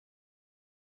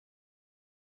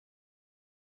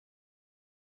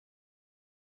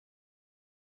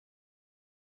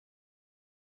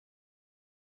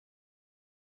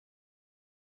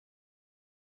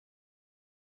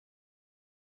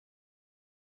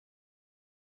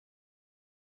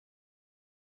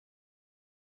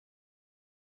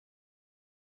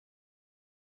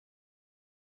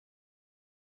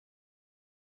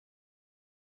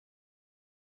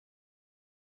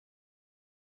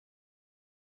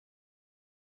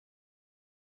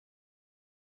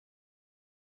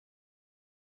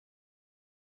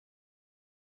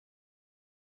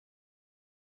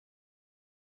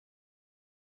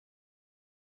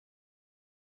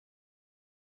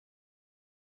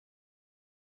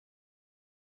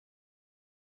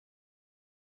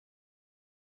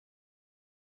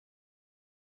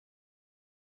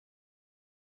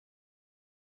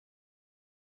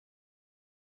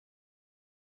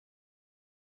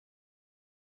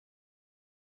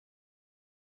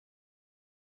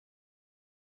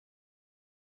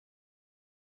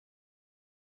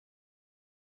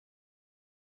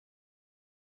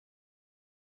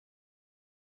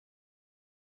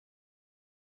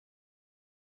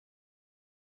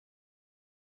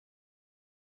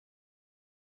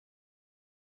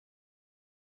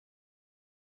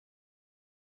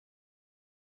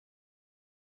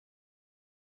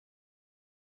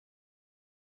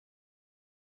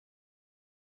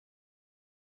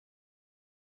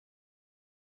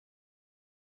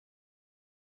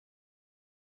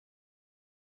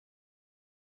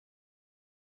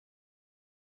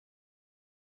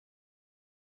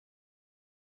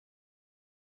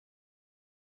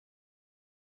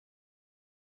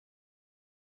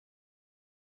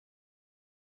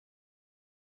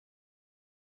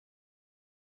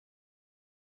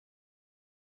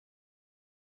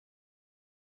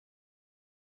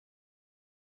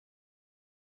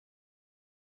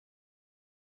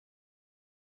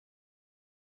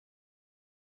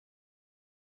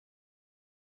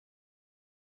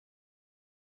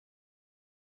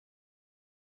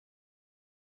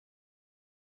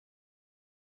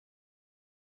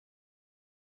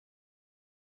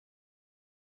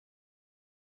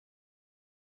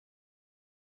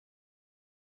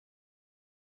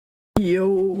Yo,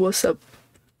 what's up?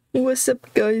 What's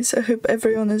up, guys? I hope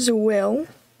everyone is well.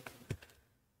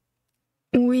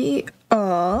 We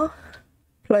are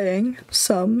playing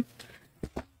some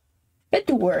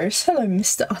bedwars. Hello,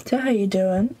 Mr. Otter. How you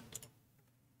doing?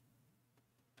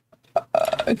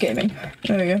 Gaming.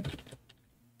 There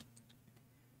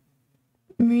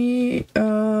we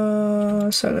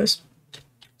go. Solos.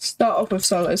 Start off with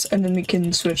solos, and then we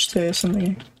can switch to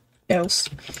something else.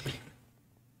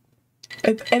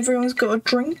 Hope everyone's got a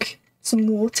drink, some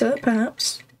water,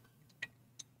 perhaps.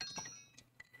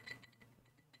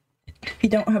 If you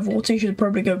don't have water, you should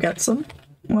probably go get some.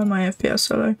 Why am I FPS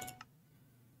solo?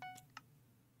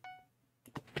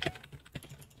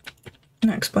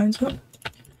 That explains that.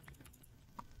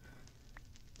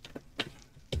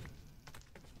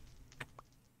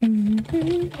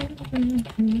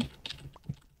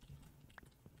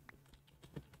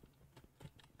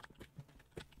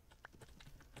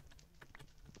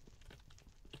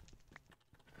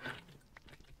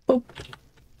 Boop,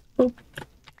 boop,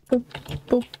 boop,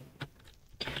 boop,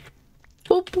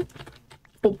 boop, boop,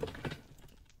 boop.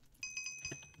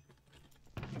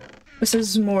 This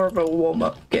is more of a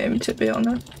warm-up game, to be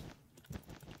honest.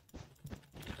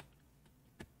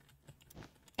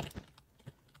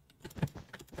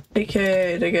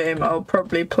 AKA the game I'll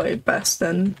probably play best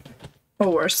in,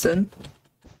 or worst in.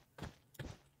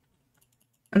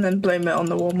 And then blame it on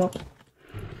the warm-up.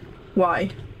 Why?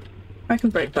 I can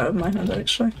break that with my hand,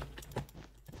 actually.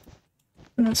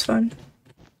 And that's fine.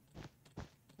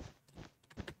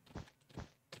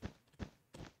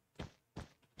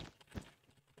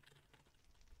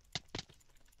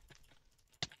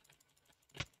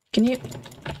 Can you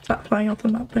stop flying off the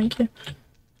map? Thank you.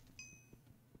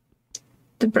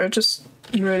 Did bro just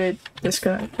really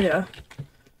disconnect? Yeah.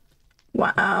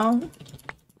 Wow.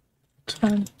 It's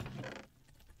fine.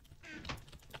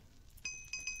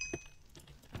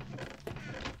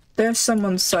 There's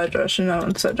someone side rushing, no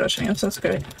one's side rushing us, that's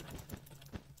great.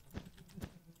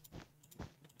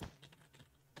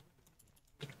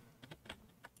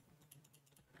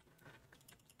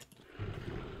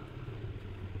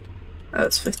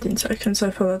 That's 15 seconds, I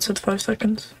thought that said 5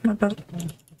 seconds. My bad.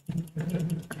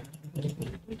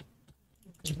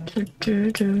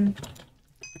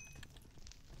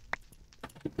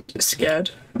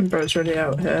 Scared. And bro's really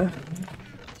out here.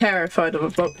 Terrified of a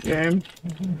bot game.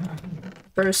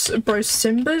 Bro,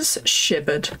 Simba's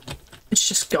shivered. It's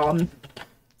just gone.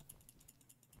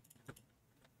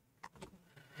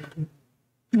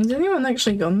 Has anyone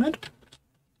actually gone mid?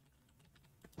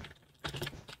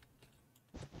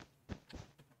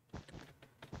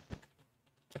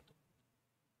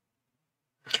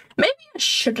 Maybe I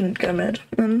shouldn't go mid.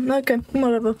 Okay,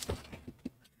 whatever.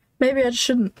 Maybe I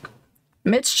shouldn't.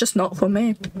 Mid's just not for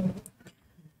me.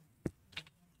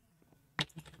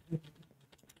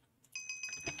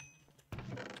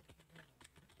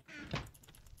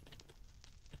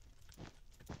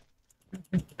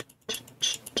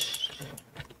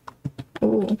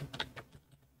 Oh.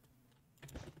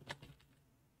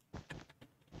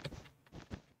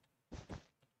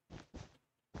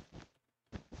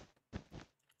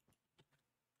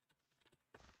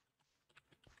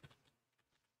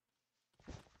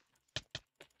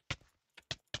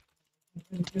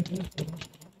 Okay.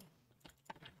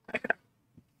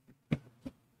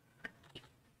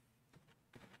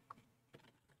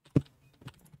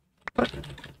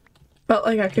 Felt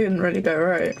like I couldn't really go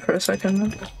right for a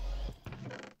second.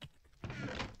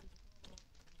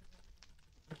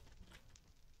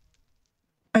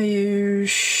 Are you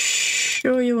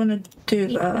sure you want to do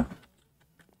that?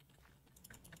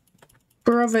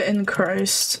 Brother in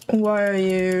Christ, why are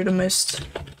you the most...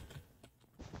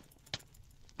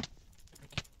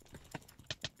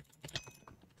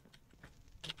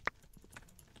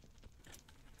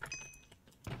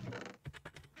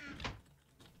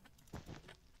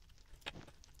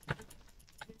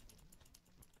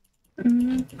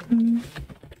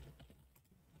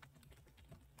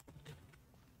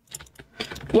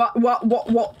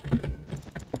 What?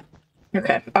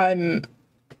 Okay, I'm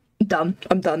done.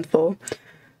 I'm done for.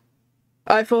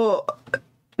 I thought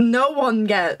no one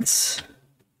gets...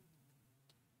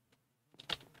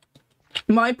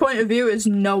 My point of view is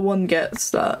no one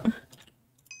gets that.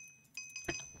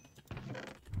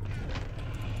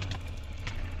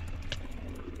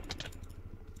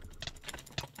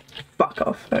 Fuck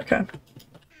off, okay.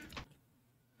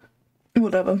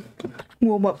 Whatever.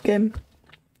 Warm-up game.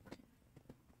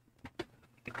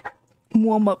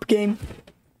 Warm-up game.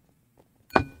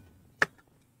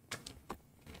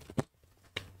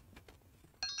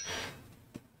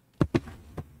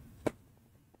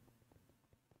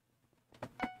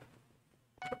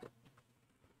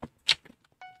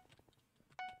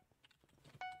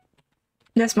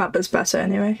 This map is better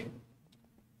anyway.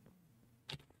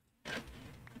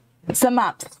 It's the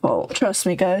map's fault, trust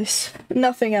me guys.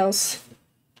 Nothing else.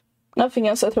 Nothing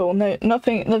else at all. No,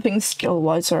 nothing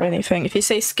skill-wise or anything. If you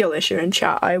say skill issue in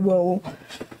chat, I will...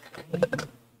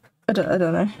 I don't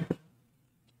know.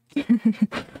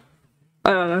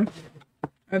 I don't know.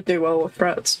 I do well with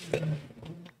threats.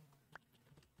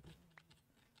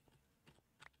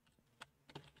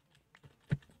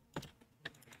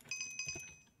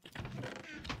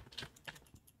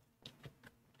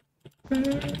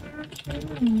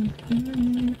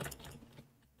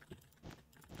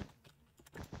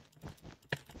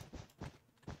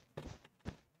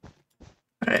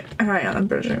 Alright, hang on, I'm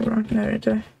bridging wrong. There we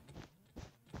go.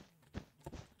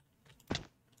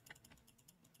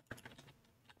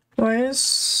 Why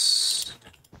is...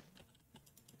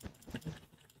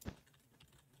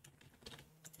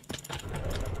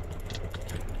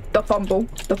 The fumble.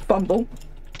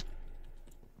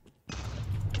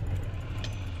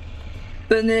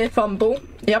 The near fumble.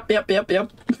 Yep.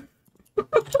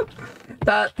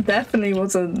 That definitely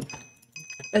wasn't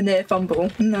a near fumble.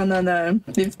 No.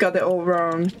 You've got it all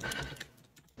wrong.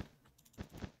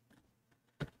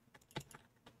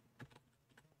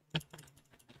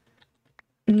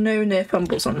 No near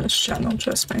fumbles on this channel,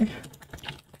 trust me.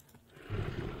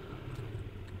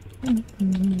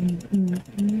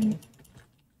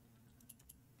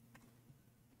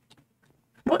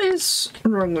 What is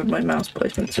wrong with my mouse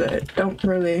placement today? I don't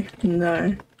really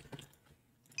know.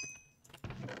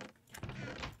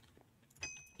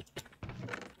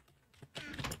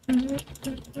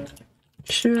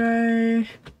 Should I...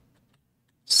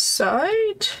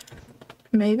 side?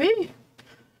 Maybe?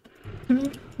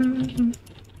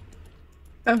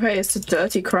 Okay, it's a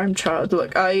dirty crime child.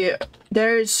 Look,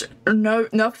 there's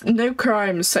no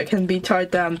crimes that can be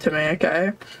tied down to me,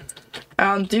 okay?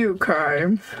 I don't do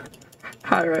crime.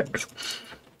 Pirates.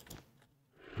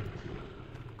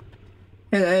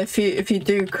 You know, if you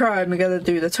do crime, you gotta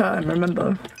do the time,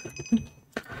 remember?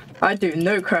 I do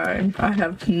no crime. I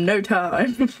have no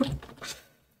time.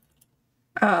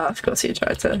 Of course you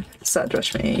try to side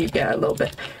rush me. You get a little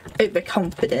bit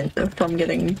overconfident from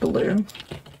getting blue.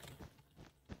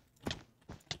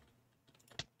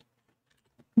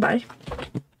 Bye.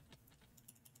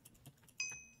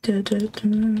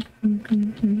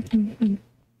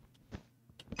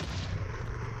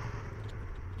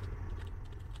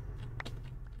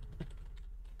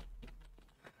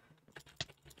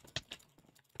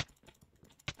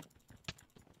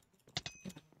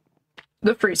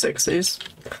 The 360s.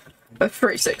 The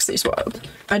 360s wild.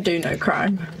 I do no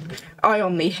crime. I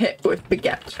only hit with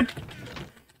Baguette.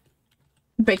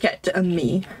 Baguette and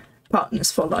me.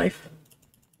 Partners for life.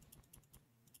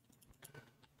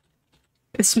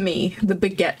 It's me, the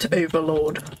Baguette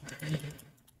overlord.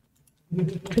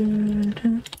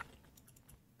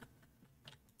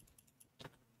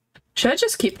 Should I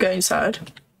just keep going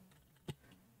side?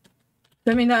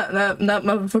 I mean, that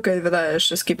motherfucker over there is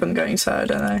just keep on going side,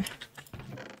 and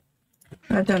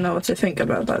I don't know what to think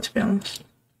about that, to be honest.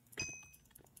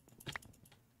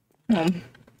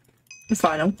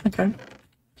 Final, okay.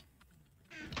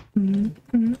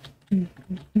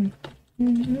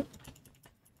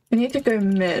 I need to go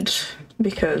mid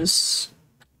because,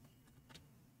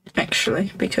 you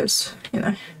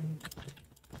know,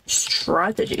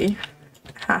 strategy.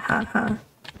 Ha ha ha.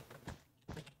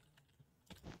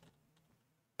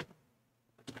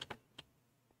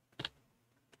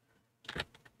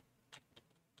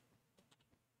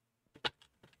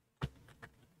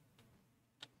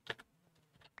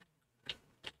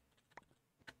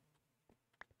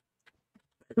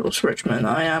 What's Richmond?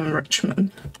 I am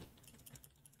Richmond.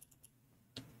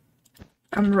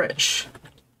 I'm rich.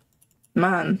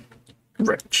 Man.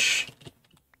 Rich.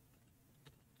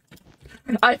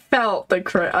 I felt the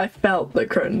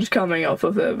cringe coming off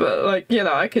of it, but like, you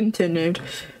know, I continued.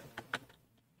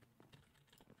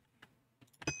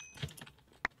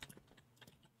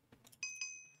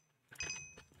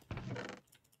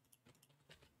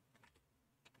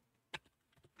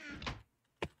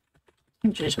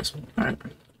 Jesus. Alright.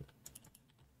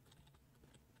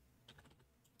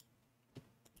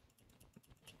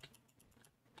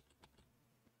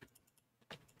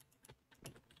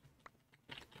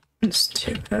 It's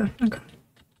two there, okay.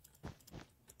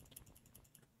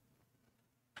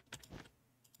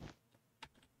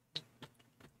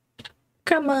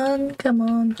 Come on, come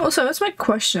on. Also, that's my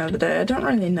question of the day. I don't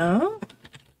really know.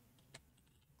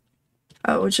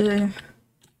 Oh, would you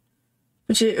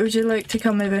like to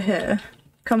come over here?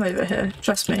 Come over here.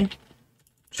 Trust me.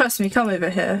 Trust me, come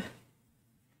over here.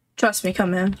 Trust me,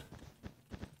 come here.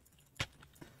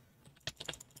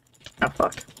 Oh,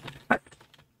 fuck. I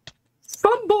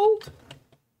fumbled!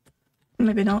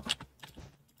 Maybe not.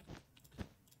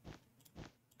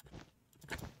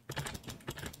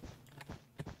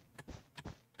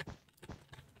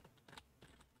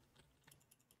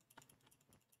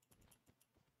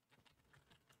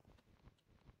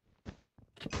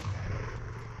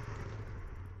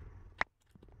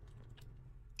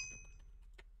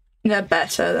 They're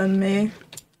better than me.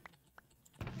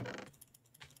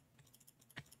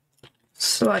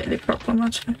 Slightly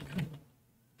problematic.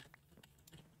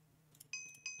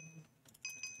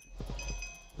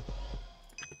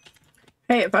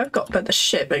 Hey, if I've got better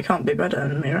shit, they can't be better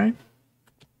than me, right?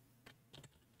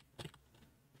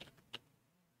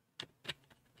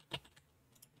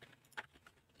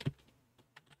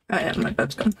 Oh yeah, my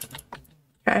bed's gone.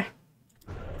 Okay.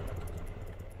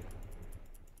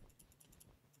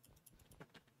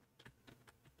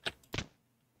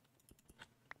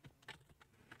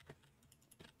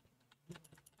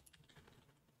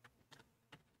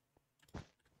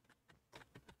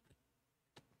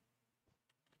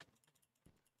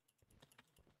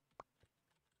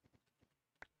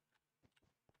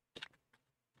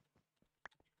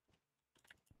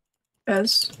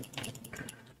 As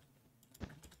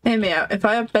hear me out. If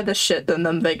I have better shit than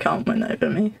them, they can't win over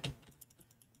me.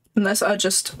 Unless I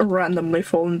just randomly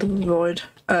fall into the void.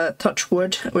 Touch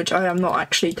wood, which I am not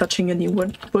actually touching any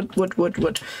wood.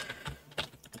 Wood.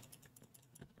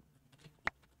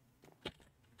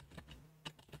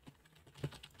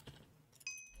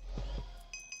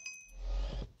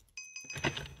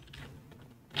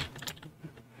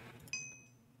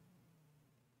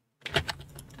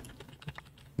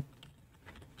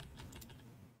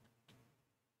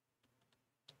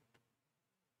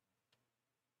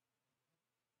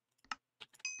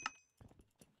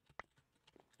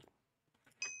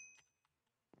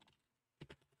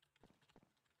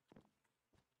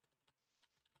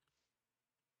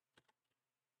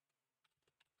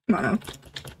 Wow.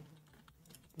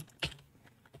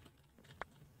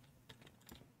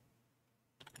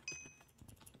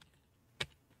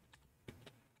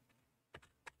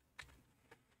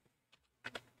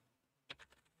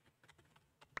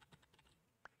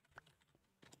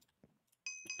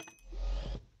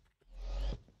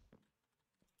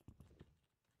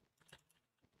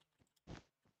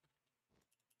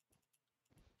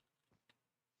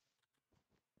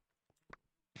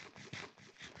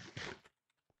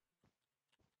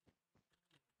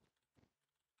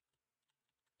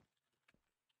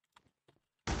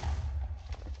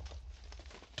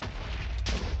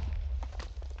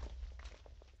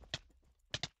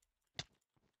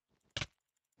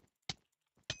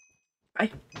 Bye.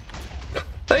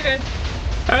 Okay.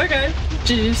 Okay.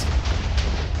 Jeez.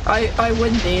 I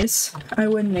win these. I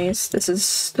win these. This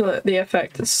is the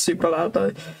effect is super loud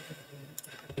though.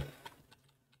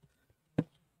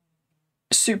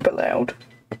 Super loud.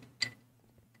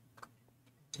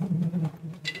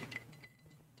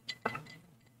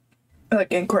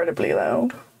 Like incredibly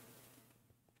loud.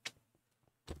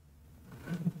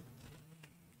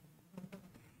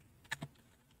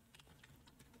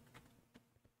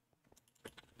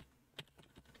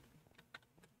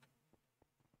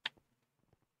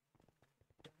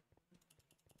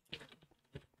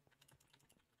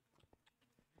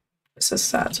 This is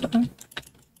sad though.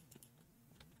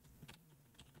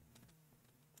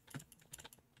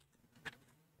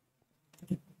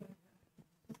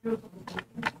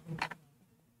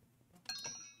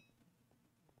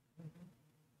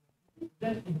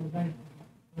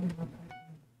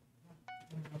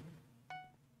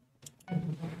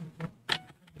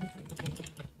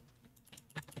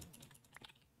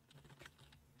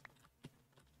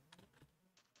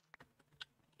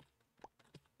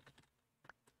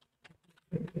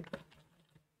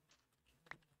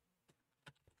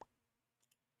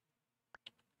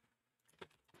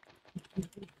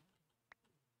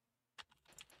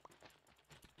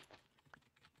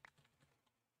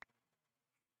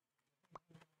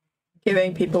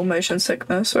 Giving people motion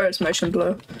sickness, or it's motion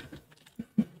blur.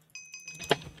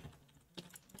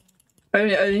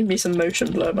 Only me some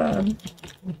motion blur, man.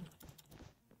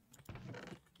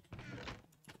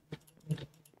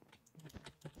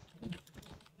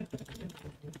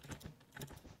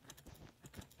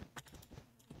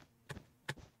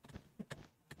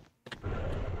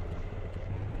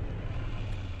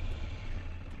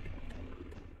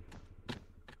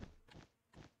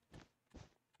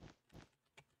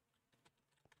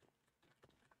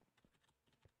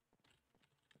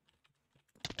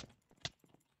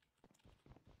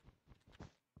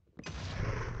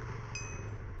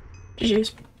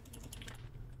 GG's.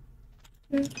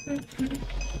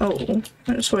 Oh,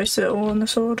 I just wasted it all on the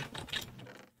sword.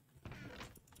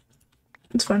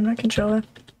 It's fine, my controller.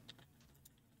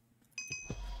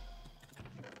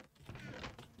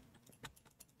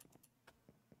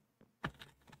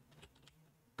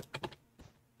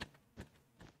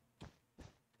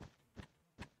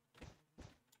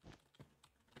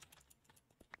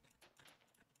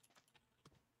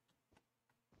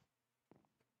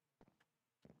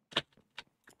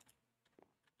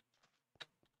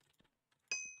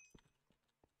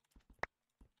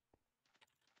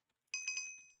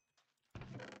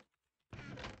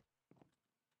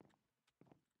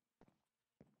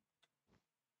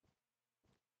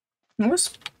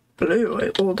 What's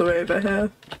blue all the way over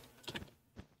here?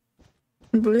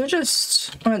 Blue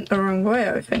just went the wrong way,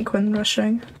 I think, when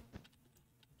rushing.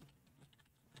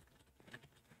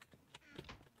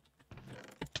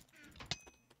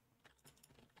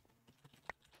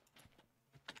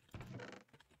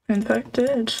 In fact,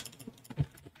 did.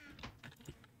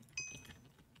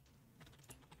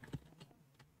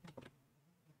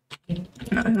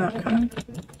 No, not coming.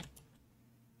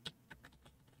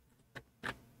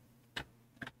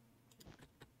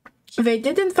 They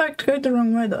did in fact go the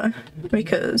wrong way though,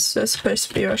 because they're supposed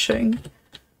to be rushing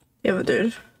the other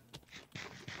dude.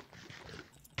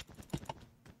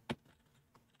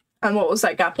 And what was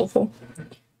that gap all for?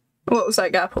 What was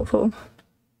that gap all for?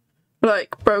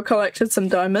 Like, bro collected some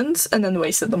diamonds and then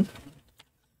wasted them.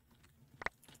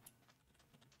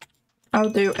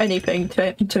 I'll do anything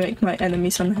to make my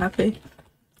enemies unhappy.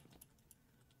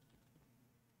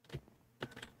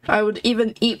 I would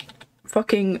even eat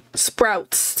fucking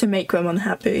sprouts to make them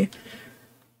unhappy.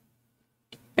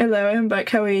 Hello, I'm back.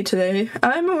 How are you today?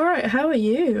 I'm alright. How are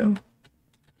you?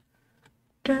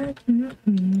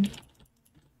 Having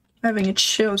a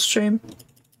chill stream.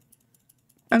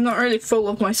 I'm not really full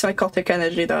of my psychotic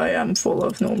energy that I am full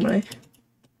of normally.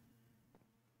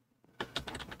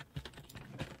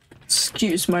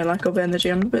 Excuse my lack of energy.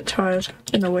 I'm a bit tired.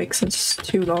 Been awake since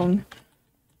too long.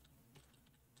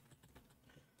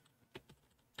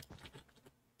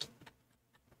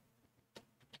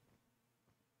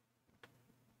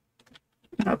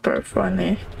 My bro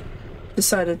finally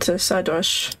decided to side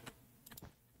rush.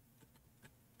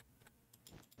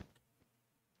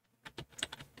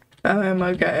 I'm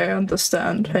okay, I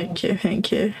understand. Thank you,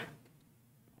 thank you.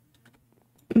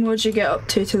 What'd you get up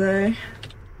to today?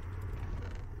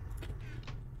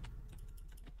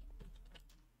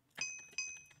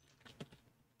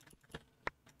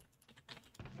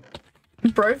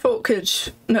 Bro thought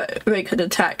they could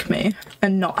attack me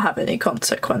and not have any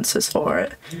consequences for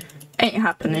it. Ain't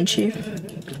happening, chief.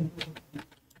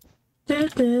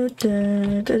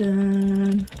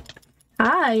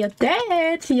 Ah, you're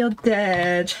dead! You're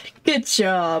dead. Good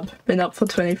job. Been up for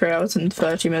 23 hours and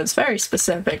 30 minutes. Very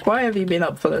specific. Why have you been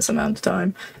up for this amount of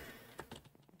time?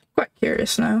 Quite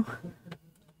curious now.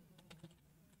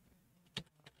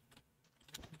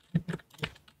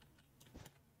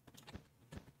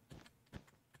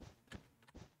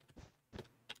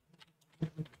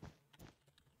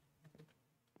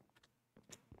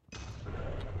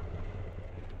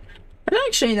 I don't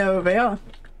actually know who they are.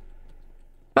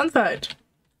 Fun fact.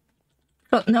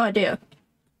 Got no idea.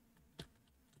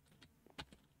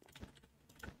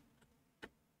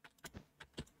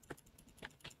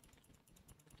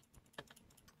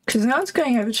 Because now it's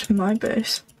going over to my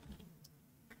base.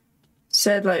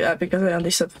 Said like that because I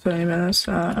only slept for 20 minutes.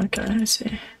 Okay, I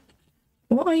see.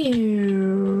 What are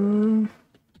you?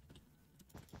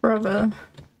 Brother.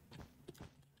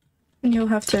 You'll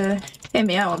have to hear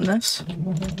me out on this.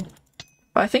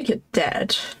 I think you're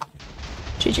dead.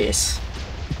 GG's.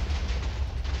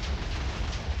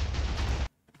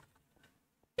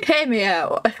 Hear me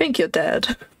out. I think you're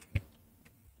dead.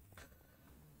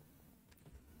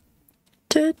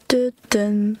 Dun dun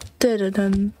dun dun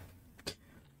dun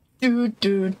dun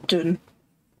dun dun.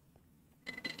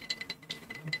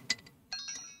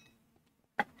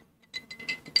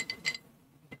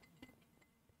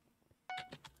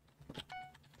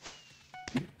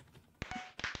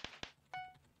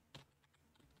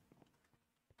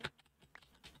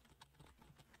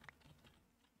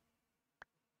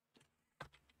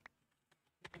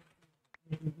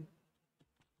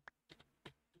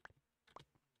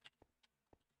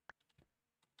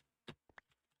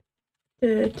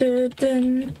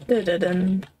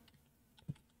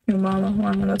 Your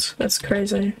mama, that's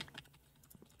crazy.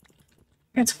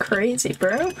 That's crazy,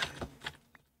 bro.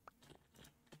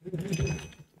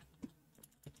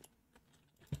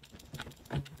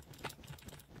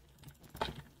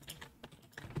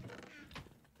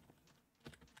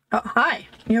 Oh, hi.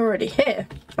 You're already here.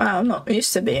 Wow, I'm not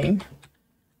used to being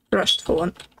Rushed for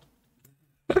one.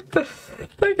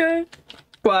 Okay.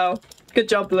 Wow. Good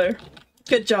job, Blue.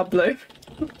 Good job, Blue.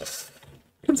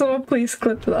 Can someone please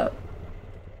clip that?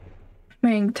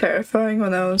 Being terrifying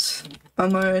when I was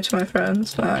on my way to my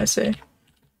friends. Oh, I see.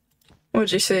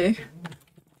 What'd you see?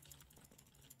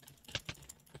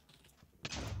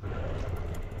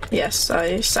 Yes,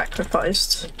 I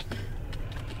sacrificed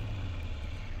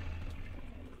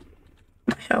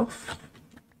my health.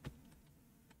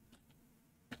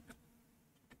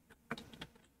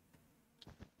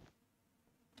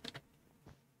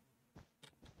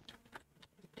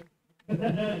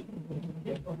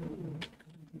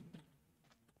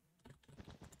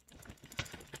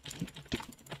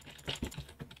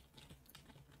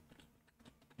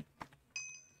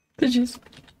 Did you?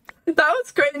 That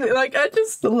was crazy. Like, I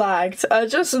just lagged. I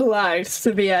just lagged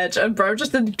to the edge, and bro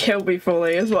just didn't kill me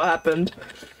fully, is what happened.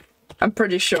 I'm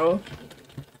pretty sure.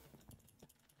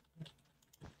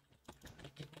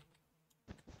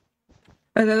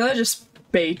 And then I just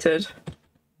baited.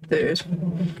 Dude.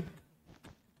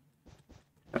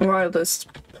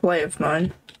 Wildest play of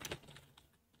mine.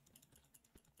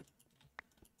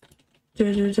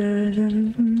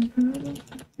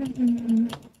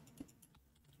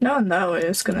 No one that way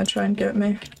is gonna try and get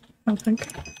me, I think.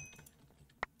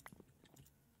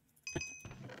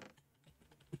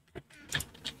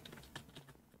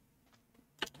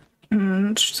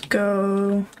 Just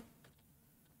go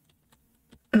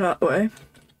that way.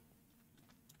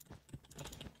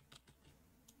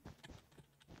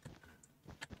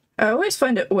 I always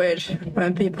find it weird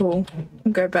when people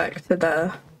go back to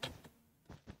the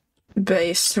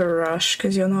base to rush,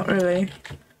 because you're not really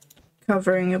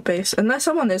covering your base unless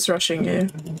someone is rushing you.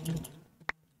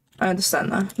 I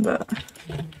understand that, but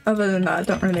other than that, I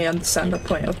don't really understand the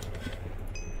point of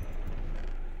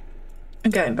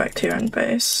getting back to your own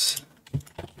base.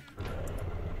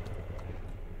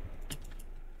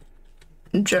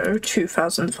 Joe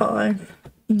 2005.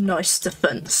 Nice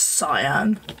defense,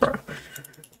 Cyan, bro.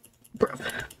 Bro.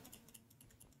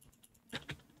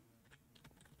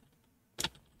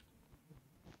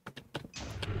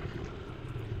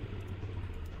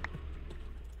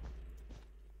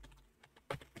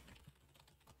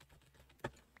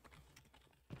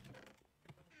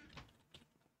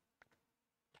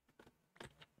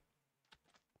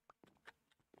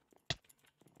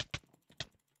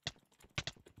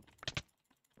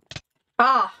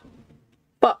 Ah!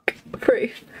 Fuck.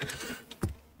 Free.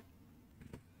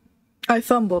 I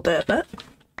fumbled it a bit.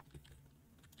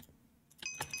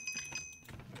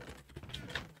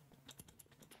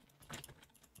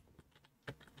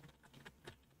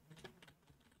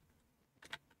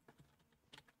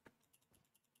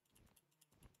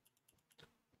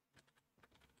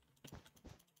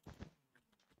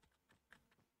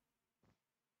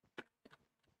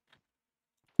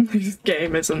 This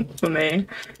game isn't for me.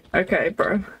 Okay,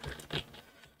 bro.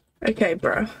 Okay,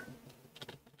 bro.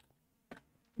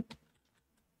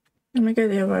 Let me go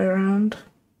the other way around.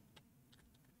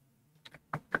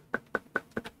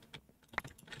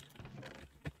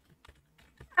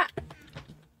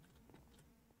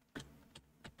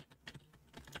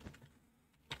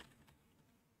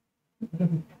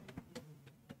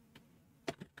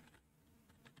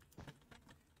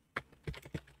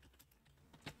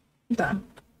 Damn.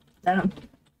 Damn.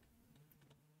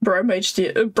 Bro made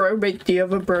the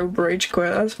other bro rage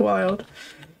quit, that's wild.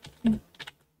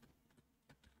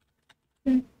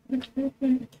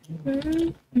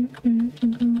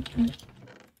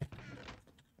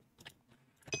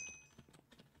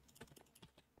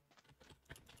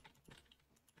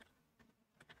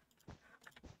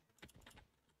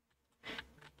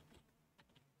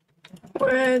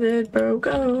 Where did bro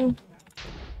go?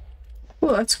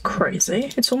 Oh, that's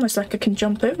crazy. It's almost like I can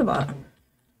jump over that.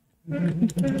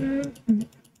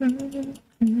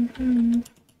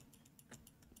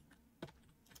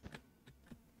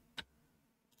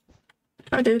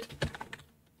 I did.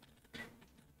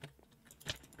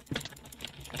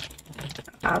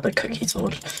 Ah, the cookie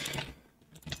sword.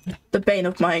 The bane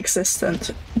of my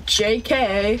existence.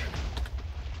 JK.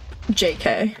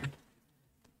 JK.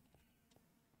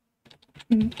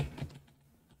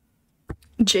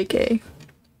 JK.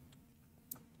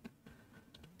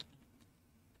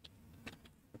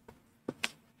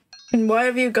 And why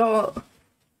have you got...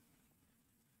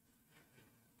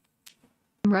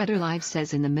 Rudder Live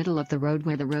says in the middle of the road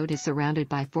where the road is surrounded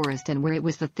by forest and where it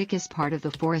was the thickest part of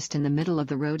the forest in the middle of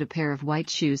the road a pair of white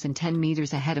shoes and 10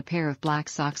 meters ahead a pair of black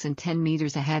socks and 10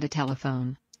 meters ahead a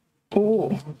telephone.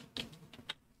 Oh.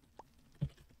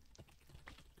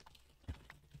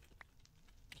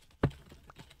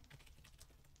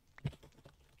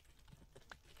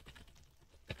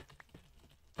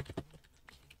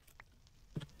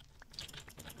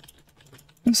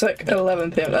 It's like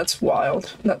 11 p.m. That's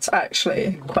wild. That's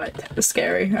actually quite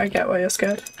scary. I get why you're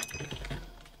scared.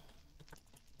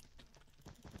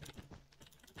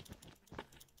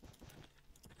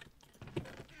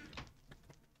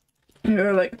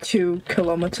 You're like 2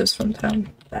 kilometers from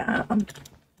town. Damn.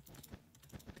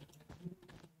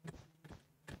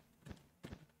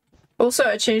 Also,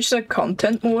 I changed the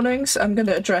content warnings. I'm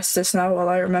gonna address this now while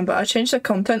I remember. I changed the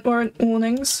content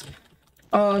warnings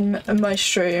on my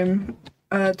stream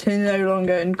to no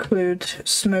longer include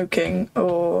smoking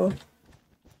or...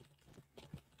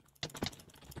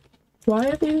 Why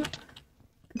have you...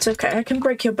 It's okay, I can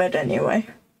break your bed anyway.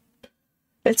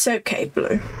 It's okay,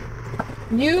 Blue.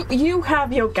 You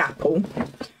have your gapple,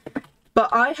 but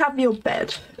I have your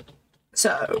bed.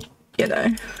 So, you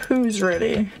know, who's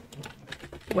really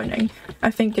winning?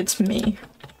 I think it's me.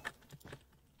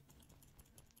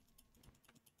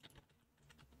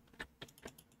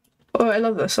 Oh, I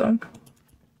love this song.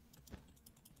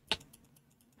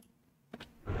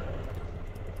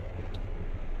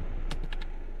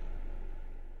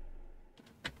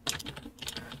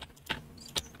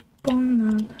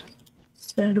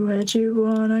 Said, where'd you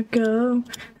wanna go?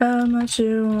 How much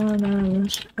you wanna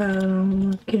wish?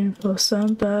 I'm looking for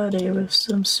somebody with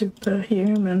some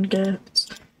superhuman gifts.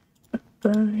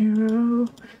 A hero,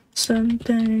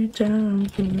 someday down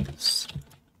this.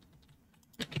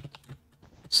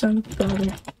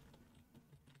 Somebody.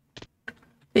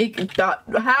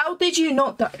 How did you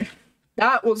not die?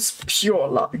 That was pure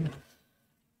luck.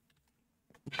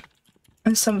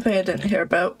 That's something I didn't hear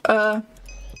about.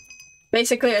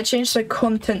 Basically, I changed the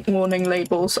content warning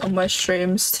labels on my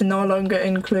streams to no longer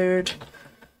include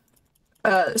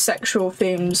sexual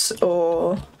themes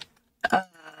or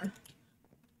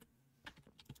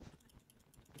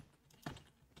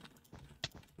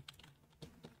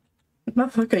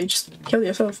motherfucker, you just kill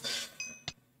yourself.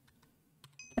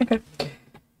 Okay.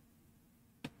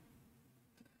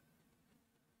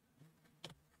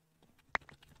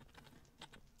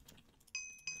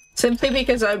 Simply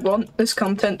because I want this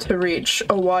content to reach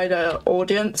a wider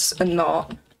audience and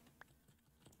not,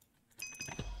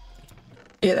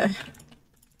 you know.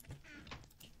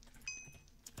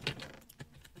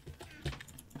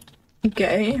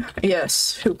 Gay?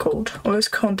 Yes, who called? What is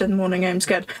content warning? I'm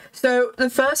scared. So,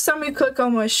 the first time you click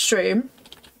on my stream,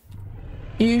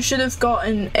 you should have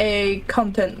gotten a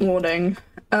content warning.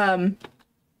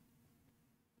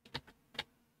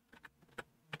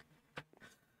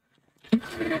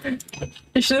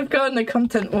 You should have gotten a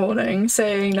content warning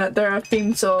saying that there are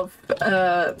themes of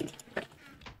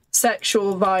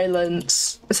sexual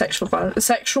themes. What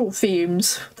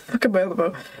the fuck am I on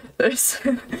about?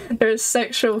 There's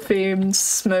sexual themes,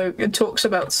 smoke. It talks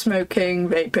about smoking,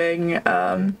 vaping,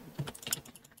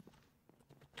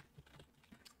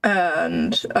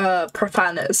 and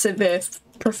severe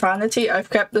profanity. I've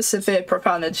kept the severe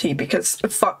profanity because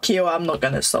fuck you, I'm not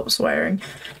gonna stop swearing.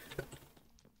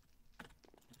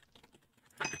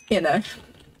 You know,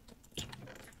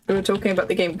 we were talking about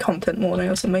the game content warning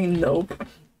or something. Nope.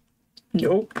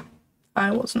 Nope.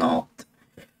 I was not.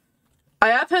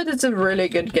 I have heard it's a really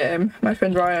good game. My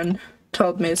friend Ryan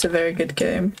told me it's a very good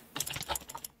game.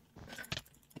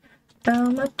 How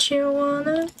much you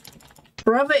wanna?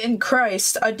 Brother in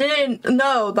Christ, I didn't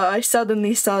know that I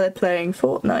suddenly started playing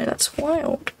Fortnite. That's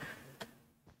wild.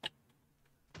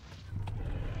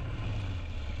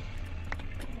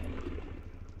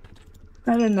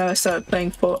 I didn't know I started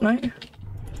playing Fortnite.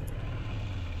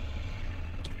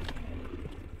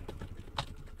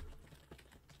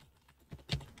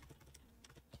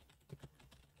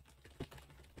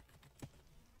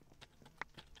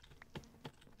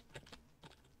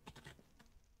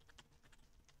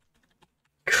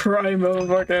 Cry,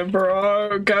 motherfucker,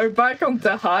 bro. Go back onto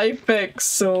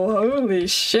Hypixel. Holy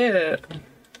shit.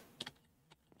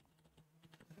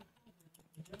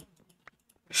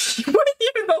 What are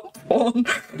you not on?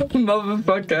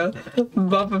 Motherfucker.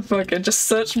 Motherfucker. Just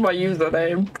search my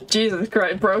username. Jesus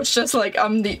Christ, bro. It's just like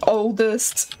I'm the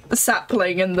oldest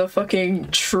sapling in the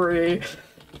fucking tree.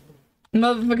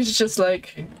 Motherfucker's just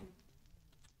like...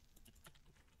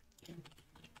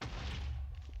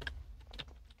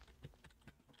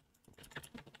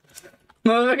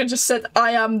 Motherfucker just said,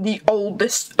 I am the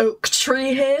oldest oak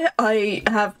tree here. I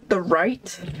have the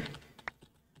right.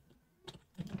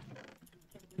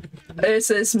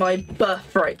 This is my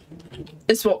birthright,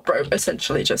 is what bro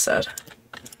essentially just said.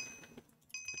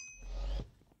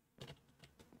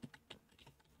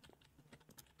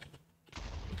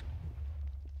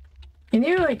 Can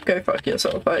you, like, go fuck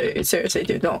yourself? I seriously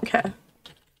do not care.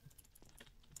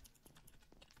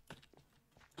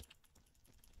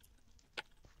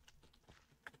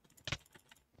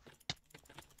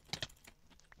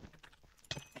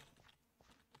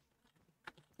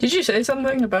 Did you say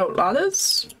something about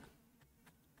ladders?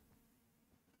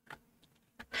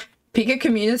 Pika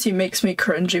community makes me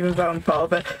cringe even though I'm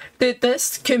part of it. Dude,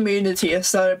 this community has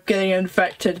started getting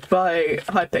infected by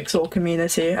Hypixel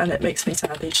community and it makes me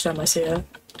sad each time I see it.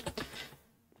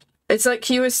 It's like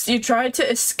you tried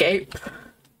to escape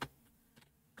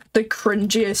the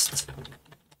cringiest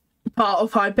part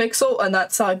of Hypixel, and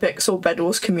that's Hypixel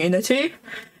bedwars community,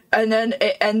 and then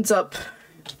it ends up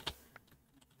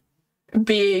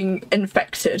being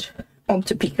infected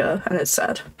onto Pika, and it's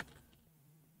sad.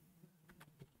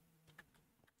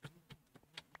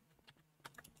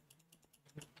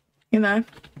 You know?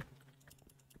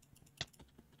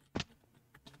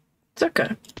 It's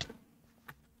okay.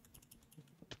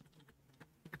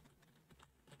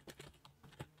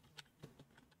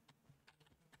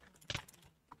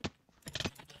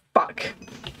 Fuck.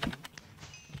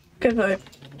 Good vote.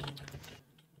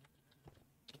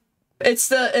 It's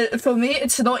for me,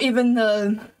 it's not even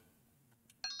the...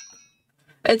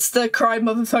 It's the cry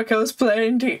motherfucker was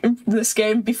playing this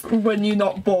game when you're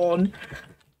not born.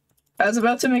 I was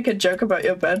about to make a joke about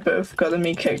your bed, but I've gotten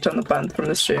me kicked on the band from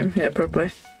the stream. Yeah,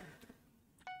 probably.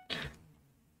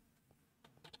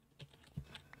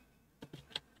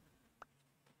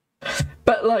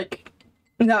 But like,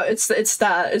 no, it's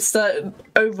that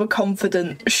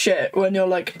overconfident shit when you're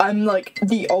like, I'm like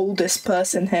the oldest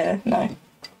person here. No.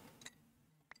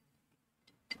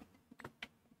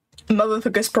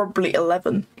 Motherfucker's probably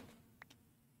 11.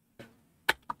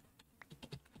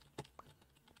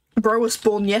 Bro was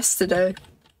born yesterday.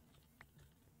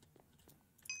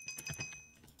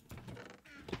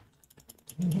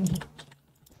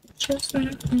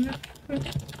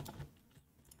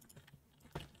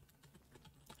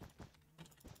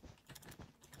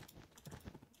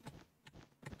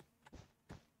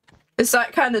 It's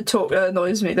that kind of talk that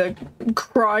annoys me. The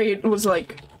cry was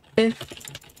like, eh.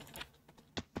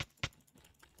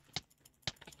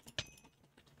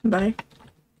 Bye.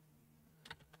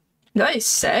 Did I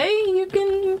say you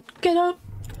can get up?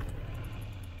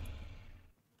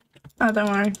 Oh, don't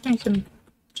worry. You can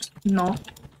just not.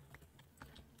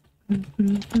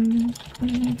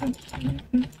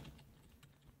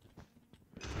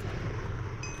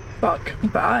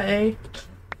 Fuck. Bye.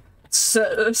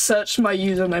 Search my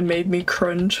username made me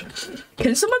cringe.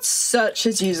 Can someone search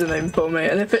his username for me?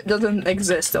 And if it doesn't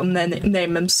exist on their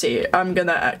name MC, I'm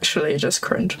gonna actually just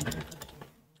cringe.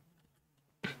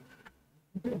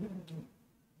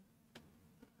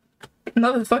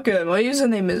 Motherfucker, my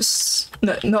username is...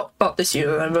 No, not this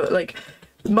username, but like...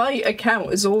 My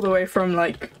account is all the way from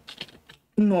like...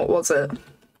 What was it?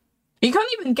 You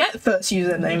can't even get first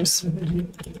usernames.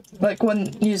 Like when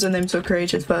usernames were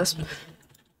created first.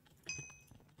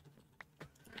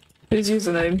 Whose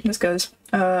username? This guy's.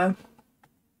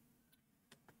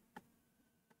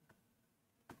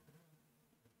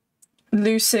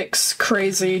 Lu6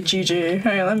 crazy GG.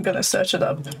 Hang on, I'm gonna search it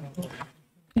up.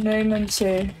 Name and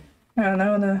see. I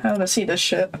don't know, I wanna see this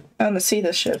shit. I wanna see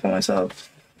this shit for myself.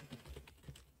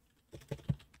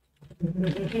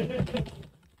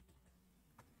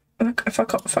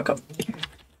 Fuck up.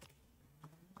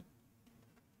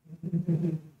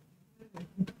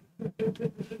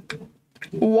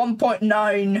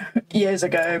 1.9 years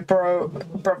ago,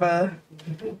 brother.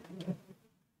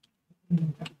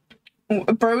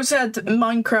 Bro's had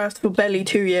Minecraft for barely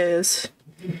 2 years.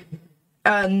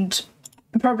 And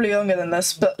probably longer than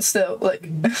this, but still, like...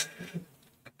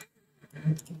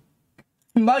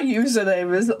 My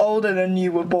username is older than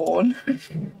you were born.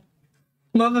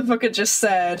 Motherfucker just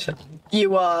said,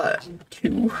 you are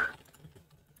 2.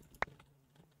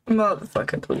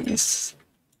 Motherfucker, please.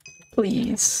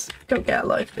 Please, go get a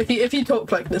life. If you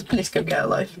talk like this, please go get a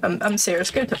life. I'm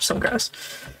serious, go touch some guys.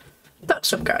 Touch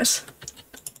some guys.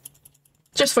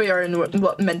 Just for your own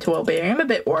mental well-being. I'm a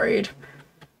bit worried.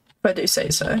 If I do say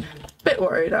so. Bit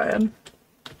worried I am.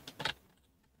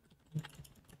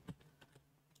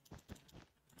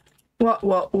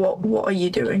 What are you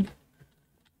doing?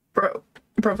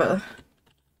 Brother.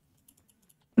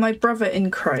 My brother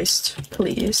in Christ,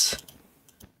 please.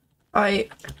 I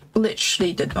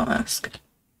literally did not ask.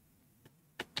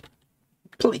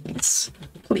 Please.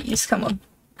 Please, come on.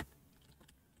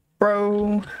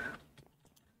 Bro.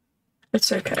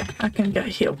 It's okay. I can get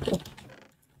healable.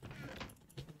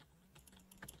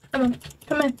 Come on.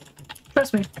 Come in.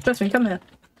 Trust me. Trust me. Come here.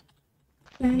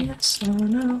 Yes or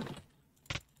no.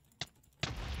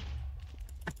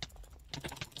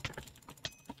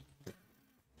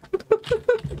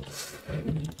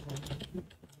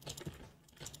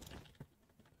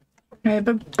 I have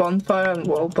a bonfire and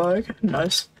wallbug.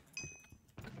 Nice.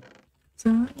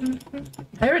 So,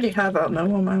 I already have out now.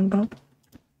 What am I about?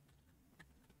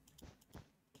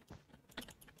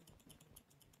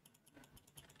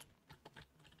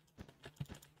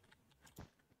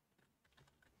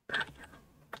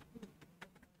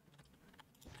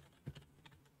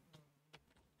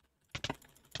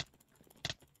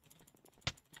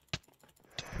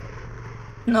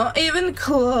 Not even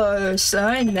close.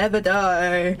 I never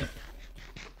die.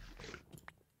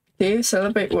 Do you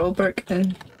celebrate World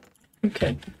Broken?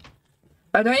 Okay.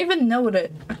 I don't even know what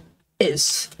it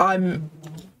is. I'm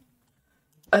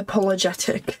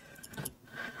apologetic.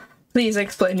 Please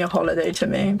explain your holiday to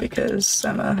me, because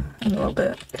I'm a little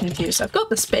bit confused. I've got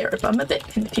the spirit, but I'm a bit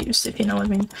confused, if you know what I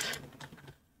mean.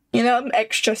 You know, I'm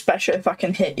extra special if I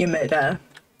can hit you mid-air.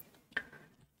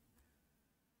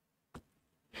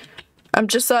 I'm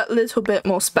just that little bit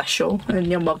more special than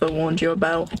your mother warned you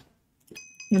about.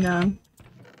 You know?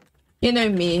 You know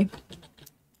me.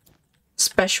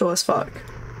 Special as fuck.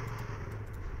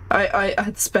 I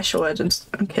had special ed in...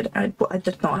 I'm kidding. I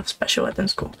did not have special ed in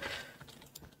school.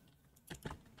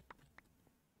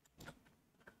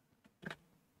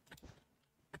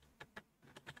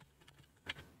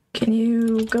 Can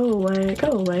you go away,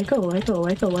 go away, go away, go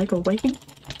away, go away, go away?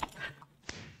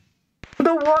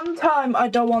 The one time I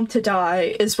don't want to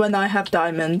die is when I have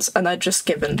diamonds and I've just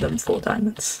given them 4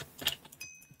 diamonds.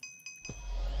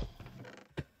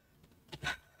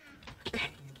 Okay.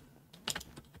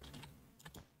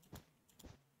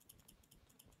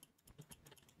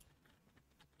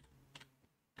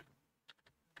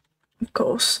 Of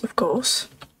course, of course.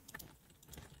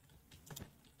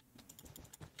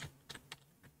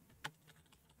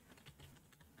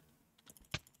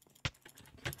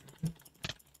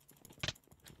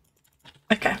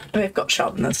 Okay, we've got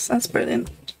sharpness. That's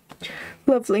brilliant.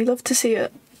 Lovely, love to see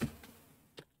it.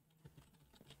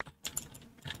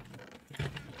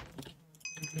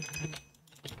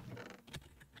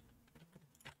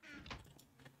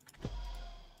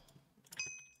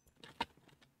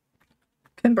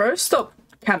 Can bro stop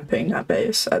camping that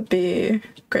base? I'd be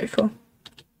grateful.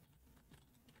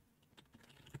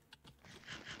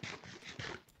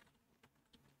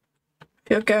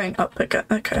 If you're going up again,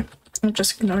 okay. I'm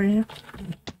just ignoring you.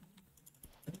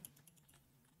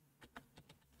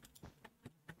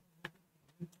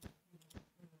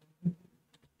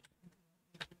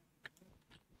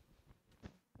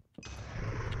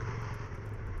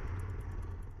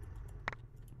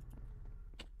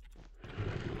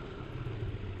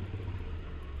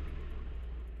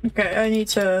 Okay, I need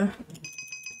to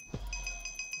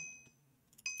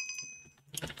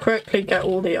quickly get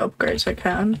all the upgrades I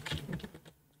can.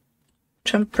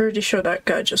 Which I'm pretty sure that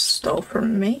guy just stole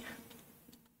from me.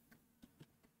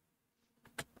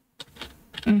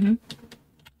 Mm-hmm.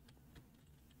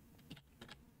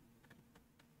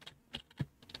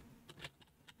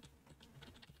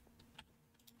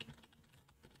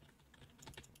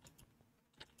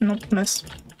 Not miss.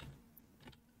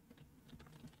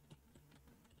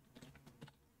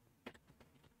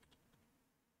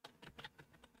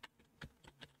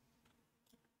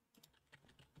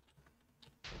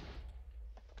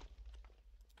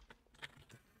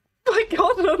 I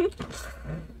got him!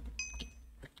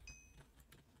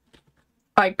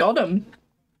 I got him.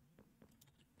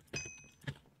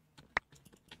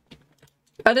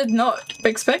 I did not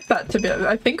expect that to be.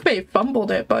 I think they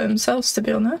fumbled it by themselves, to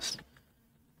be honest.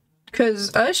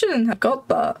 Because I shouldn't have got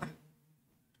that.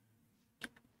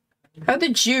 How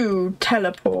did you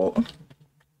teleport?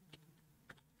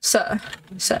 Sir,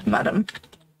 madam.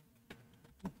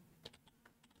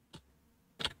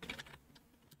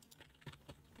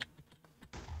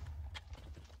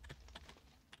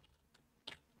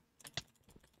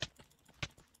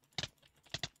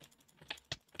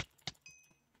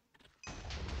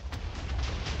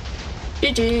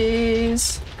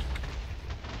 GG's.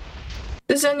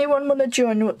 Does anyone want to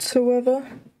join whatsoever?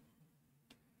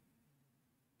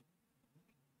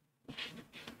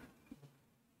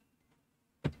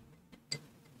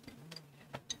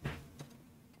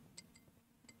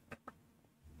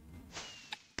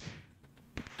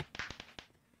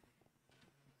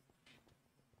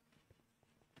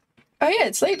 Oh yeah,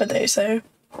 it's Labor Day, so...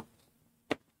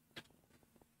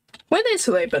 When is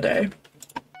Labor Day?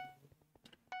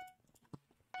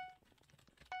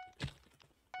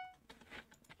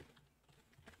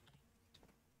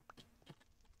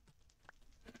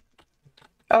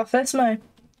 Oh, that's my...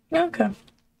 Okay.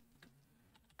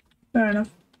 Fair enough.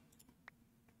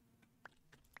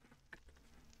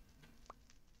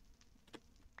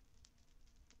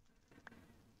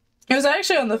 It was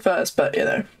actually on the 1st, but you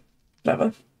know,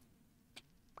 whatever.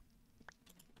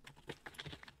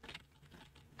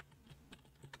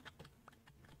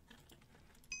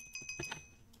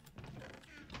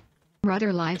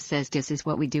 Rudder Live says this is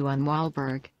what we do on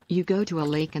Wahlberg. You go to a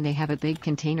lake and they have a big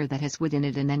container that has wood in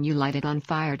it and then you light it on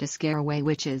fire to scare away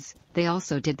witches. They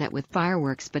also did that with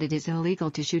fireworks, but it is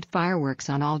illegal to shoot fireworks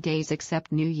on all days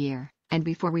except New Year. And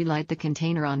before we light the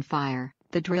container on fire,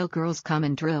 the drill girls come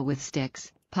and drill with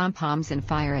sticks. Pom-poms and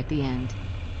fire at the end.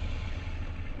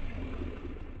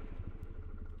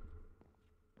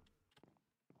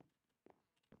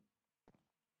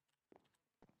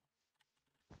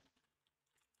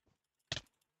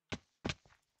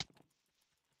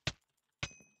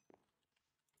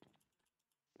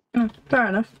 Fair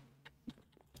enough.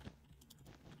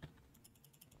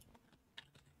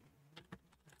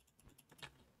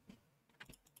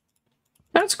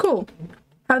 That's cool.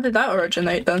 How did that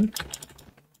originate then?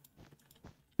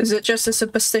 Is it just a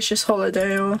superstitious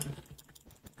holiday or?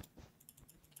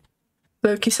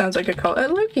 Loki sounds like a cult.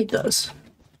 Loki does.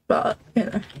 But, you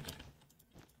know.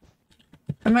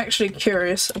 I'm actually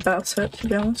curious about it, to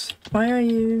be honest. Why are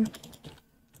you...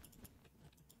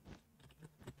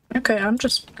 Okay, I'm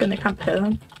just gonna camp here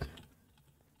then.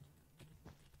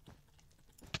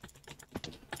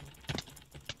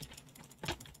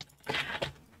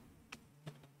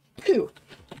 2,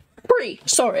 3.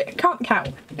 Sorry, I can't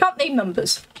count. Can't name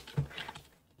numbers.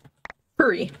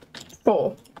 3,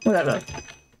 4, whatever.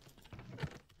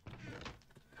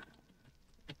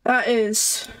 That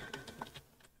is...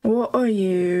 What are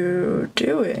you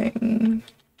doing?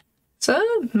 Sir,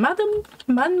 madam,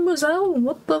 mademoiselle,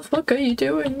 what the fuck are you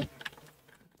doing?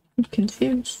 I'm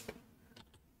confused.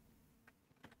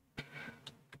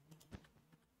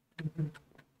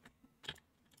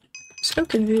 So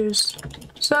confused.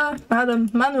 Sir,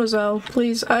 madam, mademoiselle,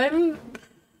 please, I'm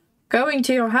going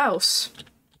to your house.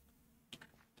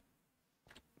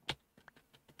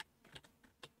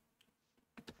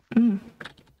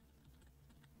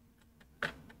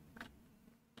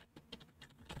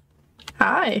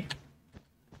 Hi.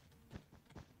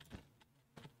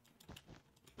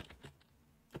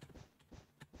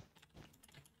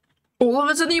 All of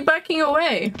a sudden you're backing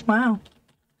away. Wow.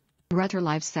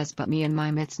 Rutterlife says, but me and my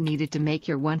mates needed to make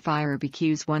your one fire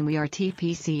because one we are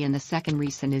TPC and the second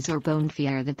reason is our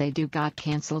bonfire that they do got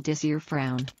cancelled this year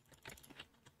frown.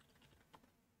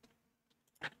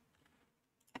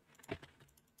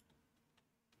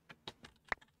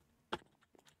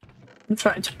 I'm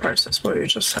trying to process what you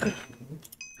just said.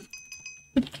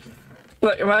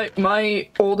 Look, my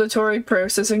auditory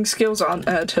processing skills aren't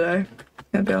there today,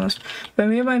 to be honest. But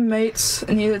me and my mates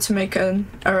needed to make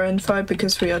our own fire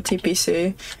because we are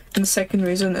TPC, and the second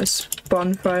reason is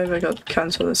bonfire that got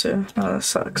cancelled this year. Oh, that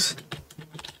sucks.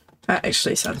 That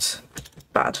actually sounds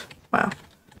bad. Wow.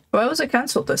 Why was it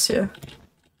cancelled this year?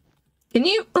 Can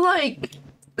you, like,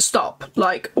 stop?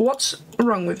 Like, what's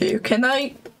wrong with you? Can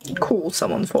I call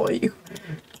someone for you?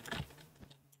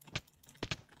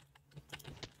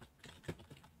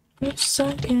 You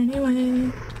suck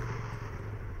anyway.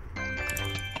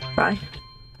 Bye.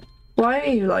 Why are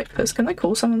you like this? Can I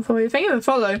call someone for you? Thank you for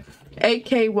follow.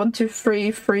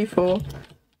 AK12334.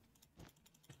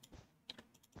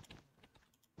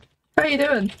 How you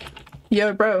doing?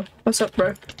 Yo, bro. What's up,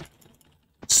 bro?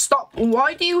 Stop.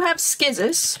 Why do you have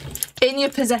skizzers in your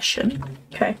possession?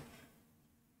 Okay.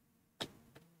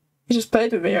 You just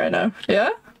played with me right now.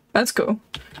 Yeah? That's cool.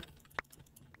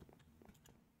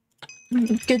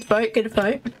 Good fight, good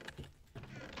fight.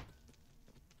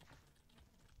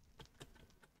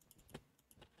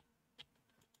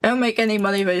 Don't make any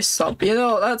money if you stop. You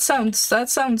know, that sounds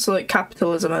like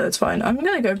capitalism at its fine. I'm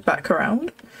gonna go back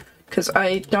around because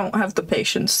I don't have the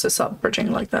patience to start bridging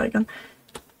like that again.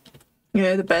 You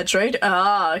know, the bed raid?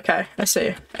 Ah, okay, I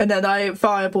see. And then I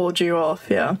fireballed you off,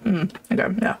 yeah.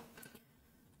 Okay, yeah.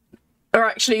 Or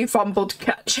actually you fumbled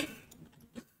catching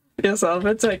yourself,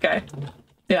 it's okay.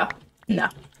 Yeah, no.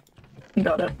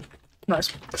 Got it.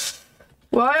 Nice.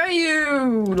 Why are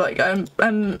you like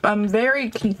I'm very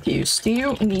confused. Do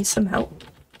you need some help?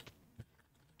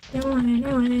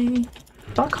 Anyway.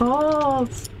 Fuck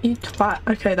off, you twat.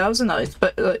 Okay, that was nice,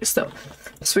 but like still.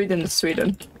 Sweden is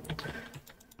Sweden.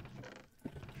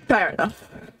 Fair enough.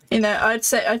 You know, I'd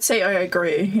say I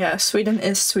agree. Yeah, Sweden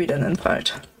is Sweden in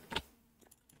fact.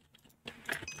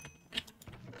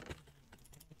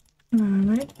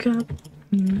 Wake up.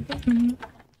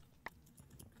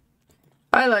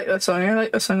 I like that song. I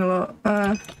like that song a lot.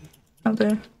 I'll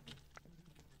do.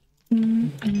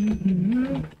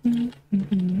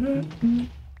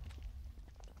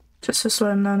 Just to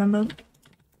slow him down a bit.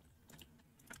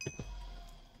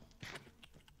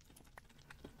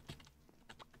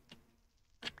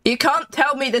 You can't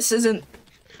tell me this isn't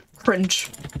cringe.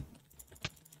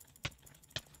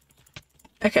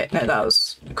 Okay, no, that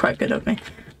was quite good of me.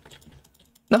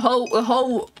 The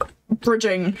whole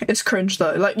bridging is cringe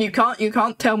though. Like you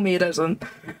can't tell me it isn't.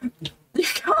 You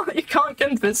can't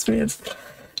convince me it's.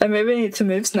 And maybe I need to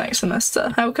move next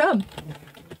semester. How come?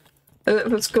 Is it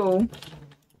for school?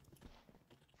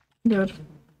 Good.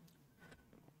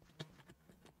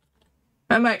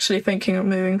 I'm actually thinking of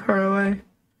moving her away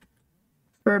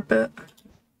for a bit.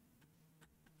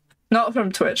 Not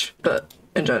from Twitch, but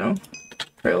in general.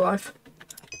 Real life.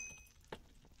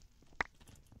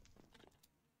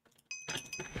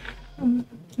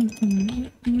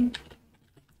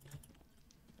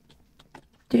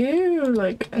 Do you,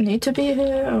 like, need to be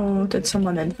here, or did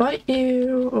someone invite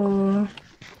you, or...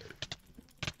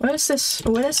 when is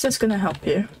this gonna help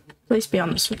you? Please be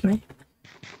honest with me.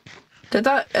 Did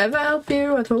that ever help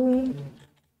you at all?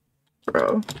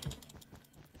 Bro.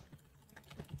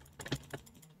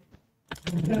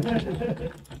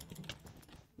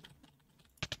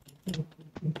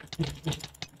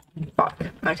 Fuck.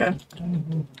 Okay.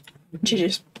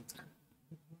 GG's.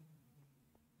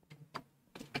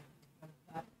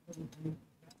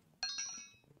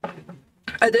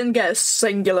 I didn't get a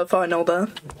singular final there.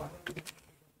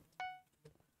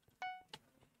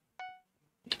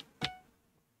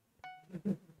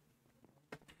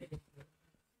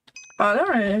 Oh, I don't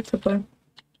really have to play.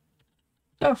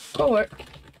 Oh, cool work.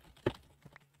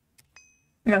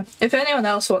 Yeah, if anyone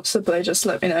else wants to play, just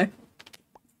let me know.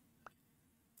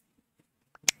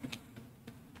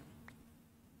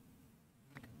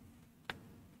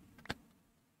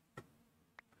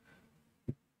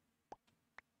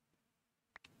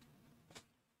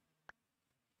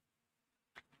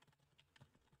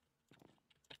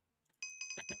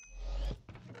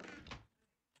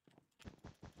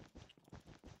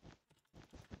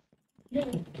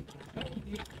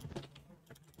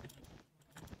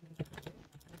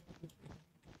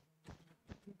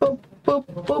 Boop, boop,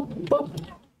 boop, boop.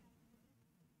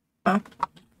 Oh.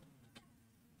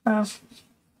 Oh.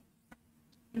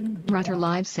 Rutter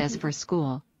Live says for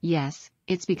school, yes,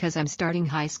 it's because I'm starting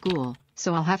high school,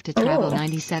 so I'll have to travel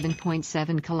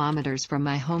 97.7 kilometers from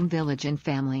my home village and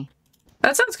family.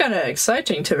 That sounds kind of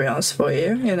exciting, to be honest, for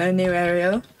you. You know, new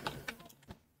area.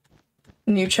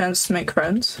 New chance to make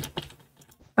friends.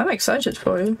 I'm excited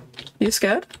for you. You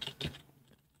scared?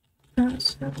 I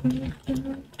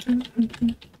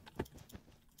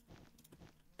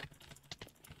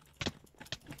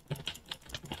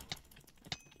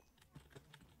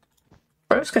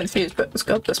was confused, but it's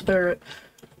got the spirit.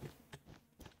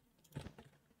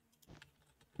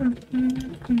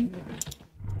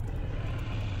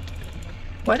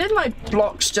 Why did my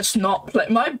blocks just not play?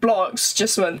 My blocks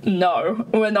just went, no,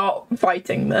 we're not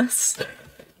fighting this.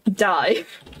 Die.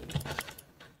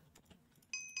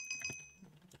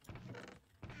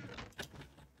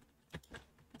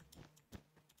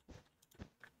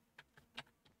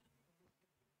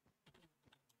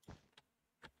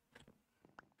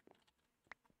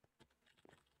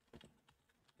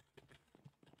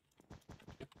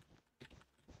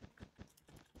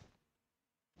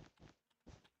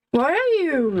 Why are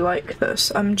you like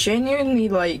this? I'm genuinely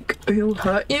like, who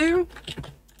hurt you?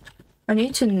 I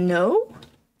need to know?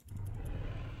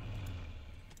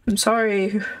 I'm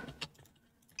sorry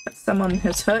that someone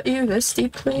has hurt you this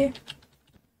deeply.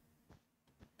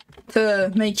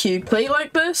 To make you play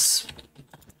like this?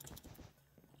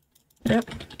 Yep.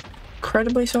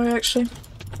 Incredibly sorry, actually.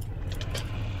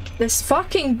 This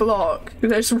fucking block.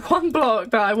 There's one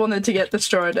block that I wanted to get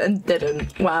destroyed and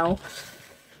didn't. Wow.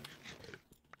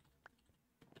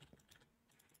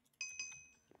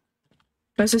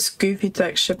 Where's this goofy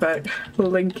texture back?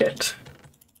 We'll link it.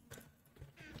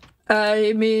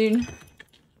 You mean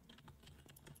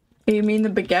the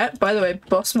baguette? By the way,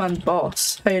 Bossman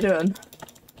Boss, how you doing?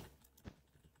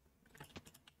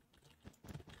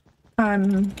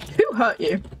 Who hurt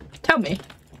you? Tell me.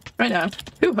 Right now.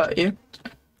 Who hurt you?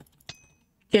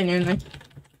 Genuinely.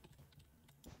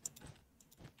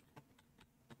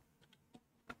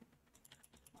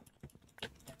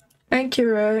 Thank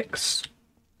you, Rex.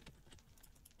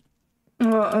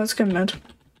 Well, that's good, mid.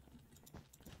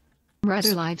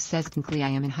 Rudder Live says technically I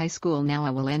am in high school now.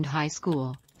 I will end high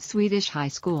school, Swedish high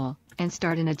school, and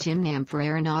start in a gymnam for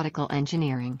aeronautical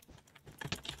engineering.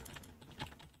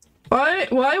 Why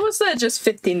was there just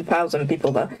 15,000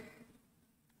 people there?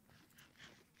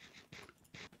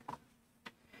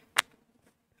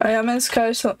 I am in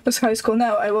high school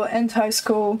now. I will end high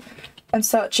school and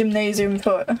start gymnasium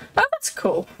for... Oh, that's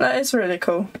cool. That is really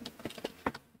cool.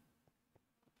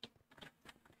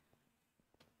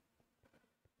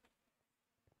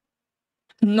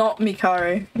 Not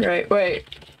Mikari. Right, wait.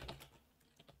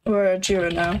 We're a duo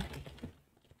now.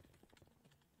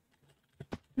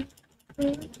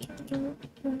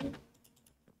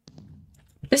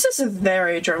 This is a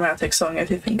very dramatic song if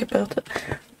you think about it.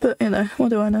 But, you know, what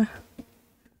do I know?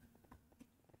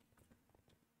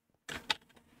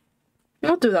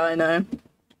 What do I know?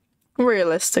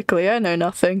 Realistically, I know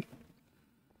nothing.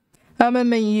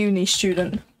 I'm a uni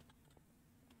student.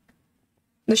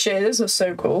 The shaders are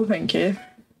so cool, thank you.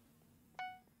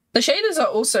 The shaders are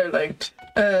also linked.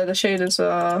 The shaders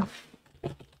are...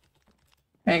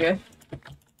 There you go.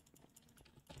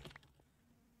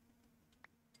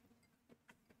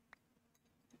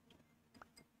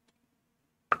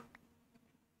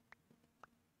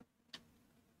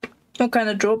 What kind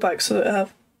of drawbacks does it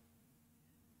have?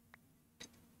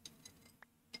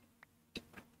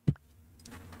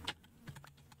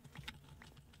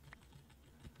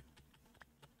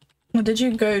 What did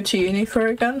you go to uni for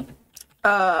again?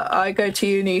 I go to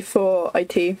uni for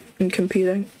IT and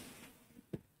computing.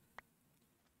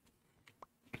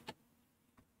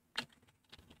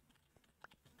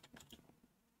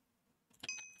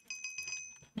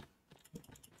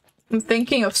 I'm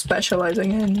thinking of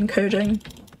specializing in coding.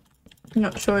 I'm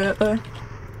not sure yet though.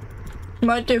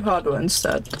 Might do hardware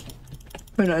instead.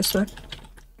 Who knows though.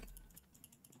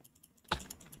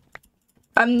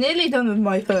 I'm nearly done with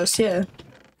my first year.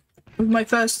 With my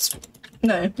first...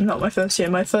 No, not my first year,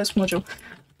 my first module.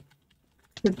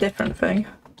 A different thing.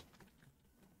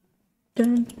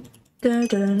 Dun, dun,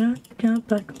 dun, dun, go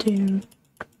back to...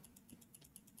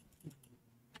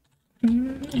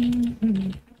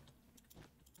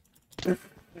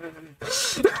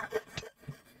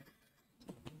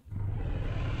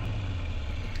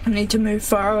 I need to move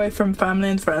far away from family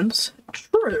and friends.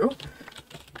 True.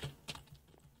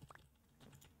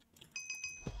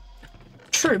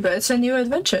 True, but it's a new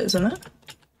adventure, isn't it?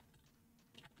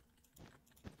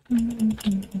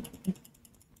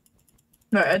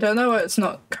 Right, I don't know why it's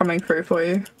not coming through for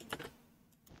you.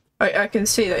 I can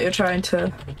see that you're trying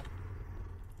to...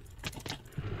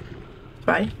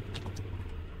 Bye.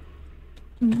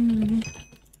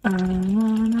 I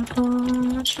wanna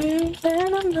hold you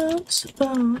and I'm not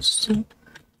supposed to.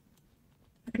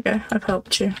 Okay, I've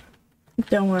helped you.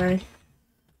 Don't worry.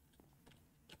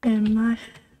 In my...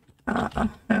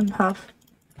 I'm half.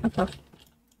 I'm half.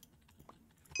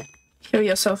 Heal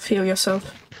yourself, heal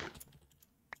yourself.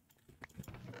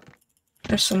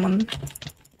 There's someone.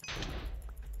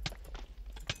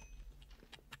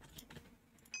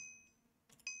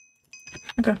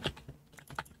 Okay.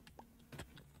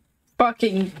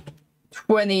 Fucking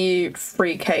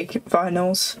 23k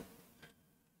finals.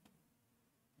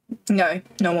 No,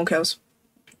 no more kills.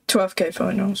 12k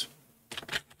finals.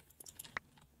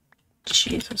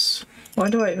 Jesus. Why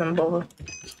do I even bother?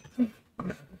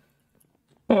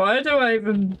 Why do I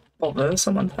even bother?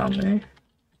 Someone tell me.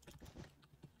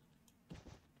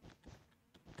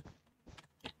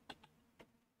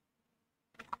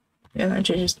 Yeah, no,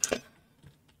 GG's.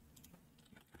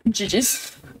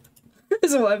 GG's.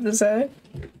 Is all I have to say.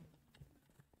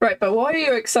 Right, but what are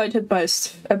you excited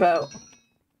most about?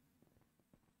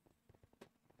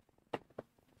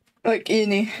 Like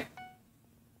uni.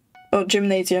 Or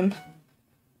gymnasium.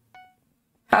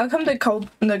 How come the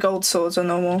gold swords are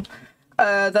normal?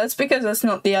 That's because that's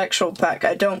not the actual pack.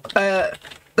 I don't,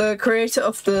 the creator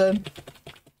of the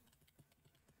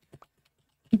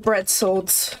bread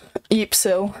swords,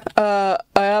 Ypsil, I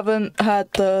haven't had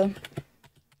the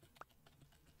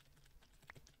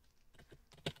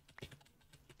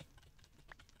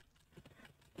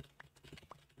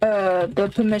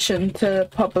permission to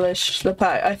publish the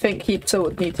pack. I think Ypsil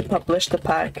would need to publish the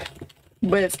pack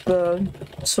with the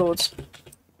swords.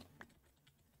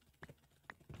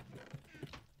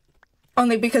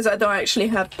 Only because I don't actually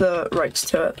have the rights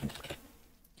to it.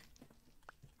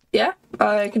 Yeah,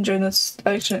 I can join this.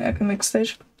 Actually, I can make a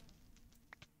stage.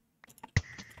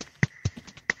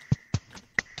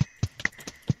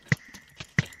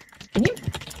 Can you?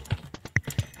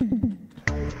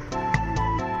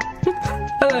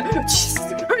 Hello.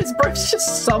 Jesus Christ, bro's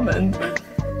just summoned.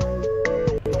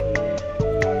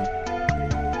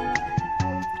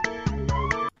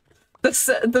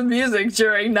 The music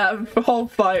during that whole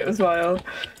fight was wild.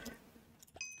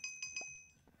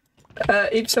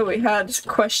 So we had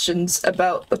questions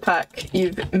about the pack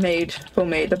you've made for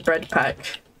me, the bread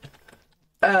pack.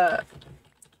 Nah,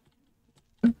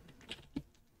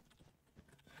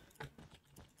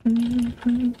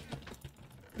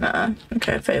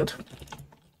 okay, I failed.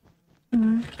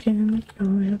 I can't go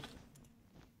it.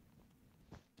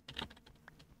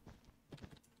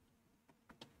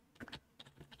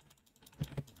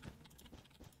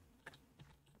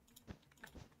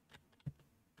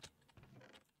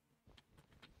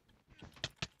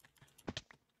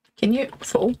 Can you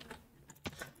fall?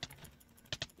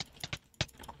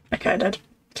 Okay, I did.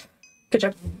 Good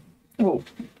job. Whoa.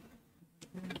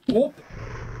 Whoa.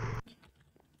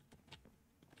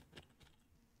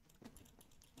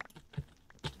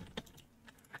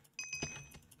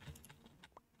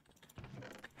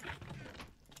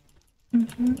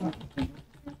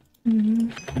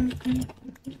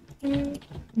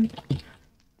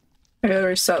 I gotta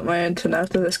restart my internet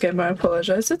after this game, I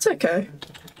apologize. It's okay.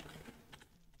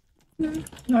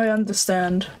 I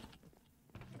understand.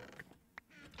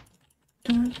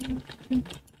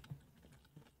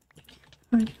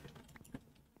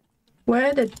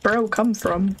 Where did bro come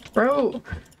from?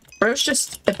 Bro's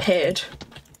just appeared.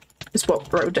 Is what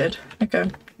bro did.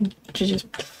 Okay. Jesus.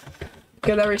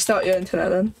 Gotta restart your internet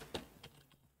then.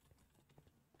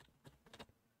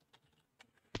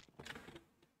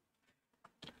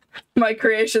 My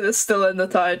creation is still in the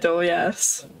title,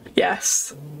 yes.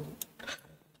 Yes.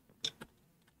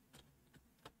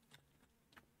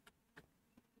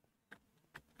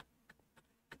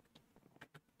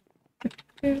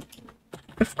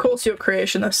 Of course your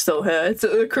creation is still here.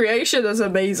 The creation is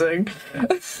amazing.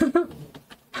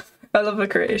 I love the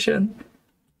creation.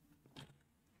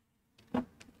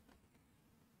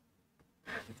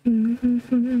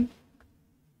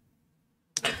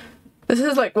 This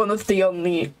is like one of the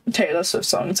only Taylor Swift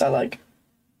songs I like.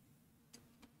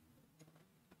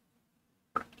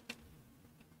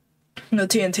 The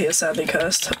TNT is sadly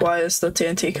cursed. Why is the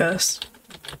TNT cursed?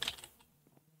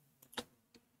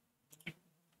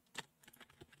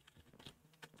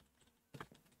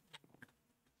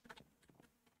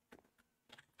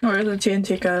 Or is the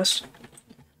TNT cursed?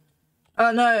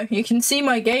 Oh no, you can see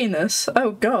my gayness.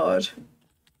 Oh god.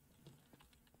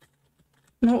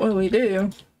 What will we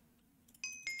do?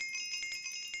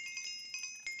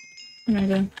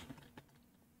 Okay.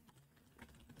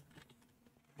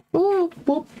 Boop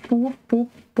boop boop boop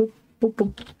boop boop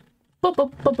boop boop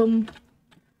boop boop boom.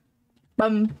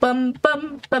 Bum bum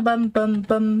bum bum bum bum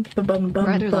bum bum bum.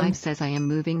 Brother Live says I am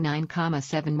moving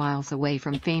 9,7 miles away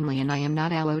from family and I am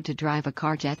not allowed to drive a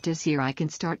car jet this year. I can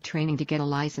start training to get a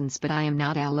license, but I am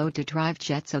not allowed to drive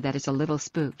jet, so that is a little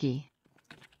spooky.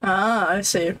 Ah, I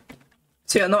see.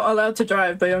 So you're not allowed to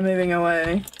drive, but you're moving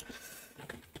away.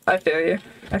 I feel you.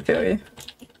 I feel you.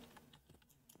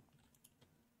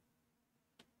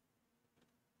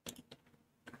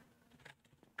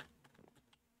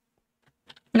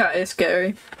 That is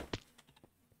scary.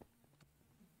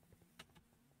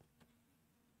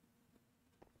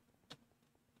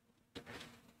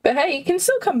 But hey, you can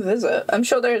still come visit. I'm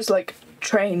sure there's like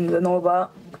trains and all that.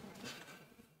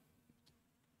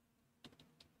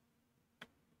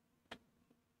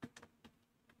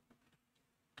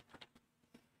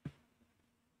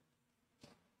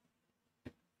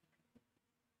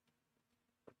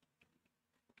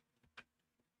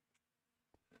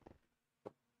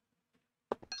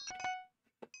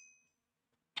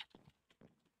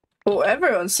 Oh,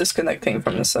 everyone's disconnecting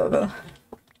from the server.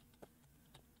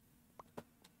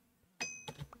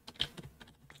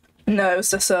 No,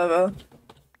 it's the server.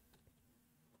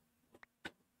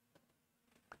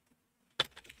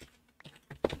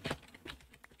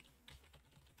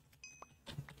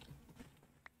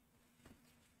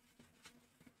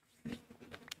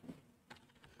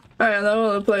 Alright, I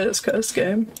want to play this cursed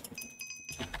game.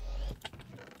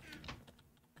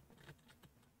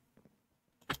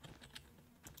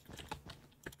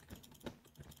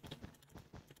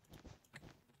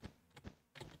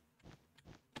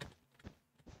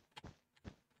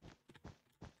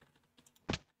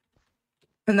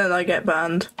 And then I get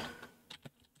banned.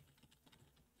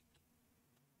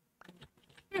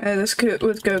 Yeah, this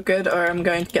would go good, or I'm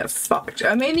going to get fucked.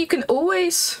 I mean, you can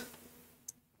always...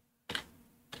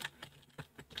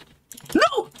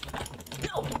 No!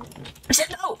 No! I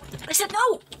said no! I said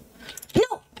no!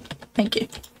 No! Thank you.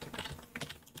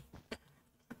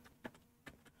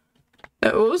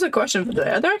 What was the question for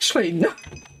today? I don't actually know.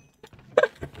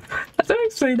 I don't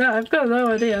actually know. I've got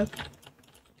no idea.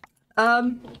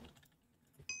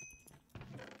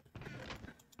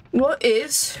 What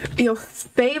is your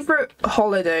favorite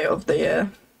holiday of the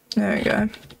year? There we go.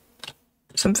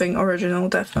 Something original,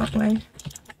 definitely.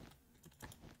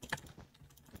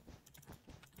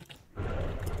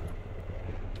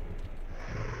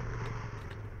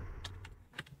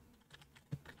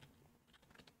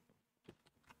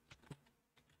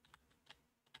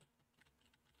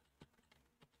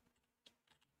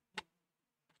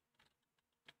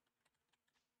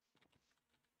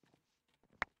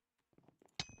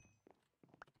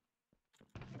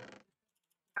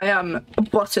 I am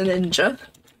but a ninja.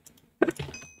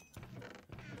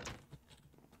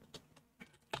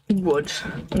 Wood.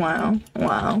 Wow.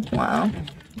 Wow. Wow.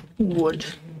 Wood.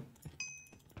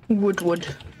 Wood.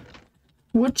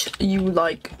 Would you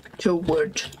like to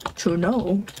wood to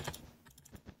know?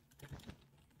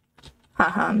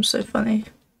 Haha, I'm so funny.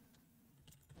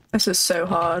 This is so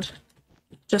hard.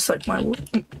 Just like my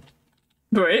wood.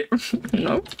 Wait,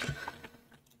 no.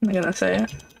 I'm gonna say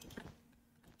it.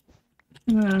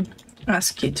 I'm gonna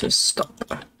ask you to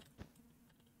stop.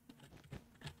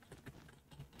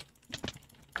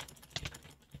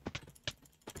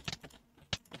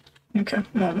 Okay,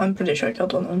 well, I'm pretty sure I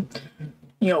killed one of them.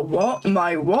 Yo, what?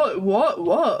 My what?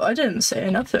 What? I didn't say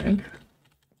nothing.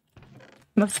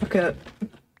 Motherfucker.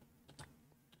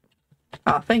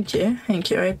 Ah, thank you.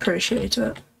 Thank you, I appreciate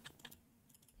it.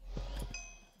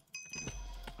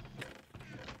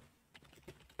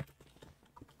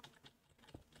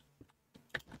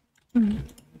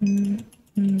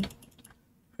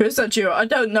 Who's that you? I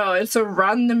don't know, it's a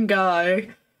random guy.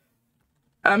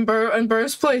 And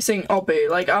bro's placing Obby.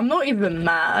 Like, I'm not even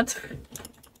mad.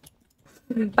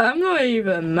 I'm not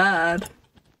even mad.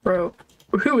 Bro,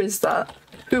 who is that?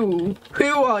 Who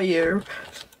are you?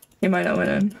 You might not win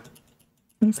him.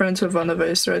 I'm friends with one of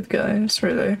those red guys,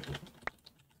 really.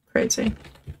 Crazy.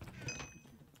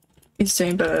 He's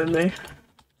doing better than me. I'm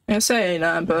gonna say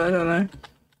that, but I don't know.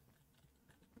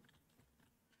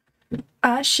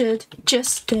 I should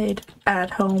just stayed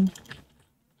at home.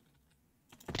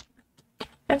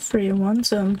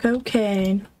 Everyone's on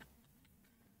cocaine.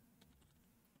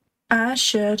 I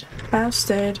should have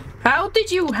stayed. How did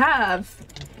you have?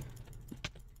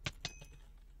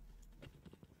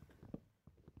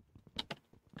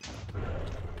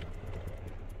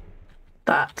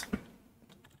 That.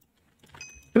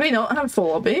 Do we not have full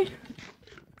lobby?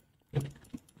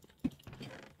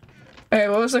 Okay,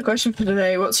 what was the question for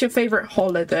today? What's your favorite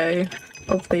holiday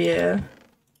of the year?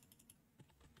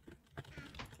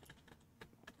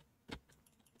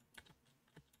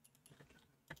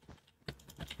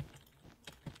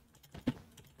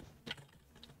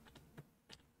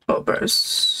 Oh,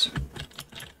 bros.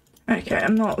 Okay,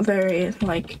 I'm not very,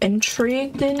 like,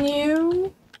 intrigued in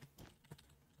you.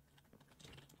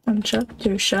 1 shot,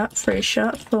 2 shot, 3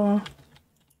 shot, 4.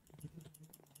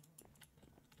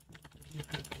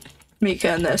 Mika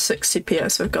and their 60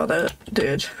 PS have got it,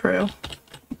 dude, for real.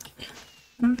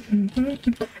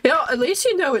 Yeah, at least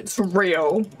you know it's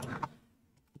real.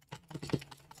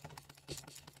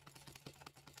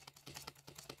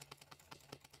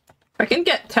 I can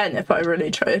get 10 if I really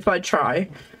try,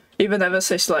 even ever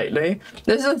so slightly.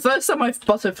 This is the first time I've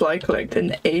butterfly clicked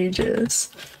in ages,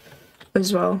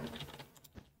 as well.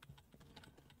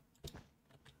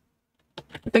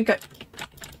 I think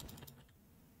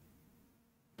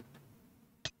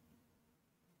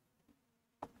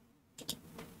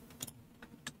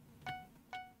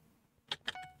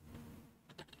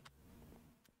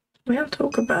we don't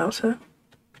talk about it.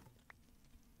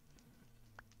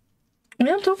 We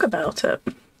don't talk about it.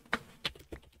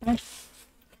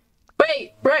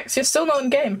 Wait, Rex, you're still not in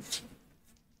game.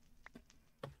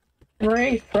 Where are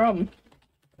you from?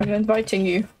 I'm inviting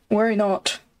you. Worry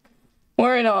not.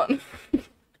 Worry not.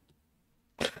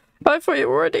 I thought you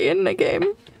were already in the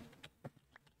game.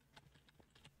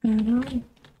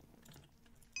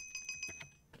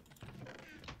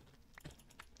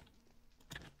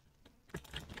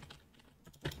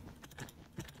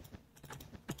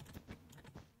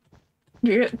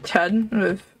 You get 10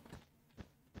 with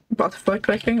butterfly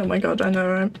clicking? Oh my god, I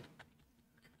know, right?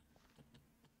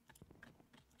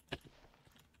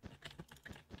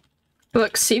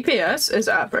 Look, CPS is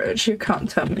average. You can't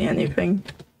tell me anything.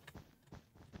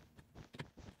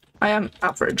 I am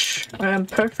average. I am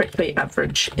perfectly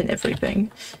average in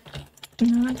everything.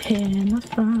 Not here, not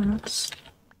fast.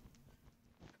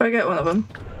 If I get one of them.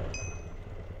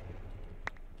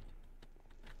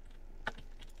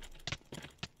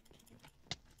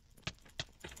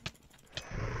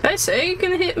 Did I say you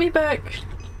can hit me back?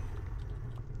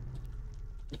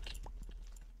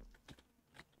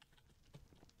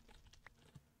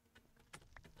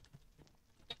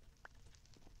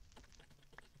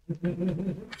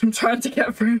 I'm trying to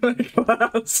get through my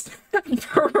class.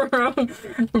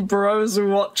 Bro's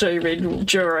watching me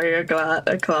during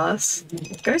a class.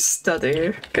 Go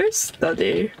study. Go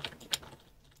study.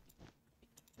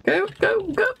 Go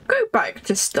back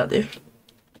to study.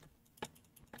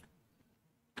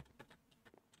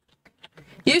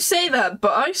 You say that,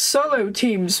 but I solo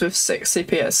teams with 6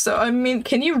 CPS, so I mean,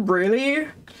 can you really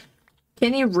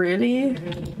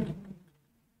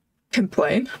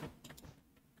complain?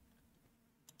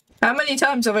 How many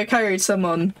times have I carried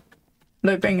someone?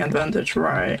 No ping advantage,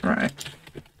 right. I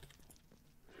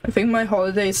think my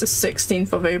holiday is the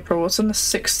 16th of April. What's on the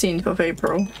 16th of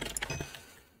April?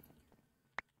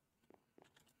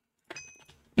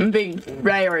 I'm being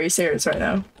very serious right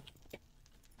now.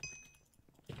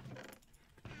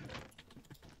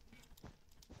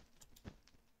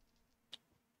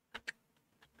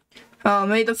 Oh,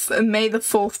 may the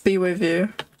fourth be with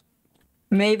you.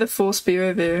 May the force be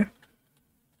with you.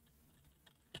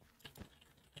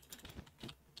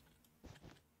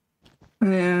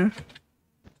 Yeah.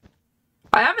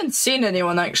 I haven't seen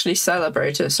anyone actually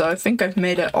celebrate it, so I think I've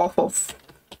made it off of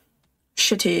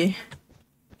shitty.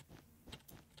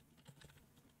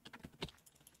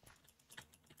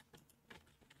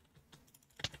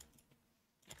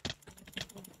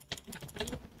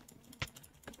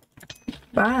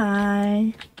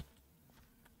 Bye.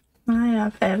 I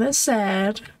have ever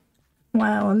said.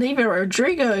 Wow, Olivia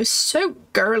Rodrigo is so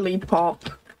girly pop.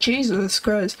 Jesus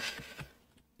Christ.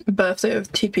 Birthday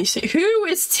of TPC. Who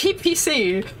is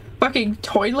TPC? Fucking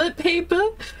toilet paper?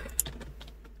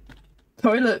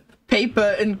 Toilet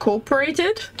Paper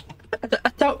Incorporated?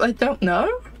 I don't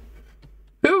know.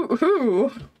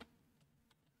 Who?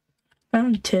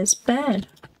 Found his bed.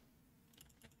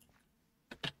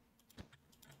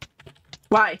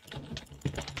 Why?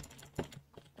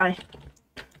 Why?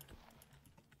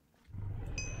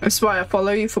 That's why I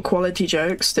follow you for quality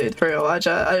jokes, dude. For real,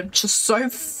 I'm just so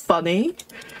funny.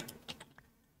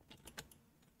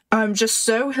 I'm just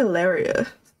so hilarious.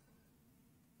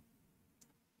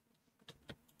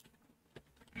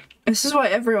 This is why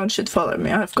everyone should follow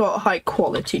me. I've got high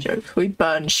quality jokes. We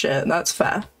burn shit, that's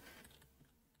fair.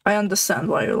 I understand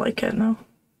why you like it now.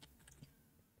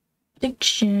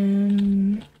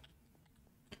 Diction.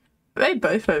 Are they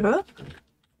both over?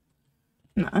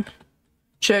 No.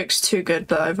 Joke's too good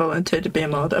that I volunteered to be a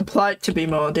mod. Applied to be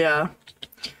mod, yeah.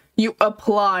 You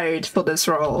applied for this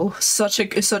role. Such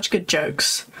good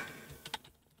jokes.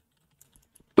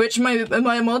 Which my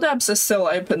mod apps are still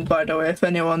open, by the way, if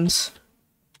anyone's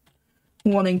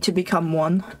wanting to become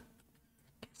one.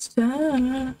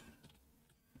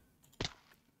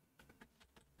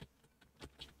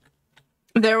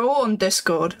 They're all on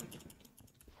Discord.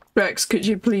 Rex, could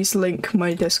you please link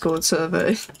my Discord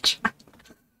server?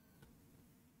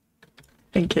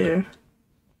 Thank you.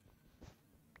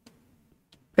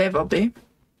 Hey, Bobby.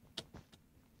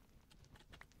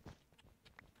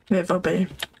 Hey, Bobby.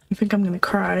 I think I'm gonna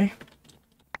cry.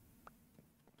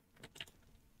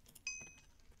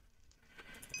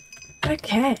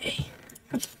 Okay.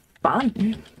 That's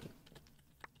fun.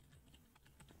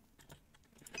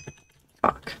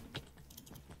 Fuck.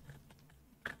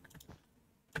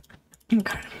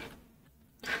 Okay.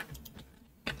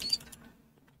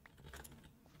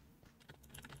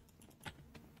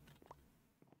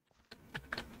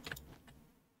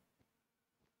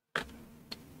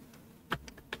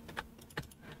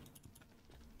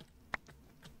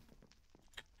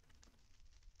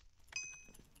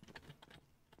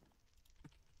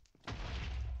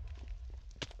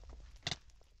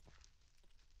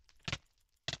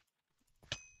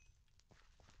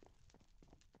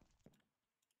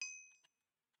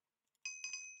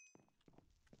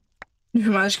 If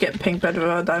you manage to get pink bed with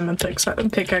a diamond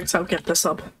pickaxe, I'll get this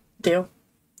up. Deal.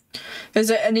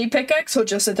 Is it any pickaxe or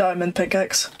just a diamond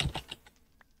pickaxe?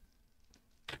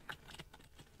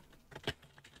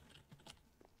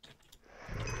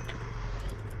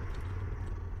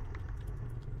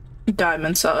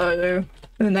 Diamond, so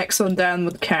the next one down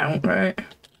would count, right?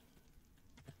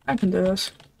 I can do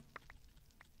this.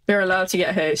 You're allowed to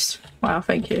get haste. Wow,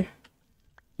 thank you.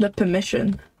 The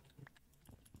permission.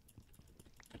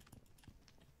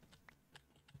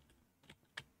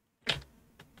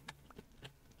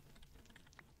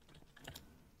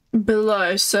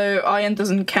 Below, so iron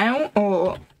doesn't count,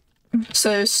 or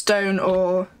so stone,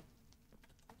 or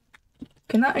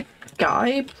can that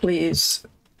guy please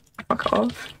fuck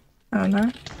off? I don't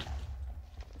know.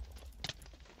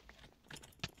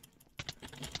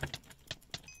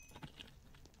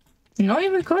 Not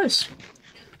even close.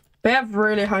 They have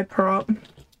really high prop. I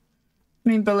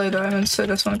mean below diamonds, so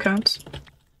this one counts.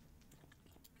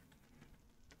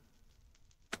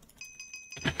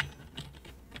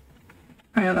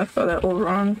 Hang on, I've got that all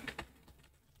wrong.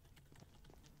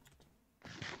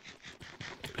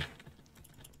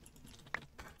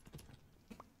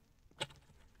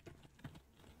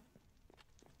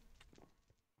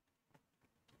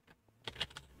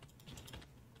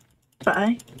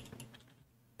 Bye.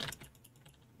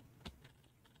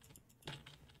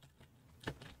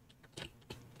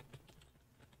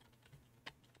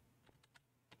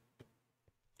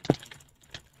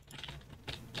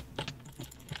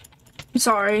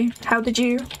 Sorry, how did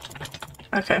you?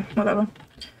 Okay, whatever.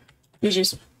 You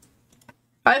just...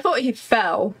 I thought he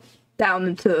fell down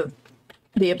into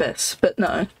the abyss, but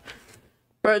no.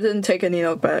 Bro didn't take any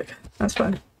knockback. That's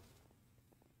fine.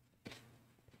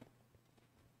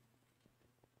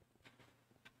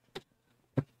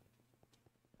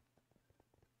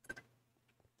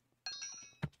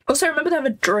 Also, remember to have a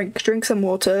drink. Drink some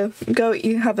water. Go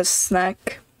eat, have a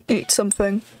snack. Eat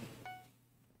something.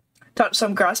 Touch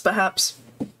some grass, perhaps.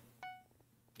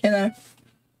 You know.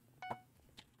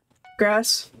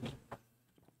 Grass.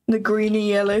 The greeny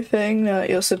yellow thing that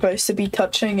you're supposed to be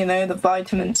touching, you know, the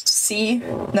vitamin C.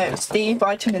 No, it's D,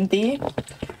 vitamin D.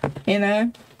 You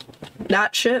know.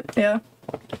 That shit, yeah.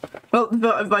 Well,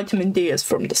 vitamin D is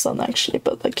from the sun, actually,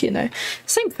 but, like, you know.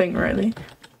 Same thing, really.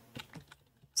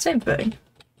 Same thing.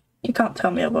 You can't tell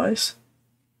me otherwise.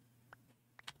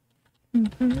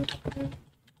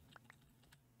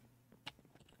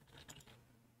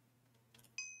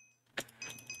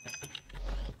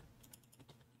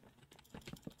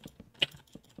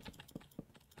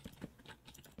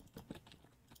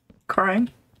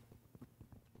 Crying.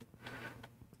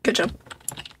 Good job.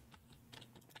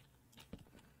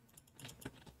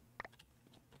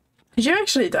 Did you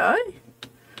actually die?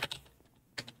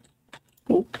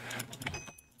 Oh.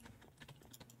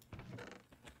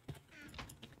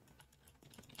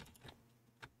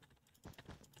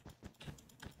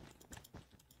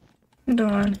 Don't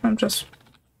worry, I'm just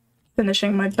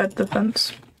finishing my bed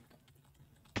defense.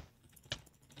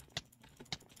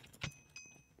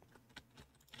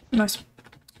 Nice.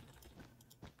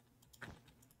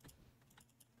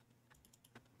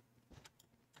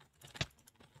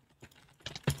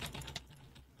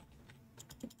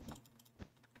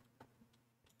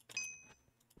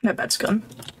 No bed's gone.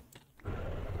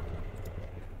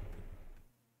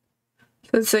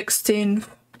 The 16th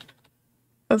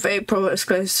of April is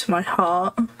close to my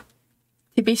heart.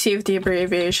 TBC with the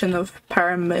abbreviation of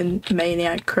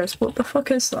Paramaniac Chris. What the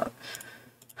fuck is that?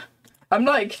 I'm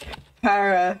like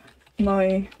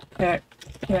Paranoiac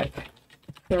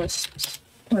Chris.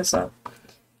 What is that?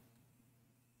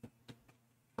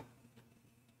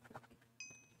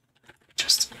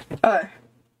 Just oh.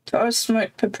 So I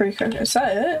smoked paprika. Is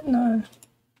that it? No.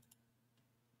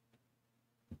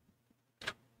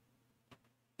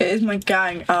 It is my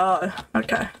gang. Oh,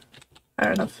 okay.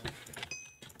 Fair enough.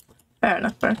 Fair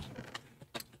enough, bro.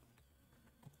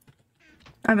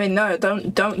 I mean, no,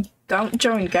 don't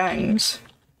join gangs.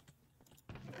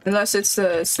 Unless it's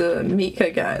the Mika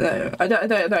gang. No, I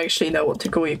don't actually know what to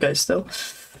call you guys still.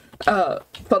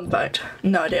 Fun fact.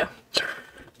 No idea.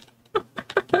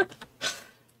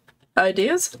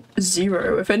 Ideas?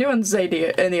 Zero. If anyone's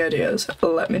any ideas,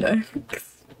 let me know.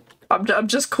 I'm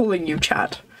just calling you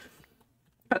chat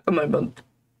at the moment.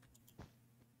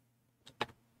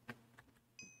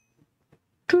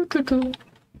 Do do do.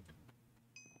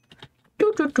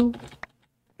 Do do do.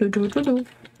 Do do do do.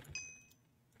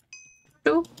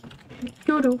 Do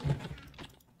do do.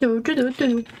 Do do do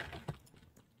do.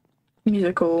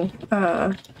 Musical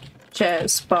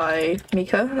chairs by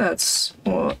Mika. That's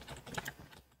what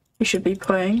you should be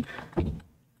playing.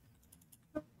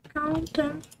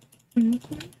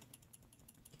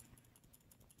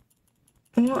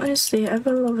 What is the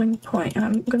ever-loving point?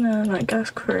 I'm gonna like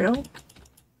ask for real.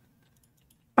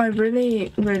 I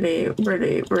really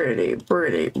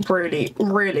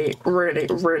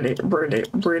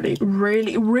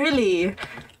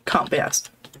can't be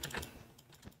asked.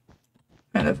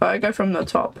 And if I go from the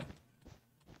top.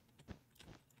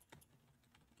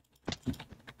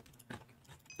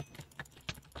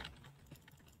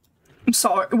 I'm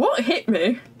sorry, what hit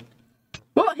me?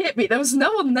 What hit me? There was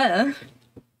no one there.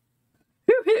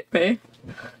 Who hit me?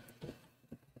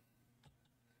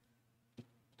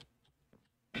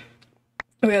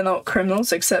 We are not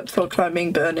criminals except for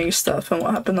climbing, burning stuff, and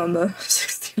what happened on the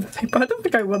 16th of April. I don't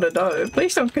think I want to know.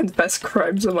 Please don't confess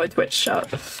crimes on my Twitch chat.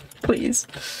 Please.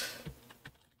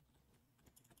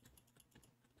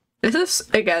 This is,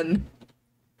 again,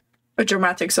 a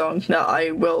dramatic song that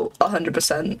I will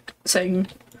 100% sing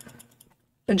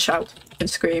and shout and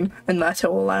scream and let it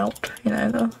all out. You know,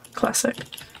 the classic.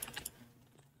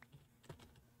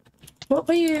 What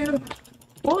are you?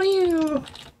 What are you?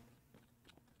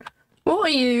 What are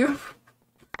you?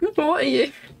 What are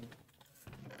you?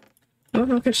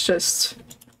 Look, it's just...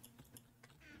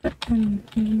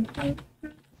 Fighting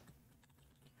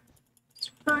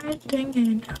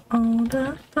in old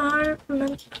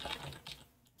apartment.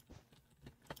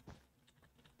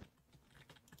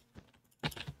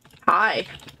 Hi.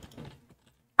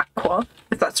 Aqua,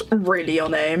 if that's really your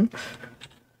name.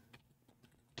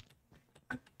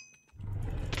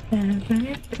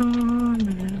 Every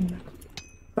corner.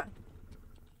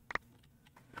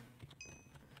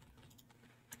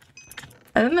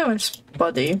 I don't know his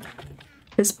buddy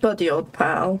old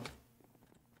pal.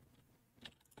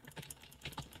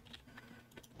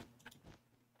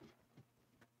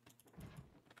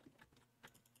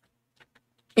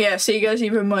 Yeah, see you guys,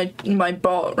 even my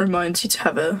bot reminds you to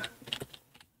have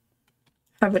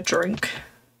a drink.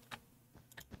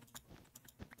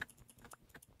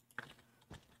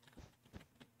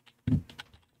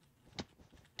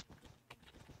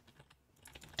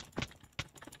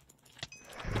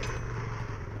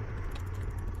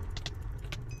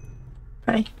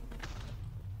 Hey.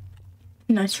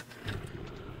 Nice.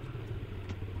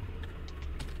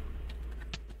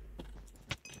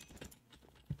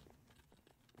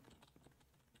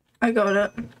 I got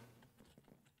it.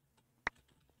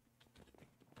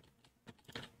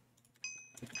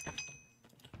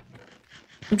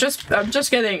 I'm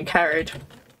just getting carried.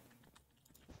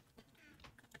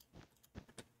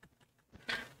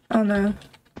 Oh no.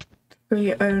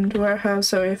 We-owned warehouse,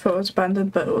 so we thought it was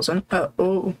abandoned, but it wasn't.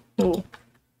 Oh.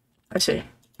 I see.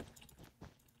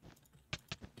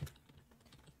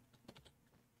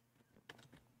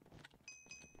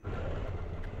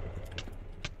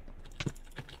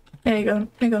 There you go.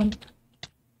 There you go.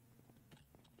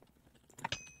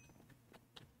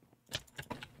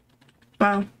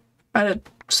 Wow. I did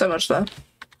so much there.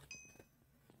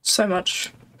 So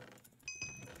much.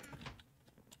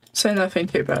 Say nothing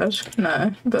too bad.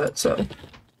 No, but so.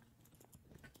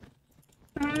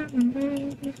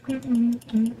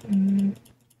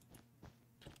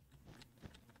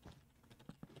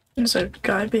 There's a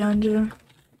guy behind you.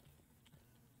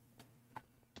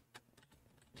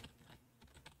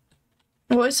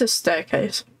 What is this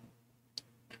staircase?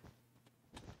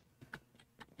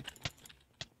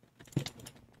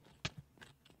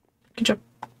 Good job.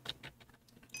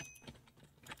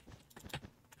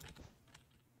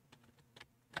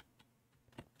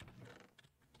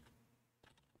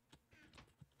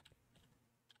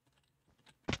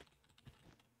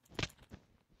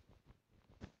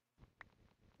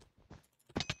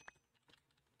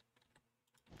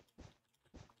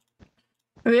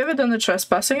 Have you ever done the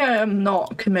trespassing? I am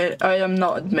not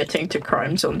admitting to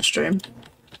crimes on stream.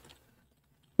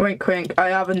 Wink wink. I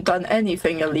haven't done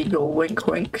anything illegal. Wink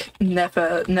wink.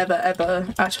 Never ever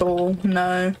at all.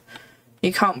 No.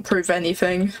 You can't prove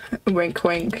anything. Wink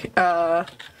wink.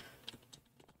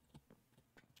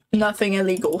 Nothing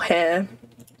illegal here.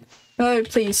 Oh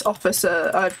please,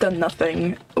 officer, I've done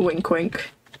nothing. Wink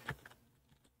wink.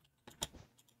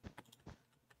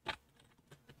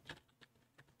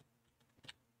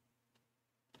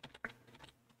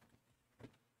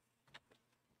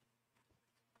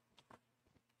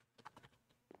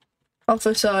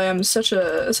 Officer, I am such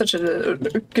a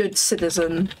good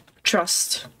citizen.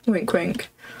 Trust. Wink wink.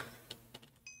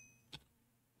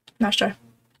 Nice try.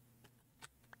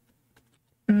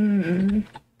 I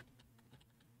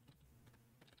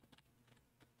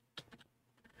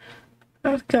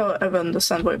can't ever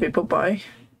understand why people buy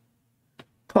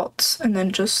pots and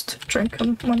then just drink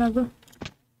them whenever.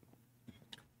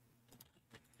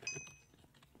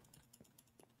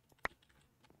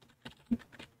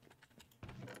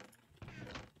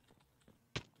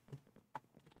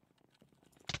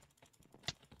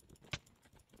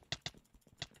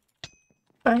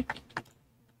 Bye.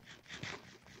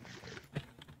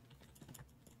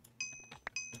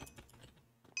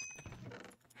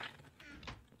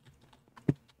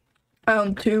 I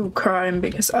don't do crime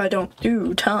because I don't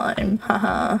do time.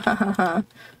 Haha, ha ha ha.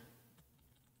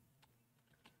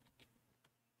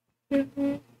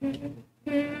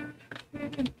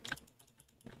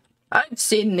 I've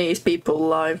seen these people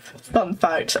live. Fun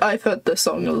fact, I've heard the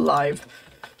song live.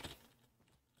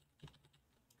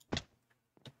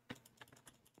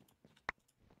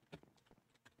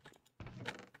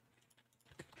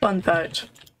 Fun fact.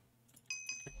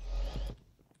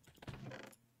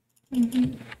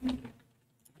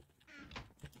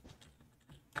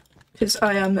 Because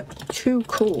I am too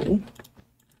cool.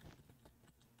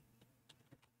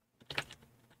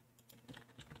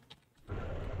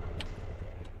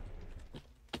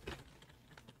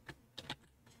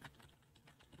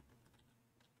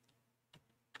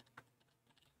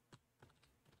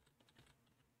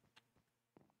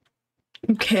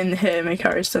 You can hear me,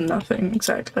 Carrie's done nothing.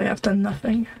 Exactly, I've done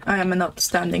nothing. I am an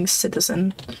upstanding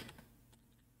citizen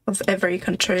of every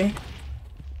country.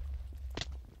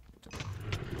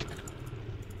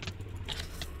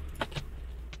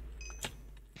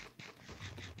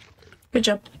 Good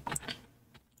job.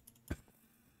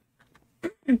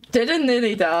 Didn't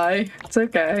nearly die. It's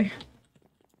okay.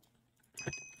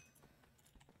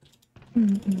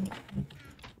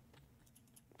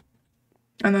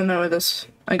 I don't know where this.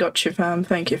 I got you, fam.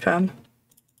 Thank you, fam.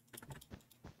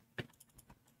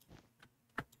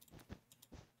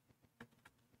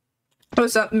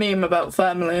 What's that meme about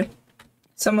family?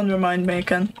 Someone remind me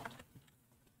again.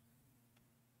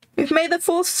 We've made the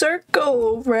full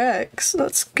circle, Rex.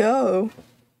 Let's go.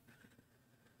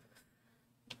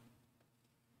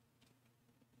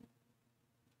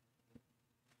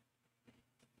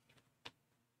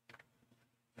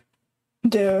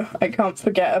 Dude, I can't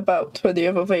forget about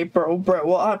 20th of April, bro.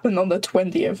 What happened on the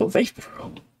 20th of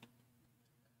April?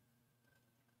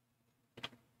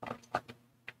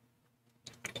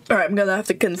 Alright, I'm gonna have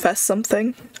to confess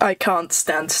something. I can't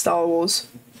stand Star Wars.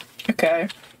 Okay.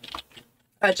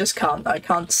 I just can't. I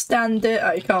can't stand it.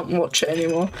 I can't watch it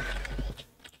anymore.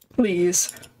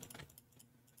 Please.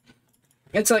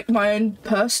 It's like my own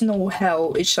personal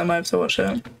hell each time I have to watch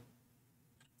it.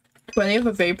 20th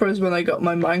of April is when I got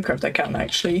my Minecraft account,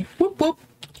 actually. Whoop whoop.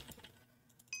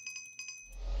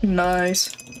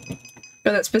 Nice.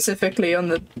 Got that specifically on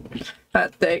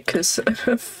that day, because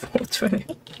 420.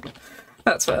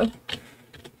 That's fair.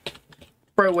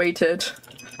 Bro waited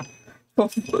for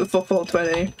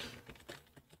 420.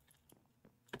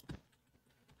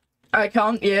 I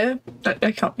can't, yeah.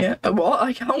 I can't, yeah. What?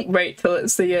 I can't wait till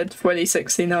it's the year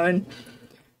 2069.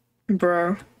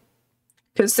 Bro.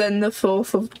 Because then the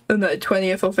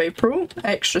 20th of April,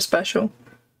 extra special.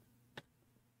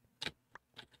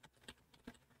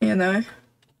 You know?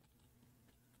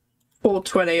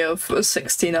 420 of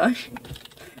 69.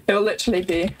 It'll literally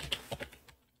be.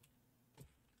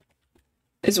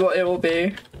 Is what it will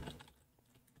be.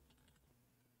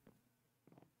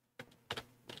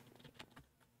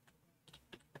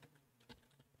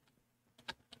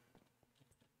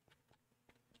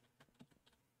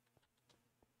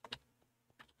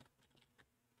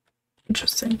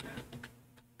 Interesting.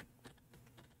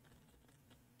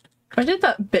 Where did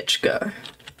that bitch go?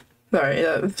 Sorry,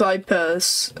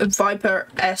 Viper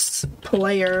S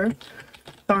player.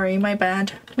 Sorry, my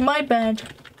bad. My bad.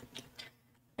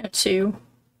 Two.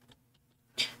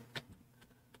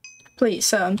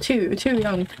 Please, I'm too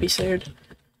young to be sued.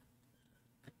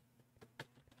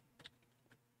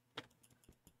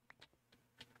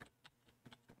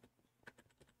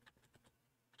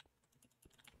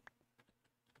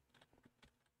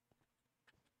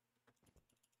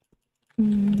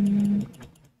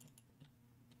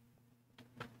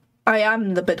 I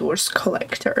am the bedwars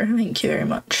collector. Thank you very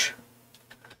much.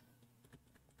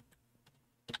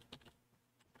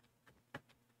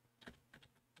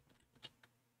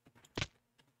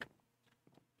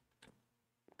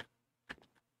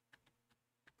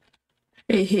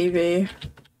 Heavy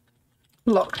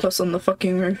locked us on the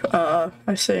fucking roof.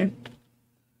 I see.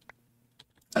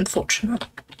 Unfortunate.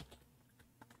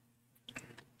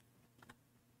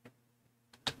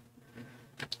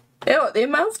 You know what, the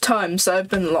amount of times I've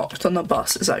been locked on a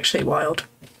bus is actually wild.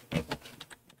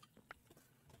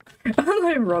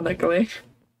 Unironically.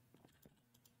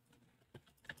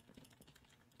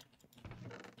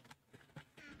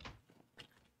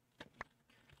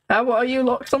 How are you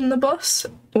locked on the bus?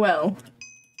 Well,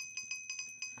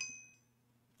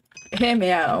 hear me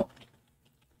out.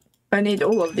 I need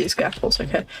all of these gaffles,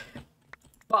 okay?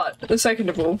 But, second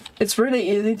of all, it's really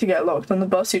easy to get locked on the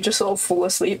bus. You just sort of fall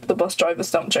asleep, the bus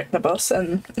drivers don't check the bus,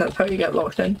 and that's how you get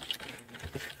locked in.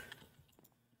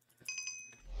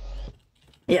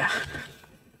 Yeah.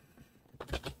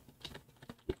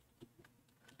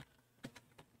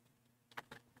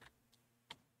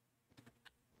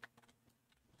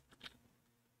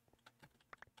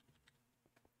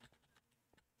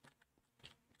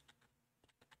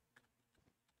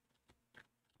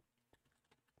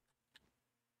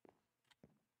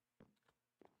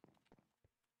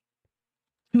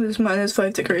 It was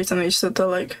 -5 degrees and we stood there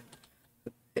like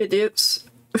idiots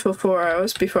for 4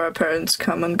 hours before our parents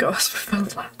come and got us. We felt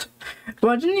that.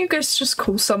 Why didn't you guys just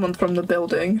call someone from the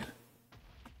building?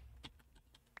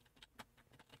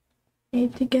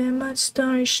 Need to get my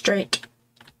story straight.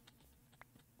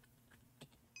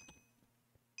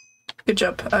 Good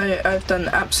job. I've done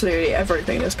absolutely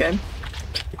everything this game.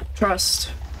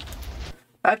 Trust.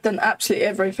 I've done absolutely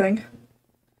everything.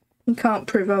 You can't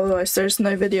prove otherwise. There's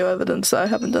no video evidence that I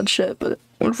haven't done shit, but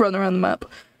we'll run around the map.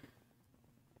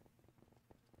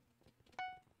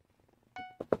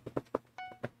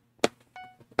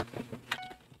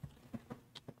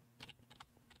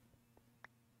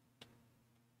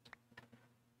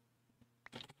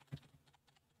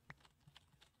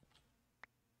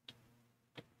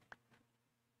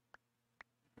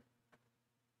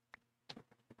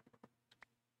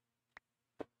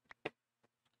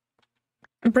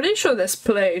 I'm pretty sure this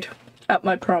played at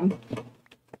my prom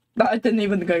that I didn't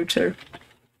even go to.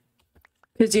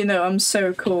 Because, you know, I'm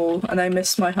so cool and I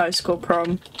missed my high school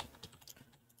prom.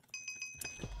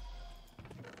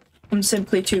 I'm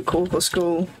simply too cool for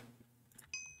school.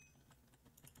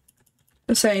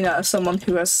 saying that as someone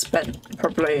who has spent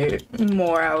probably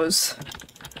more hours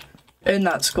in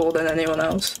that school than anyone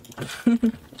else.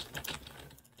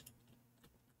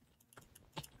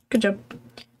 Good job.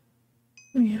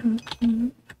 Yeah.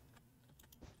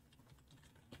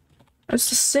 It's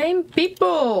the same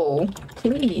people!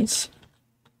 Please.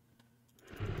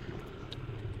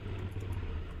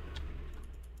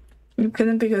 You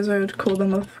couldn't, because I would call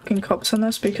them the fucking cops on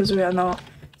us because we are not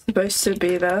supposed to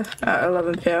be there at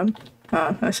 11 PM.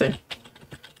 Ah, I see.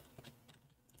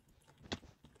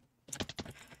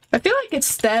 I feel like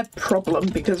it's their problem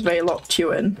because they locked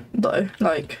you in, though.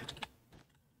 Like...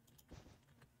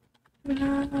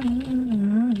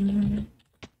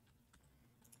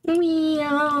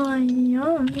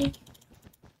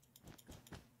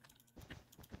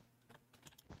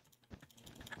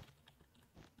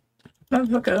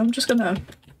 Motherfucker, I'm just gonna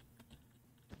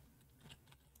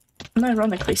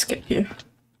ironically skip you.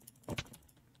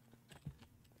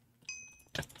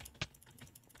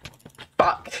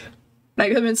 Fuck. That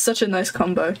could have been such a nice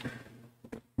combo.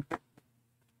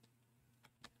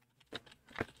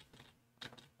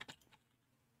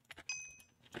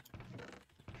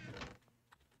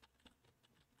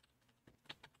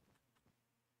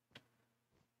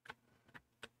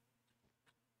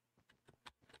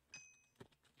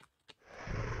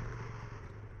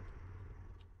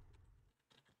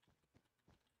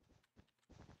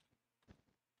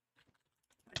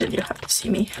 Did you have to see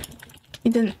me?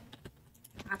 You didn't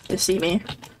have to see me.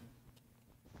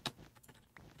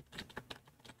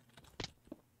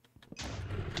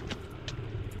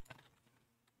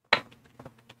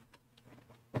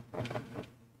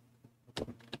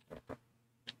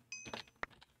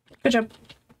 Good job.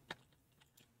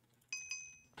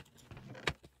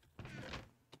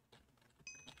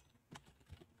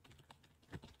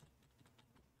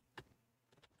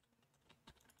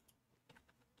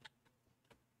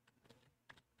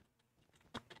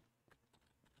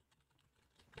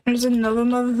 There's another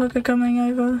motherfucker coming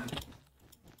over.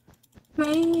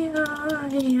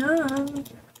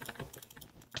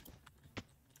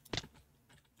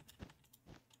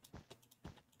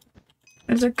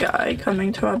 There's a guy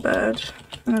coming to our bed,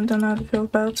 and I don't know how to feel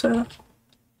about it.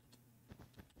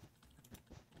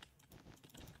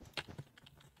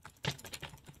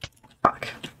 Fuck.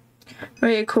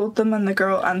 We called them and the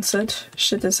girl answered.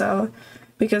 Shit is out.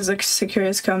 Because the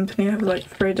securities company have like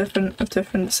 3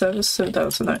 different services, so that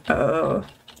was like, oh.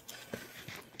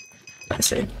 I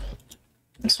see.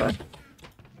 That's fine.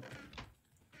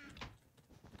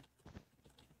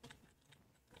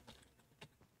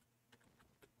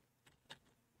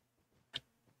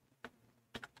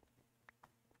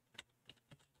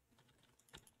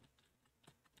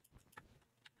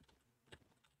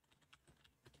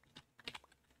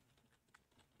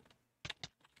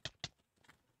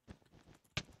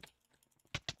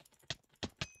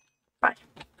 Bye.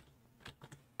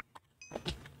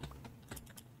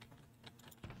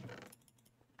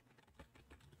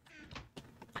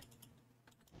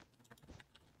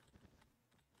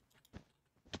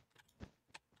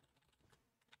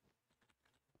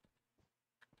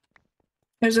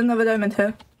 There's another diamond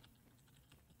here.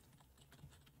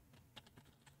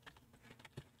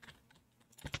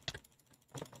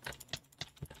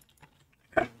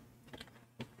 Okay.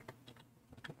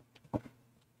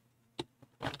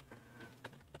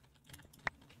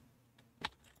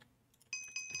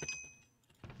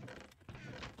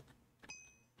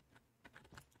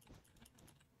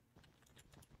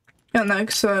 Yeah, no,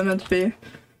 because I'm meant to be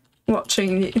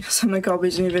watching some of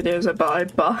Gobby's new videos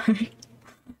about bye.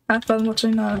 Have fun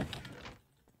watching that.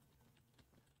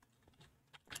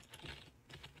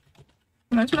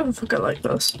 I don't motherfucker like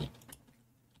this.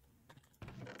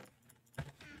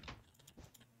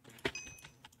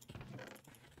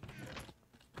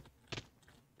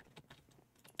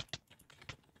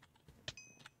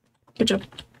 Good job.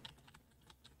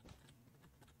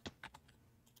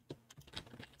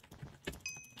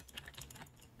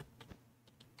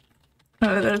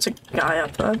 Oh, there's a guy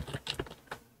up there.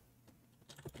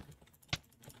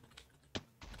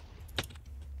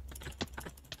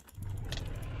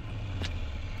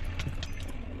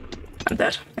 I'm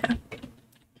dead, yeah.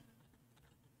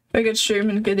 A good stream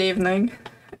and good evening.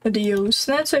 Adios.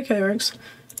 That's okay, Rex.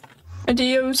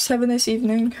 Adios, have a nice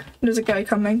evening. There's a guy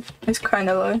coming. He's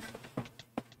kinda low.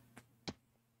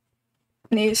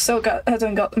 And he still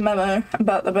hasn't got the memo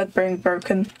about the bed being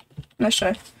broken. Let's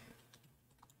show.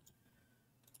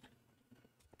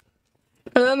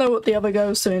 I don't know what the other guy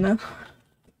was doing now.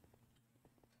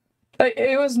 Like,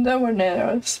 it was nowhere near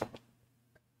us.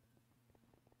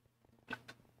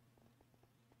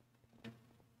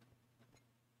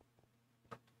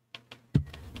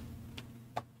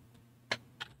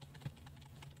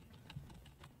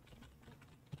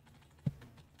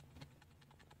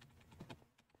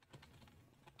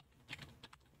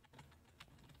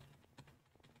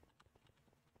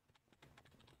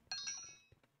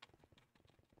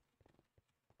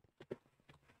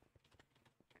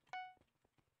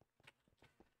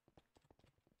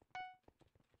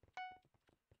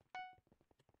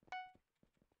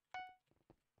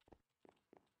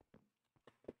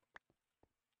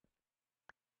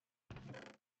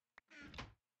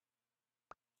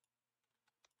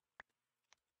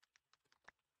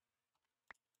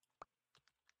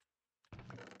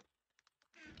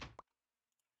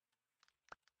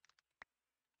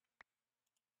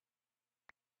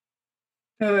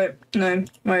 Oh wait, no,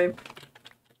 wait.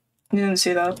 You didn't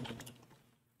see that.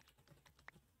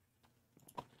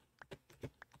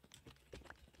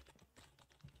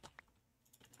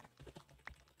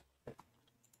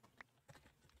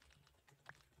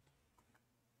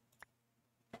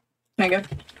 There you go.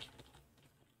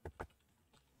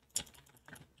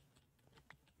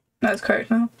 That's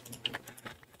correct now.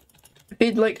 If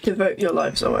you'd like to vote your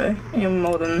lives away, you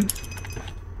more than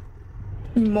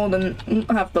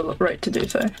have the right to do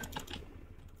so.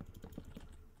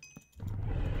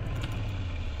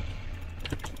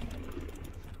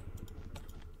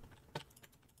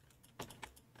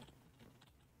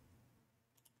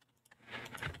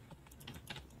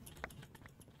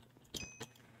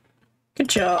 Good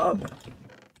job.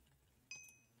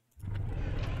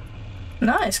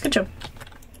 Nice, good job.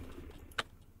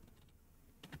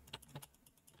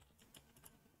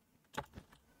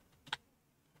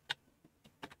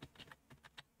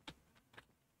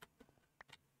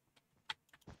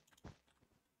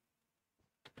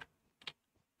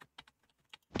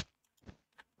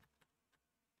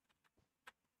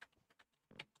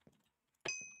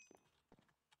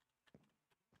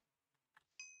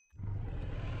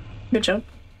 Good job.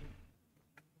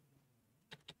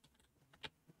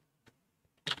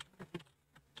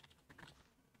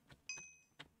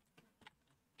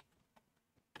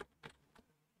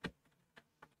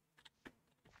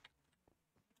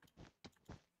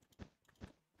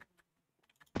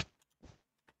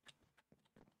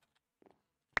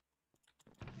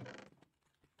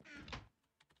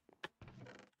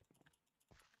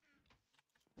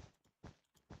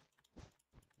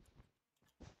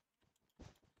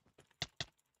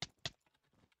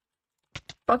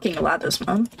 Fucking ladders,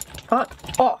 man. Fuck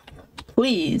off.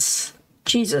 Please.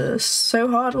 Jesus.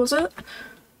 So hard, was it?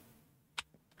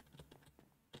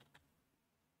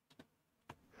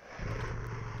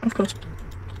 Of course.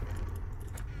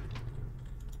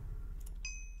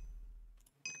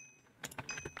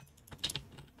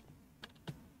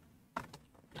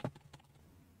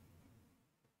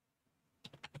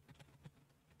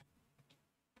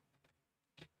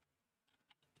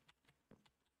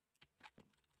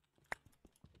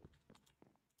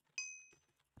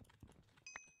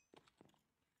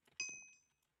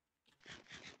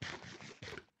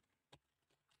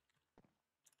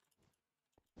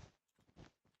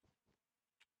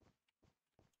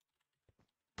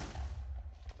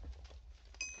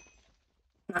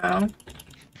 No.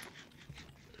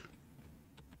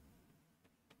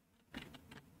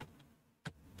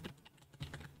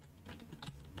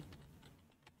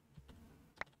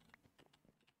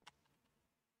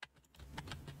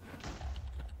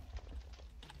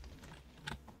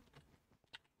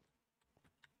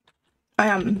 I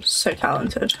am so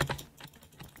talented.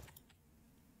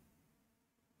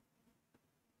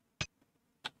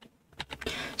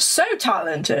 So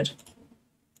talented!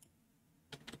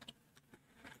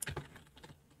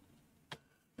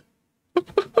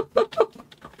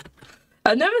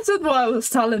 I never said what I was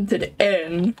talented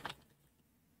in.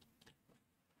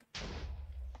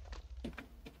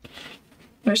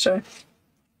 Let me show.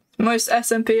 Most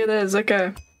SMP it is,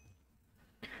 okay.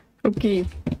 Okay.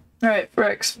 Alright,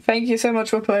 Rex, thank you so much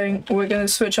for playing. We're gonna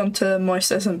switch on to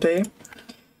Moist SMP.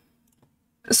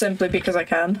 Simply because I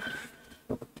can.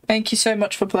 Thank you so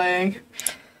much for playing.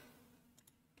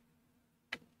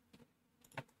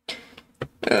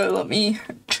 Let me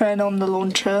turn on the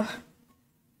launcher.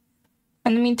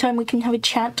 In the meantime, we can have a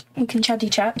chat. We can chatty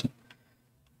chat.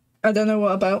 I don't know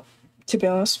what about, to be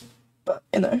honest, but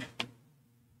you know.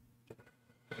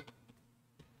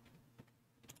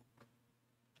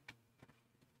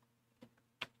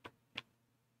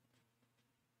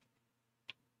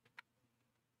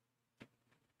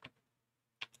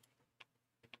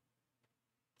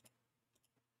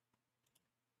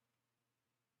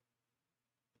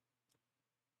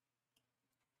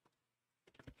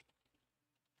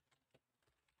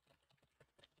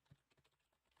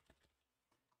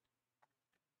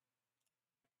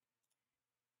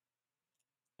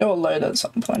 It will load at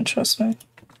some point, trust me.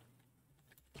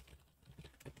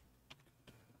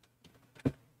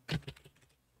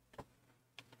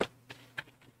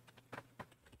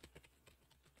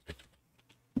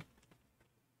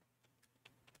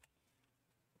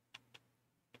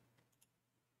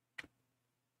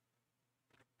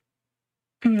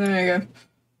 There you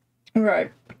go.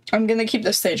 Right. I'm gonna keep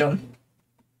this stage on.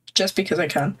 Just because I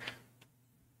can.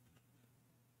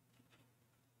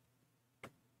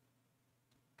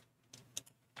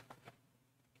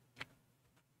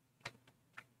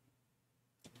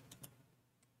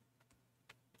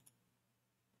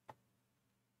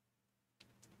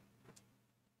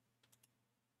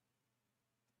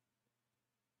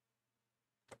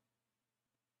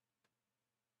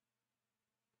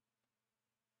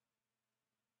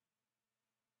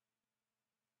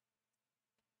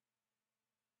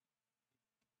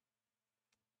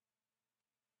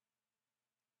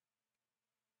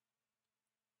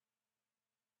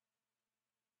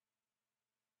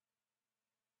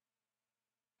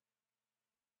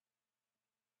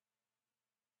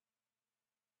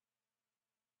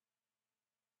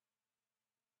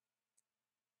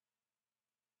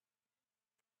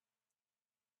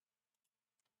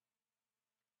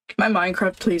 My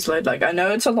Minecraft, please load. Like, I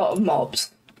know it's a lot of mobs.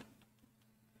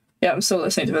 Yeah, I'm still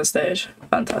listening to this stage.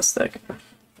 Fantastic.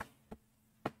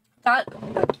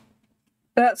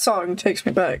 That song takes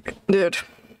me back. Dude.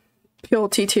 Pure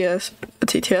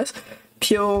TTS?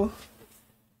 Pure...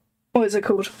 What is it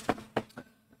called?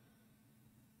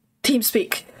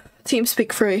 TeamSpeak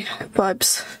 3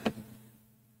 vibes.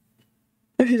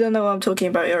 If you don't know what I'm talking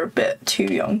about, you're a bit too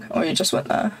young, or you just went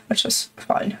there, which is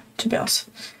fine, to be honest.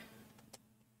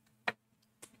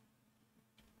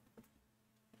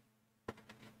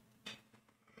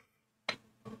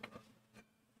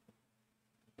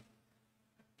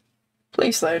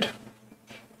 Please load.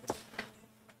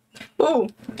 Oh,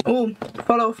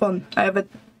 follow fun. I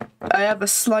have a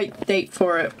slight date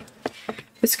for it.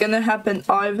 It's gonna happen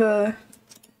either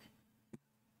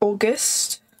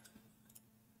August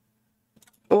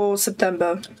or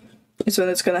September is when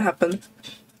it's gonna happen.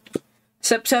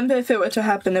 September, if it were to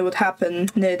happen, it would happen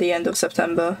near the end of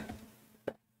September.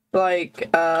 Like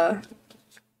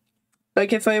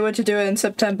if I were to do it in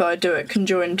September, I'd do it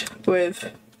conjoined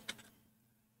with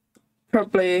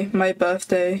probably my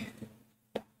birthday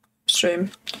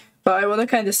stream. But I want to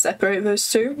kind of separate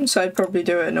those two, so I'd probably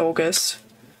do it in August.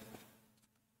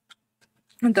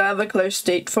 I don't have a close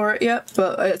date for it yet,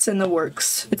 but it's in the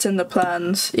works. It's in the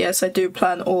plans. Yes, I do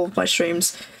plan all of my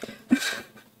streams.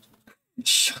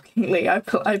 Shockingly, I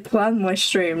plan my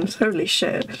streams. Holy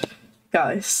shit.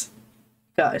 Guys,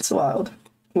 wild.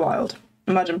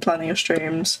 Imagine planning your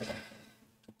streams.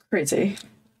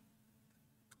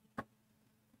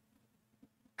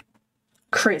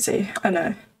 Crazy, I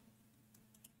know.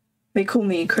 They call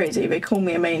me crazy, they call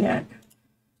me a maniac.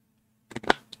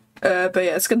 But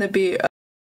yeah, it's gonna be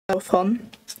fun.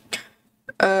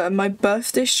 My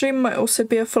birthday stream might also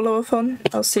be a follow-a-thon.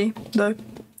 I'll see, though.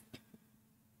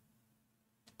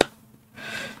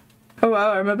 Oh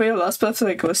wow, I remember your last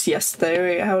birthday was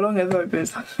yesterday. Wait, how long have I been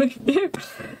following you?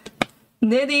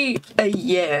 Nearly a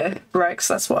year, Rex,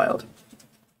 that's wild.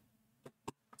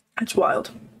 It's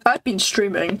wild. I've been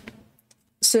streaming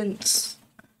since...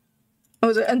 what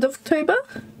was it, end of October?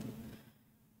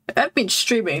 I've been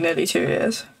streaming nearly 2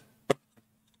 years.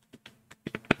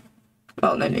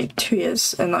 Well, nearly 2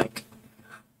 years and like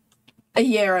a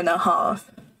year and a half.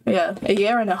 Yeah, a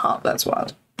year and a half, that's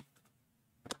wild.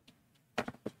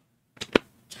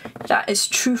 That is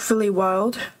truthfully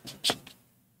wild.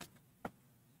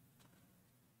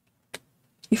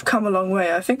 You've come a long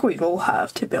way. I think we all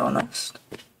have, to be honest.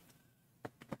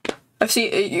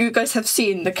 You guys have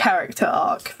seen the character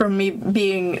arc from me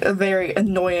being a very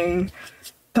annoying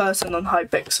person on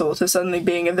Hypixel to suddenly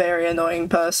being a very annoying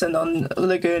person on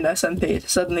Lagoon SMP to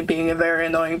suddenly being a very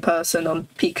annoying person on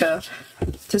Pika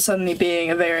to suddenly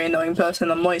being a very annoying person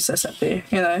on Moist SMP.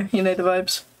 You know the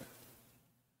vibes.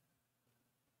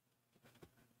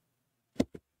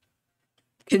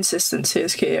 Consistency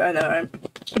is key. I know.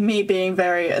 Me being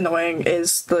very annoying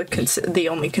is the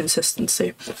only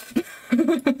consistency.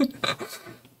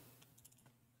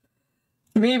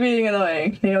 Me being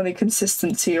annoying, the only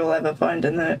consistency you'll ever find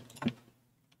in it.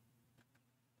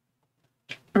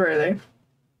 Really.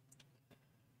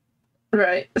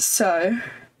 Right, so...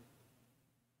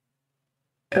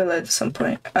 I'll load at some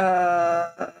point.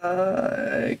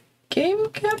 Game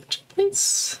capture,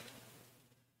 please?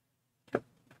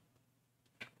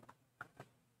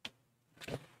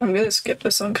 I'm gonna skip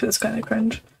this one because it's kind of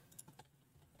cringe.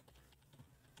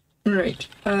 Right,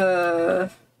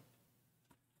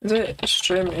 is it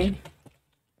streaming?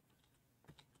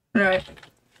 Right.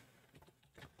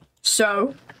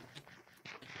 So,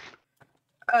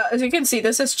 as you can see,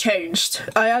 this has changed.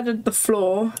 I added the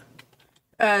floor,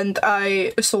 and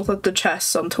I sorted the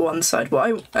chests onto one side.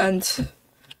 And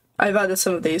I've added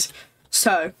some of these.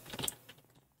 So,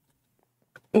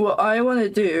 what I want to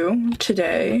do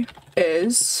today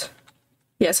is...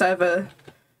 Yes,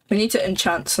 we need to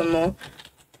enchant some more.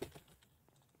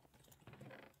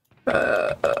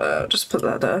 Just put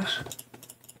that there.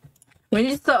 We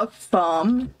need to start a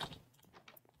farm.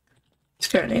 It's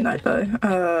currently night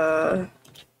though.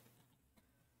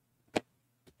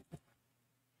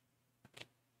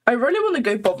 I really want to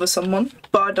go bother someone,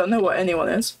 but I don't know what anyone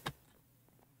is.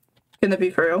 Gonna be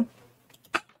for real.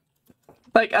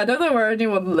 Like, I don't know where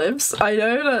anyone lives. I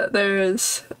know that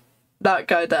there's that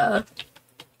guy there.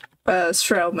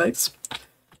 Shrail Mix.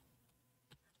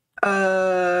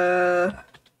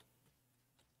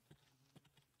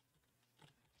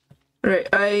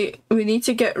 Right, we need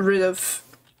to get rid of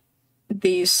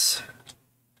these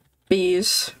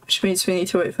bees, which means we need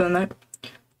to wait for the night.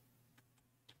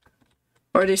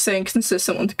 Or are they saying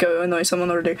consistent want to go annoy someone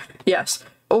already? Yes.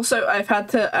 Also, I've had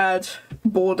to add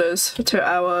borders to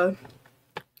our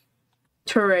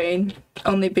terrain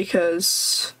only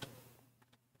because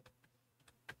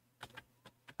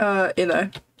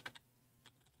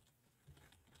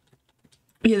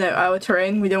you know, our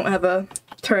terrain, we don't have a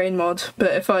terrain mod,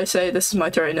 but if I say this is my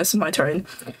terrain, this is my terrain.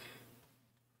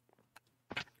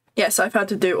 Yes, I've had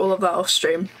to do all of that off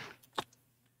stream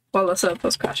while the server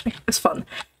was crashing. It's fun.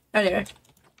 Anyway,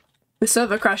 the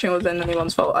server crashing wasn't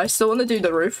anyone's fault. I still want to do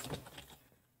the roof,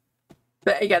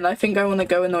 but again, I think I want to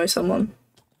go annoy someone.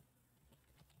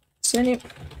 So anyway.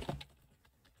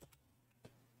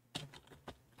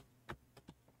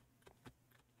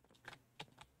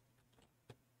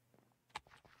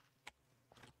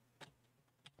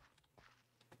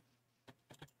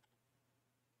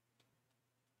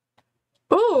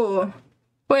 Oh,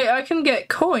 wait, I can get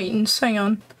coins. Hang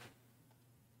on.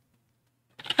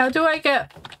 How do I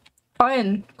get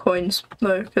iron coins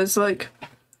though? Because like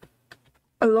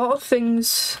a lot of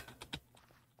things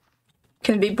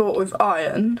can be bought with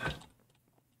iron.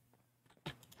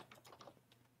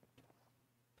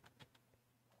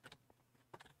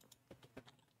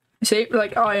 See,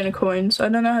 like iron coins. I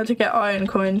don't know how to get iron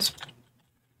coins.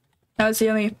 That's the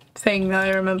only thing that I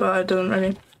remember. I don't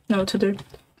really know what to do.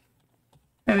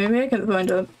 And maybe I can find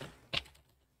a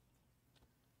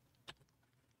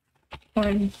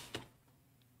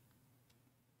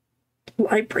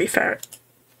library ferret.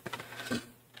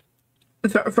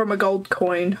 From a gold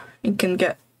coin, you can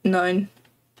get 9.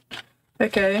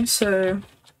 Okay, so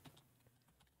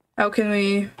how can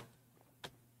we...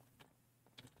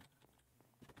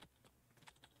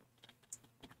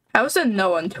 How is there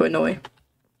no one to annoy?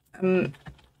 I'm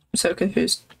so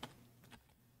confused.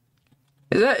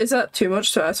 Is that too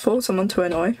much to ask for? Someone to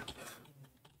annoy?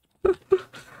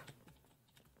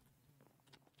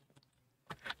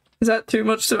 Is that too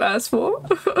much to ask for?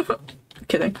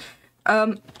 Kidding.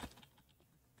 I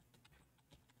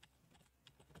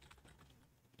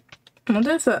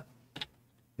wonder if that...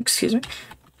 Excuse me?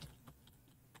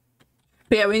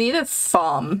 But yeah, we need a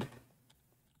farm.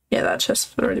 Yeah, that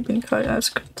chest has already been cut. That's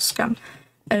a good scam.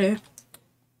 Anyway.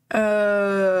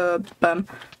 Bam.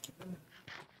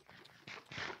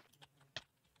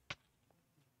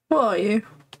 What are you?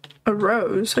 A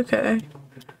rose, okay.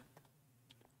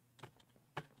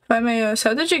 If I may ask,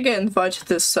 how did you get invited to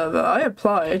this server? I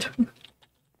applied.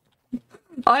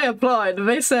 I applied and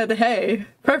they said, hey,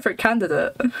 perfect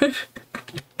candidate.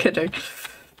 Kidding.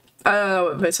 I don't know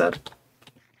what they said.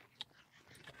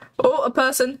 Oh, a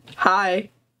person. Hi.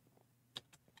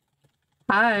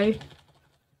 Hi.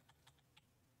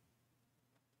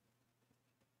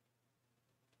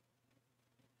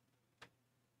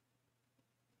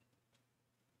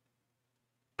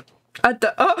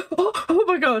 Oh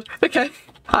my god. Okay.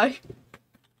 Hi.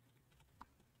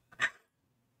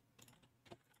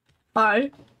 Hi.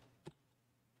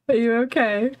 Are you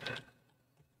okay?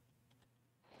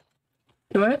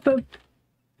 Do I have to...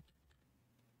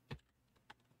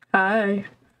 Hi.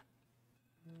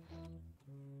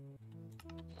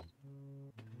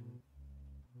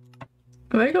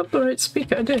 Have I got the right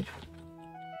speaker? I did.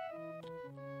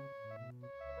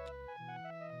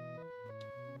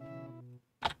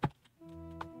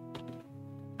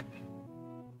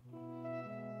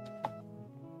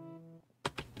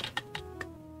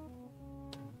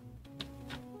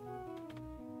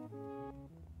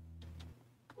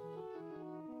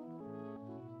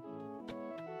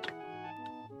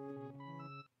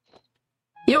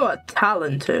 You are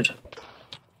talented.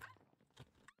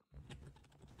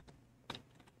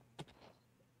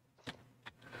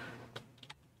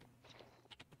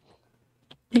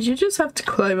 Did you just have to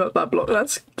climb up that block?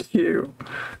 That's cute.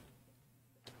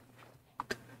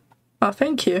 Oh,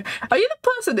 thank you. Are you the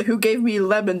person who gave me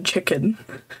lemon chicken?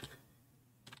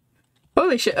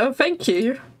 Holy shit, oh, thank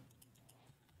you.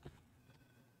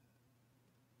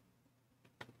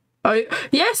 Oh,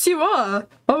 yes, you are!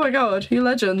 Oh my god, you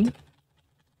legend.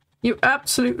 You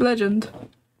absolute legend.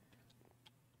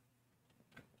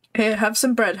 Here, have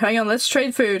some bread. Hang on, let's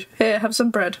trade food. Here, have some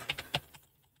bread.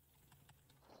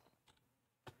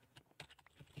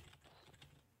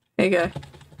 There you go.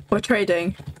 We're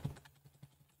trading.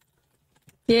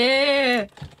 Yeah!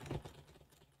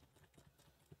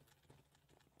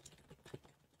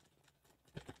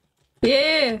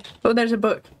 Yeah! Oh, there's a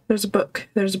book. There's a book.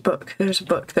 There's a book. There's a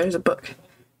book. There's a book.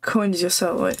 Coins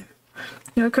yourself. Wait.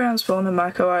 You look around spawn on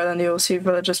Mika Island, you will see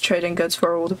villagers trading goods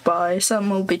for all to buy. Some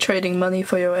will be trading money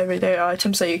for your everyday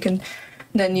items that you can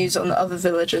then use on the other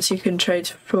villagers. You can trade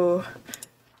for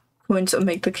coins that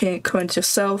make the coins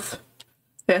yourself.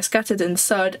 They are scattered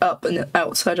inside, up and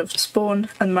outside of the spawn,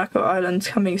 and Mika Island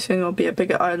coming soon will be a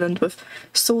bigger island with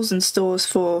stalls and stores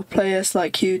for players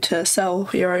like you to sell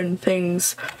your own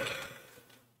things.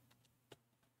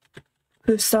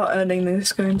 to start earning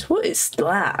these coins. What is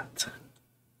that?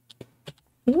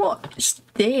 What is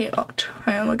that?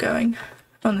 How am I going?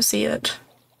 I want to see it.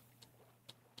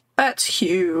 That's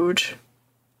huge.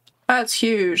 That's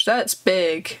huge. That's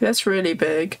big. That's really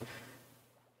big.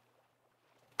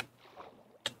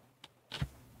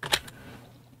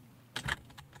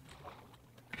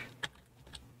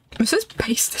 Was this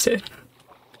pasted in?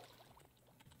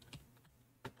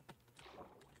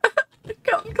 I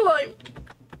can't climb.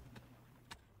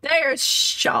 There's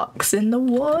sharks in the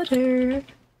water.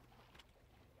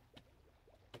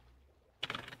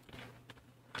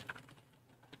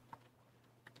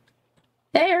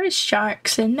 There's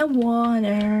sharks in the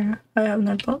water. I have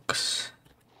no books.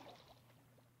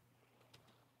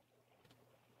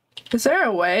 Is there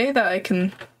a way that I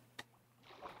can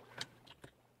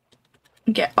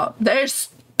get up? There's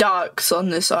ducks on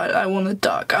this side. I want a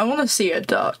duck. I want to see a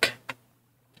duck.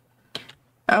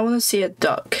 I want to see a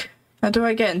duck. How do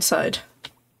I get inside?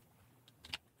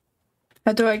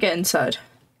 How do I get inside?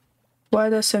 Why are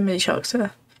there so many sharks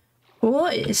there?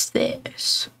 What is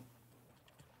this?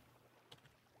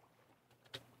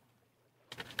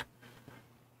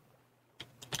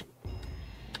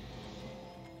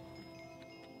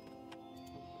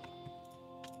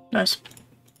 Nice.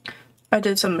 I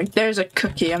did something. There's a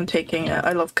cookie. I'm taking it.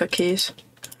 I love cookies.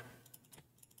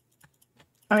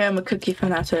 I am a cookie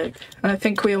fanatic. And I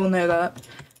think we all know that.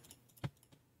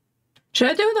 Should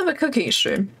I do another cooking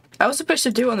stream? I was supposed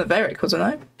to do one of Eric, wasn't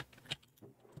I?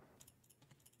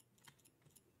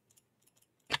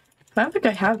 I don't think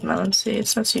I have melon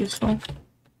seeds. That's useful.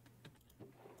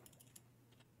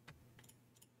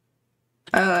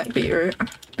 I like beetroot.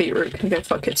 Beetroot can go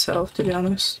fuck itself, to be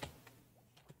honest.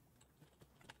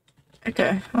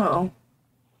 Okay, well.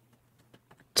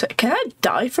 So, can I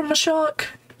die from a shark?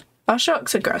 Our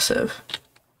shark's aggressive.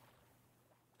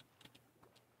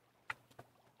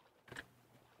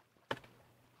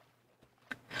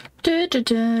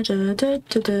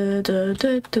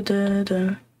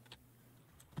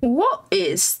 What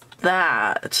is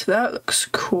that? That looks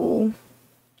cool.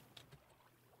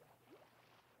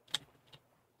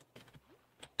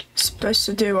 Supposed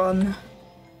to do on...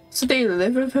 So do you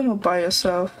live with him or by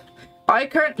yourself? I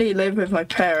currently live with my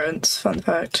parents, fun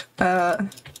fact. I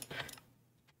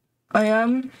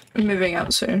am moving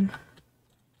out soon.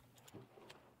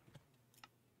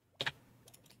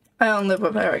 I don't live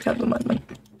with Eric at the moment.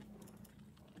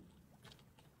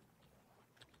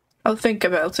 I'll think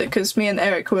about it, because me and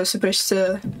Eric were supposed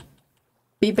to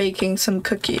be baking some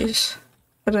cookies.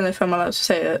 I don't know if I'm allowed to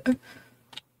say it.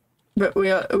 But we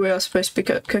are supposed to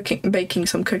be baking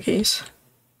some cookies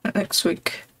next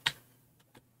week.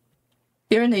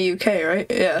 You're in the UK, right?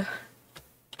 Yeah.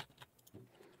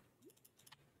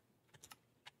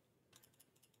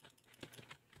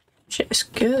 Shit is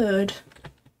good.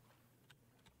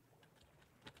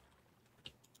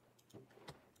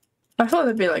 I thought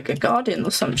there'd be like a guardian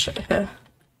or some shit here.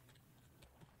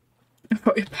 I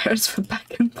thought your parents were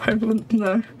back in Poland.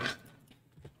 No.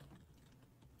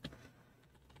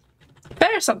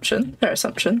 Fair assumption,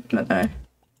 but no.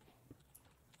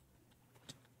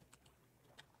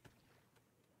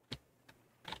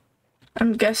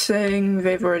 I'm guessing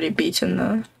they've already beaten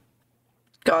the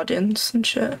guardians and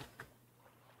shit.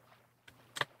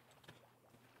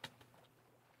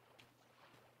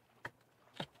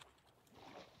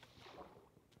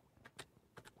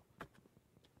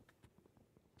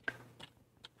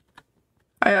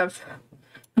 I have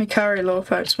Mikari law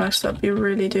facts messed up, you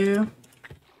really do.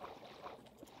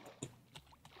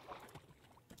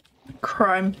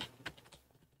 Crime.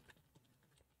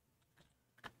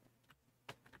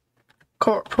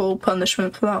 Corporal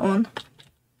punishment for that one.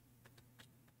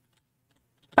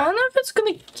 I don't know if it's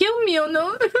gonna kill me or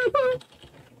not.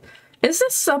 Is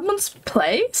this someone's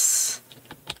place?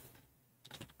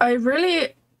 I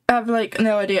really have like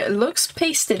no idea. It looks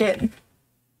pasted in.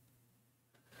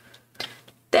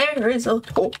 There is a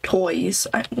toys.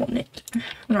 I want it.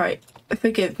 Right,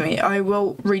 forgive me. I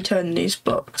will return these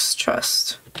books.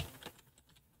 Trust.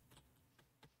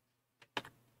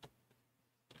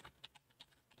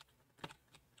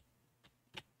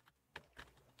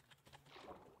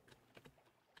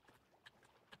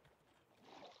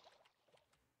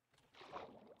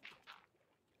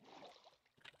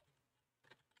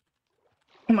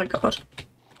 Oh my god.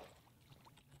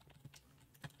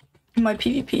 My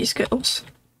PvP skills.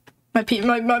 My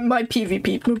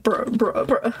PvP,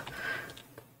 bruh.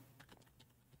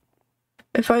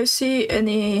 If I see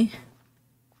any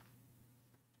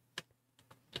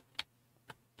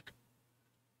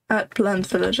at Plant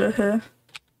Villager here.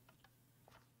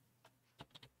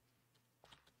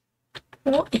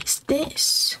 What is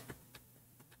this?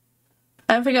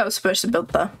 I don't think I was supposed to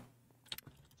build that.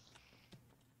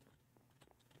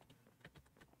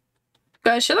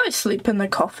 Guys, should I sleep in the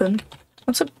coffin?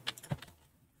 That's a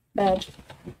bed.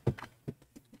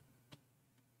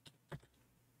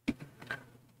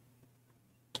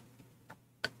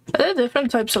 Are there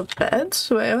different types of beds?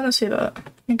 Wait, I want to see that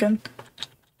again.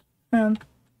 A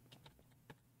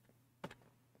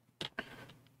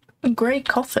grey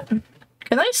coffin.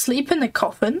 Can I sleep in the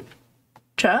coffin?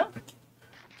 Chat?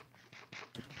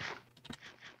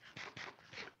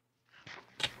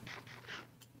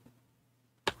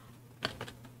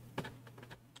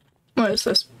 What is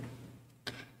this?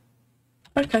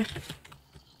 Okay.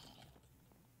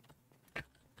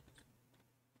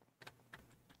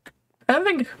 I don't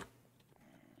think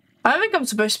I'm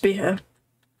supposed to be here.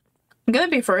 I'm gonna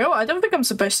be for real. I don't think I'm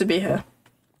supposed to be here.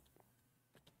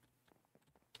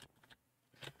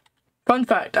 Fun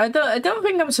fact, I don't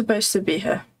think I'm supposed to be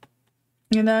here.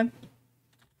 You know?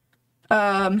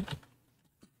 I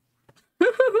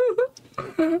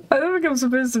don't think I'm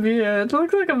supposed to be here. It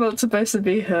looks like I'm not supposed to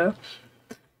be here.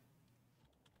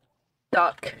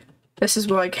 Duck. This is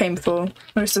what I came for.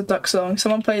 Where's the duck song?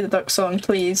 Someone play the duck song,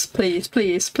 please, please,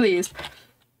 please, please,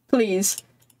 please.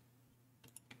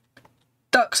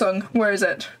 Duck song, where is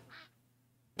it?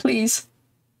 Please.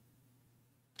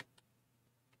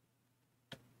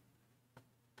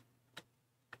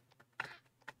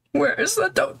 Where is the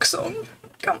duck song?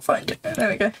 Can't find it. There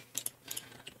we go.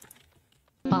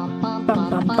 Bum, bum,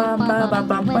 bum, bum,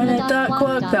 bum. When a duck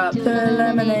walked up to a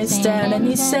lemonade stand and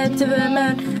he said to the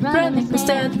man running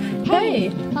instead, "Hey,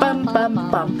 bum bum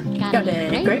bum, got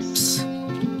any grapes?"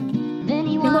 Then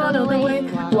he waddled away,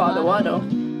 waddle waddle.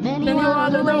 Then he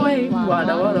waddled away,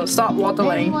 waddle waddle. Stop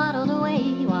waddling. Waddled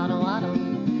away, waddle waddle,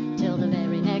 till the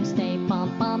very next day.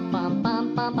 Bum bum bum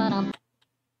bum bum bum.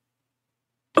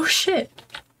 Oh shit.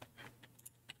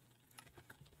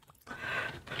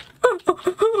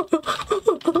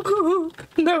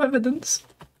 No evidence.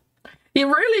 He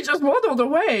really just waddled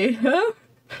away, huh?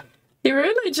 He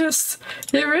really just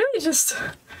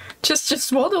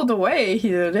waddled away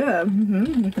here, yeah.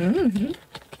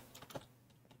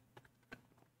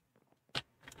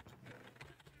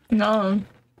 No,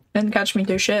 didn't catch me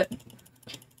do shit.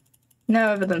 No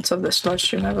evidence of this live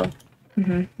stream ever.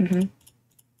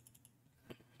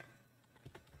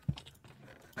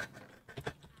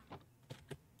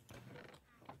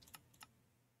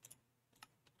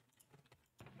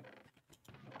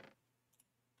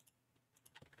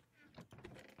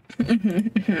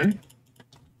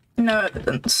 No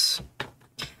evidence.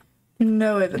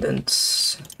 No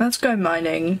evidence. Let's go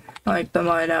mining, like the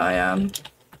miner I am.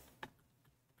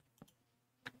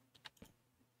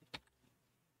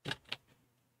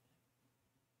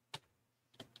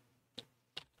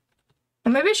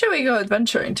 Or maybe should we go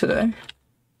adventuring today?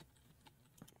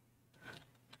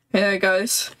 Yeah,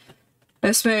 guys.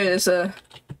 This moon is a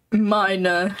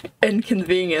minor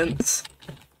inconvenience.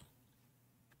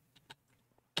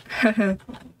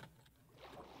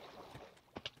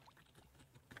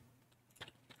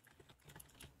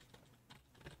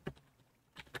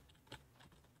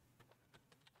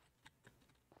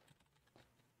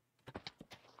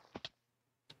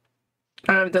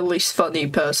 I'm the least funny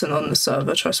person on the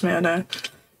server, trust me, I know.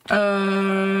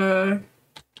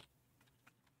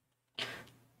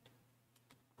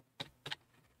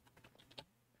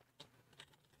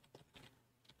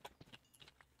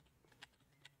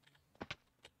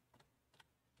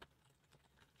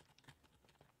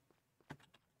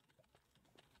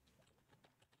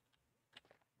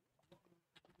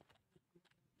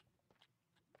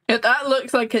 Yeah, that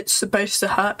looks like it's supposed to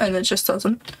hurt and it just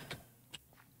doesn't.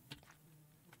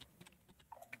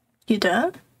 You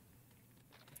dead?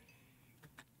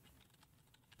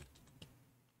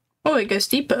 Oh, it goes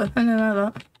deeper. I didn't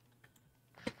know that.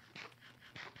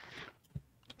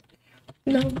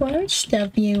 The worst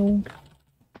of you.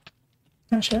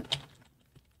 Oh shit.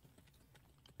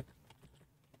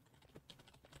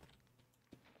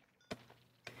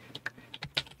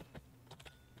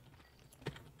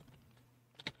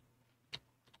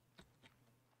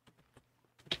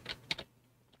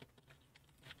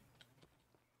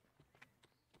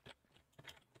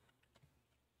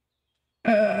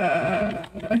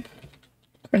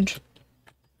 Cringe.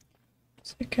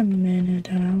 It's like a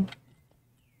minute out.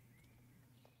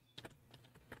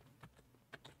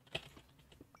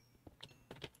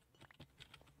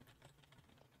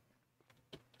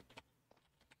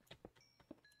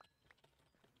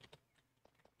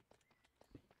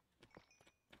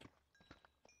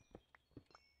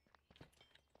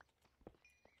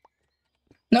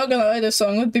 Not gonna lie, this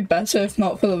song would be better if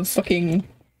not for the fucking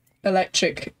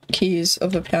electric keys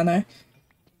of the piano.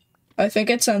 I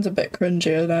think it sounds a bit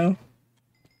cringier now.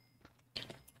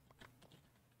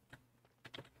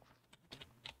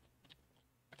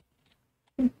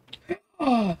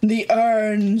 Oh, the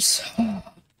urns.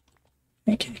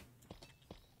 Okay.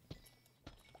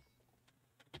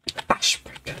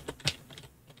 Ashbrick.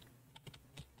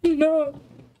 No.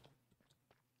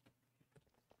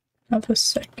 Have a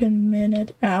second,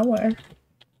 minute, hour.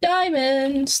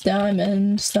 Diamonds,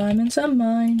 diamonds, diamonds are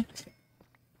mine.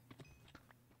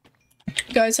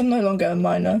 Guys, I'm no longer a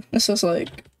miner. This was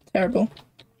like terrible.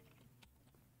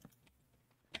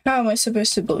 How am I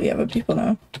supposed to bully other people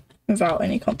now? Without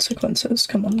any consequences?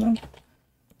 Come on now.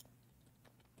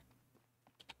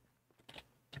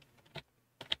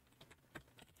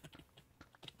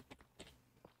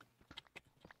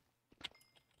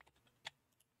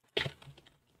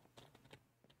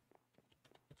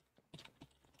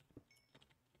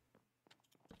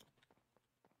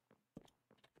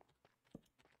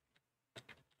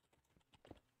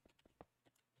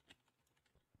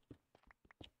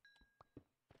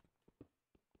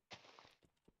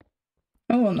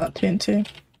 I want that TNT.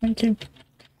 Thank you.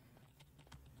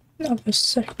 Another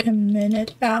second,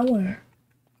 minute, hour.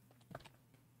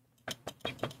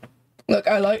 Look,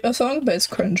 I like the song, but it's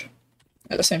cringe.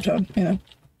 At the same time, you know.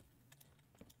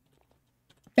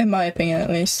 In my opinion, at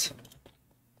least.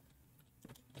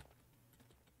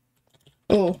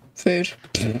 Oh, food.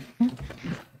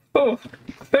 Oh,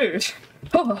 food.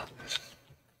 Oh.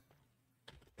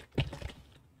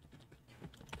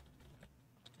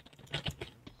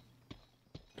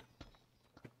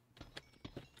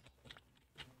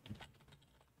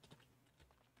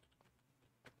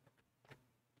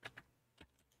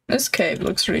 This cave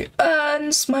looks really and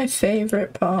it's my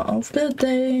favorite part of the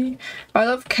day. I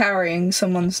love carrying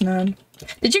someone's nan.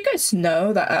 Did you guys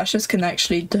know that ashes can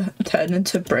actually turn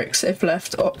into bricks if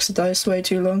left oxidized way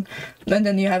too long? And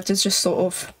then you have to just sort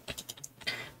of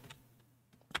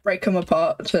break them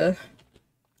apart to,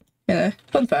 you know,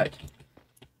 fun fact.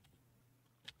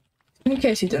 In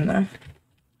case you didn't know.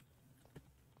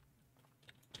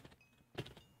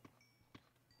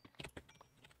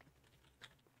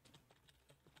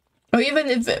 Or even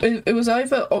if it was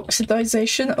either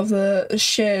oxidization of the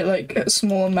sheer, like, a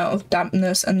small amount of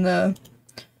dampness and the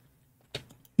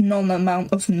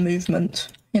non-amount of movement,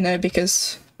 you know,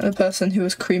 because the person who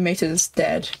was cremated is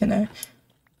dead, you know.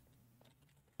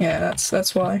 Yeah,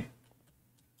 that's why.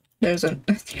 There's a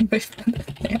movement in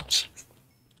the ashes.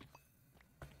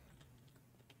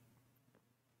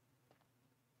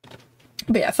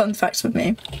 But yeah, fun facts with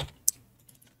me.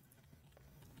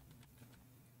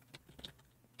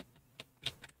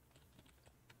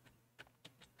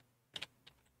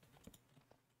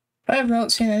 I have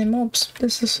not seen any mobs.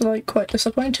 This is like quite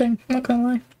disappointing, not gonna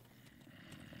lie.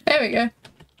 There we go.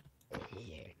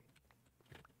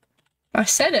 I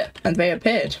said it and they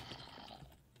appeared.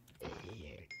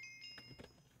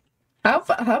 How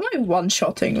am I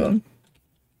one-shotting them?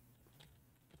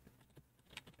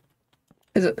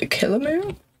 Is it the killer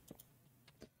move?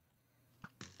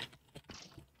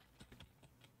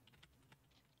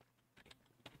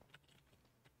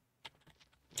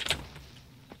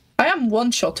 I am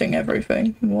one-shotting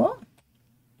everything. What?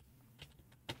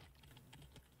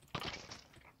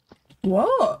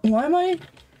 What? Why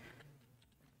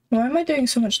am I doing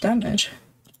so much damage?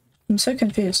 I'm so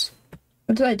confused.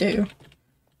 What did I do?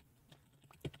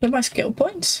 With my skill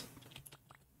points?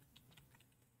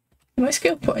 My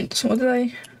skill points? What did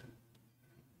I...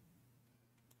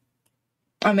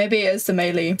 Oh, maybe it is the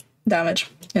melee damage,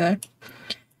 you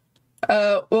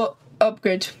know? What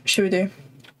upgrade should we do?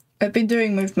 I've been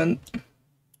doing movement.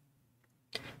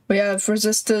 We have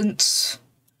resistance.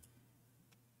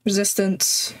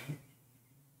 Resistance.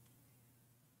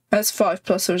 That's 5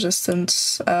 plus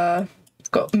resistance.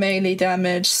 We've got melee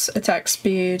damage, attack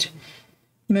speed,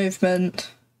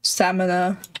 movement,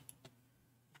 stamina.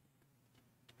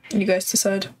 You guys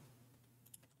decide.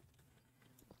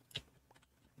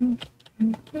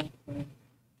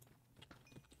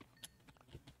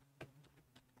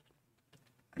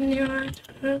 You're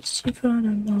thirsty for the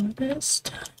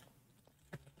modest.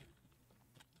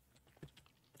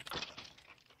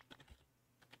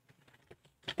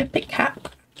 Epic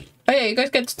hat. Oh yeah, you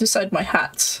guys get to decide my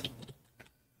hats.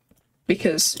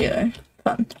 Because, you know,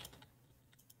 fun.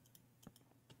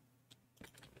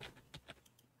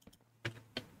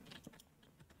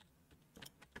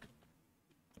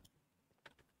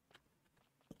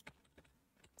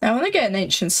 I want to get an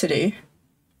ancient city.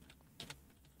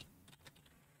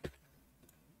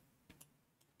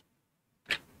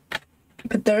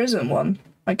 But there isn't one,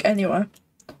 like, anywhere.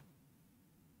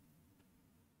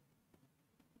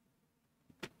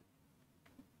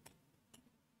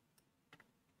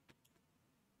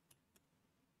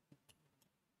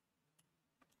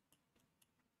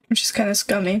 which is kind of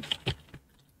scummy.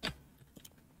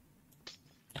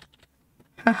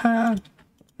 Haha,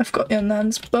 I've got your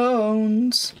nan's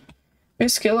bones. Your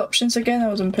skill options again, I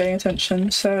wasn't paying attention.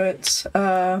 So it's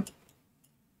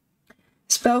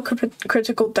spell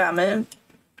critical damage,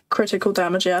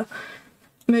 yeah.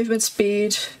 Movement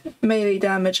speed, melee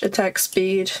damage, attack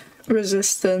speed,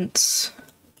 resistance,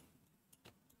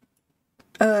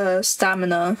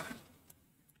 stamina.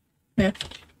 Yeah.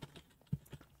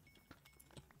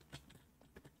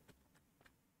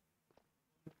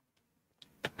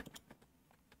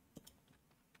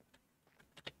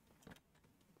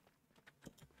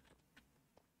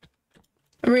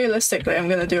 Realistically, I'm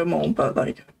gonna do them all, but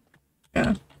like,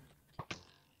 yeah,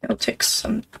 it'll take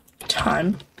some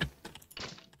time.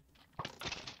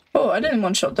 Oh, I didn't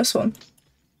one-shot this one.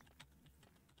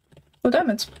 Oh,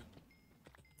 diamonds.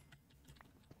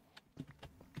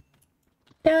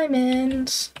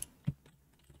 Diamonds.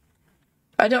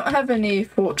 I don't have any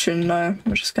fortune though,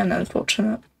 which is kind of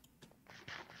unfortunate.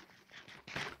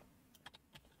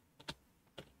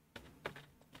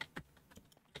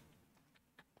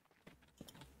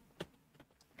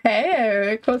 Hey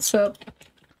Eric, what's up?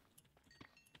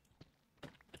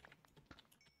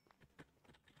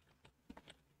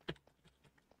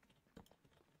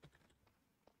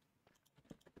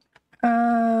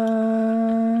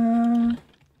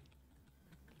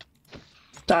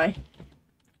 Die.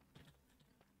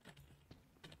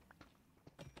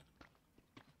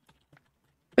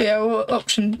 But yeah, what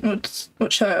option,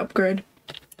 what should I upgrade?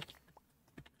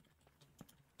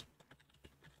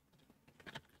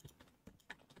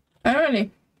 I don't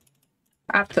really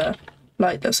have to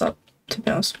light this up, to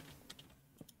be honest.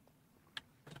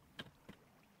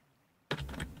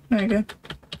 There you go.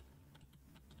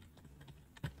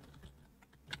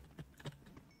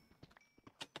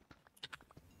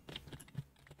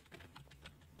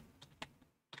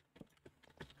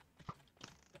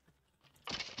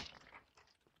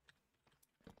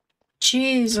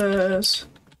 Jesus.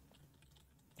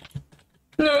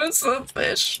 No, it's a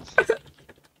fish.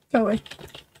 Go away.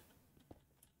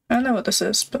 I don't know what this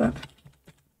is, but...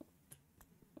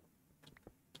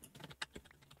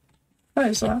 What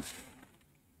is that?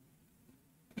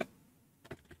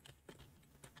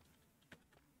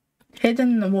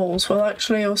 Hidden in the walls. Well,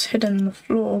 actually, it was hidden in the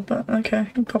floor, but okay,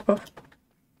 you can pop off.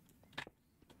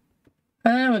 I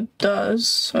don't know what it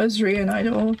does. Where's reunite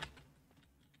all?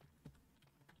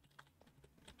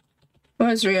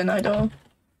 Where's reunite all?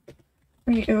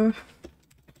 Where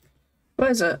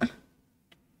is it?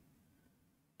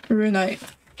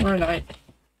 Runite.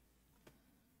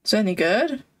 Is it any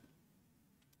good?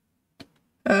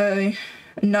 9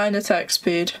 attack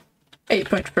speed.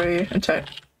 8.3 attack.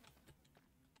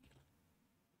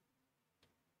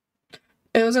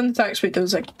 It was an attack speed, there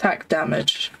was like attack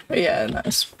damage. But yeah,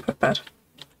 that's quite bad.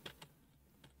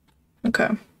 Okay.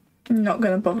 I'm not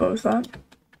gonna bother with that.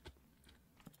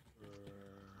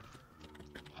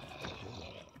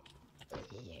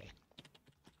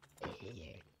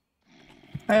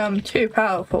 I am too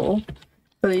powerful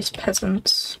for these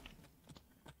peasants.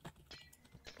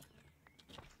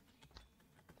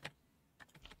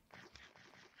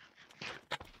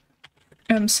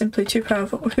 I'm simply too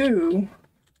powerful. Who?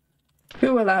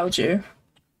 Who allowed you?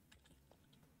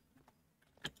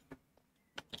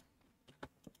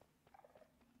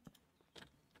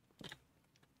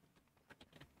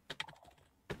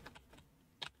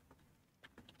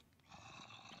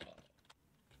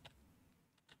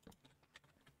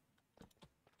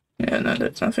 Yeah, no,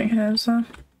 there's nothing here, so...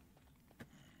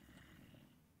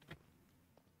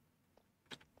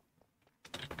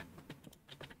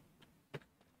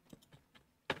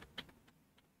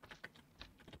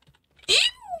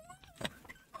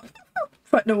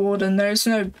 Fight the warden, there's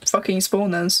no fucking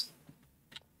spawners.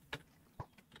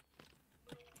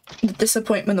 The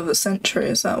disappointment of the century,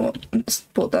 is that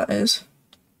what that is?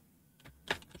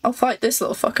 I'll fight this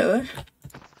little fucker though.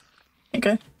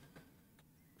 Okay.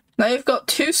 Now you've got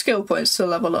 2 skill points to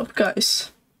level up,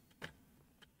 guys.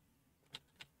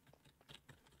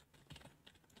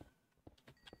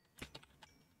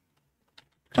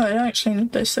 Oh, I don't actually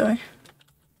need this, do I?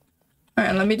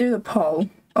 Alright, let me do the poll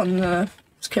on the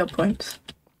skill points.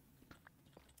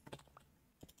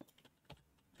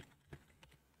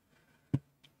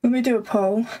 Let me do a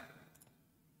poll.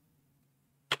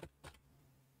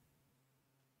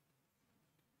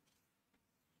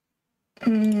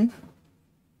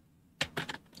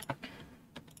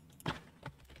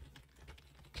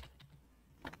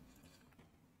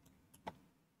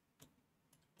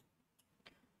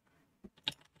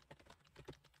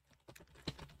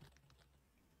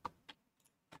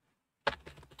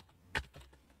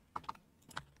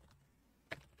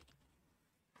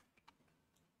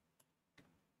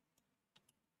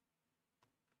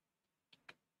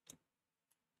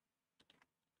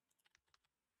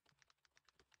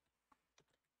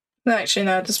 Actually,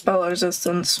 no, the spell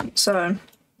resistance, so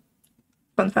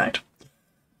fun fact.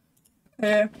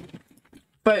 Yeah.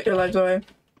 Fight your lives away.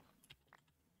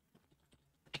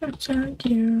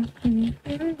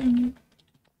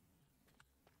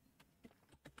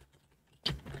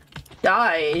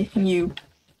 Die, you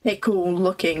pickle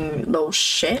looking little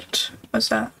shit. What's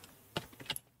that?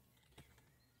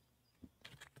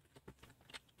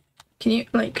 Can you,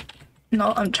 like,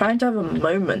 no, I'm trying to have a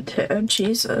moment here.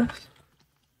 Jesus.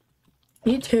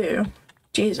 You too.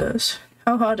 Jesus.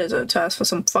 How hard is it to ask for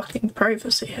some fucking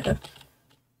privacy here?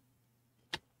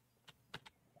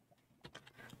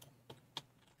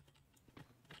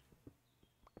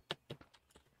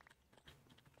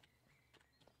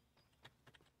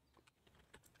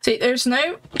 See, there's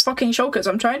no fucking shortcuts.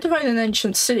 I'm trying to find an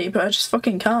ancient city, but I just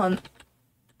fucking can't.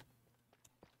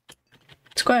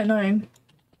 It's quite annoying.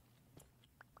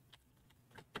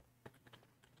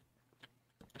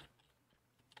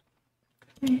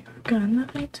 I've got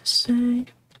nothing to say.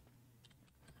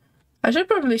 I should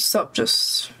probably stop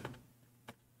just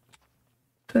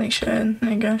putting shit in.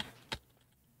 There you go.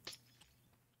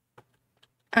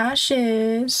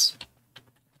 Ashes.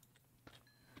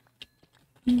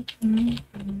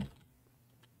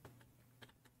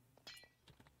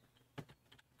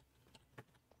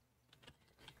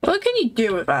 What can you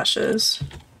do with ashes?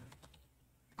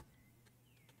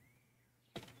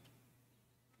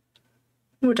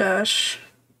 Wood ash.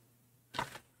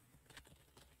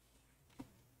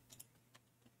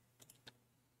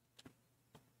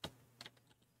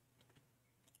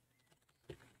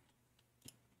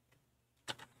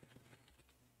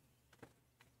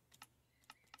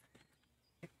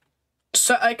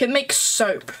 So I can make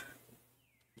soap.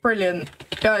 Brilliant.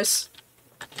 Guys,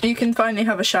 you can finally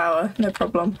have a shower. No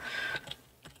problem.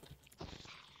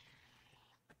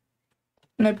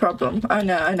 No problem. I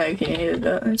know you needed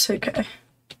it. It's okay.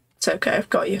 It's okay, I've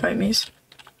got you, homies.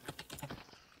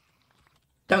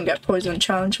 Don't get poisoned,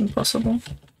 challenge impossible.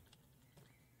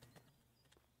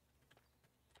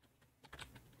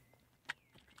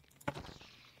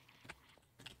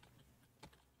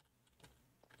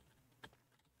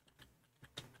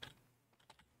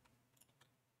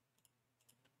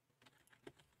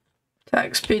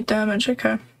 Attack speed damage,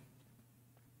 okay.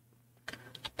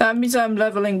 That means I'm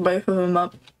leveling both of them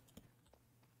up.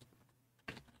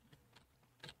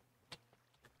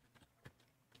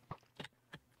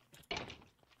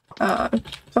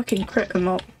 Fucking crit them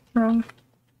up. Wrong.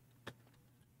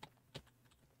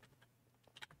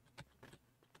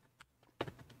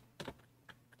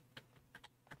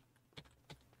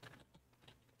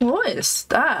 What is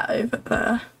that over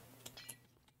there?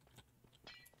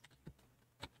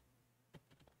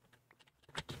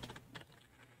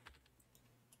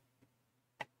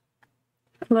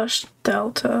 Lush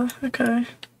Delta, okay.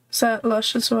 Is that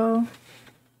Lush as well?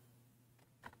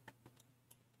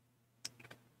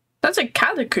 That's a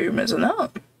catacomb, isn't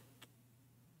it?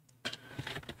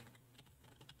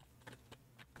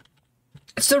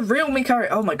 It's the real Mika.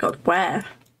 Oh my god, where?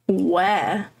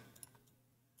 Where?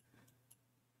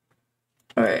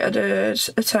 Alright, I did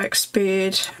attack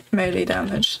speed, melee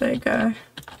damage, there you go.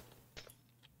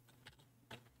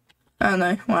 Oh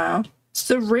no, wow. It's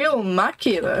the real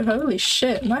Maki though, holy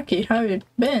shit. Maki, how you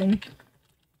been?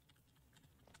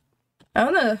 I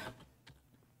wanna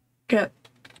get...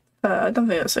 I don't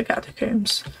think it's the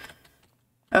catacombs.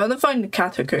 I wanna find the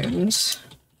catacombs.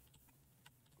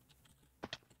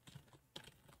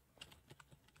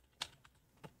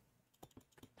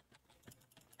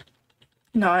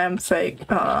 No, I am fake.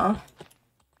 Ah.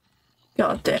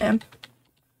 God damn.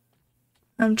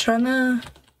 I'm trying to...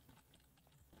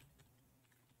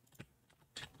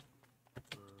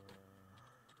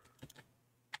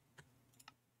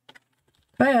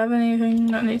 Do I have anything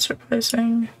that needs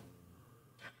replacing?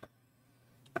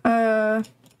 I'll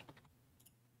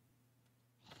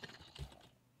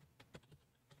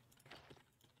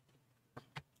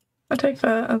take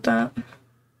that.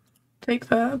 Take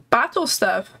the battle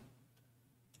staff.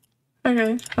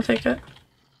 Okay, I'll take it.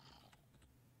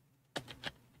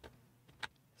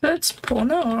 Let's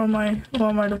spawn it, or what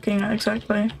am I looking at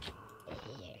exactly?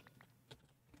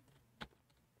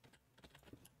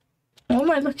 What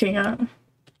am I looking at?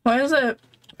 Why is it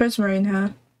prismarine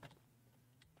here?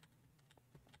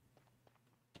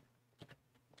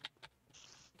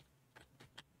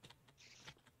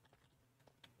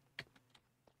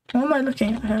 What am I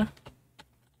looking at here?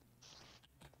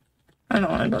 I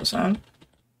don't know what that sound.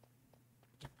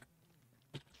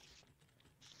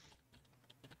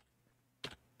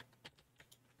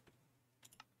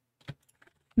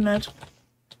 Med.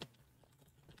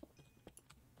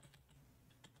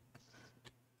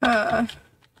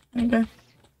 There you go.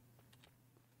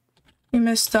 You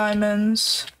missed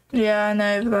diamonds. Yeah, I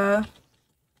know that.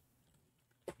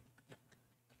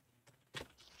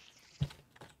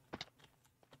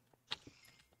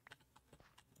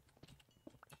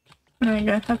 There you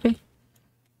go, happy.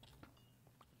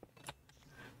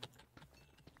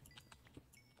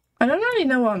 I don't really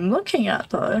know what I'm looking at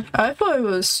though. I thought it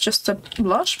was just a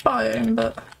lush biome,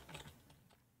 but...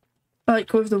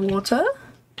 Like with the water?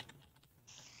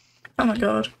 Oh my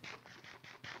god.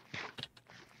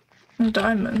 And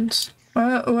diamonds.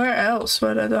 Where else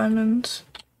were there diamonds?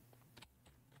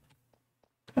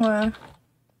 Where?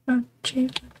 Oh,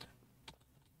 jeez.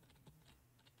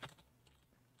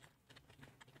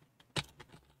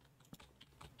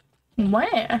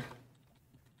 Where?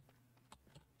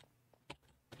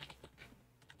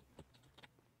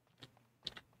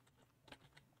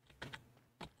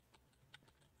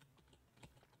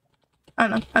 I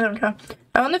don't know. I don't care.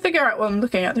 I want to figure out what I'm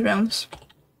looking at, to be honest.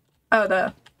 Oh,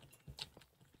 there.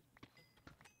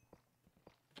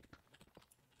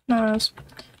 No worries.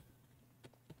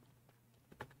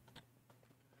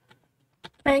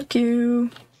 Thank you.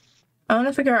 I want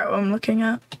to figure out what I'm looking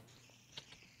at.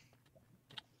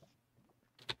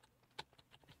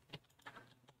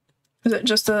 Is it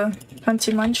just a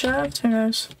fancy mineshaft? Who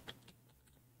knows?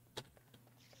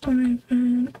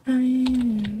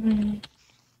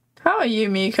 How are you,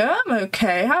 Mika? I'm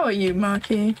okay. How are you,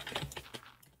 Marky?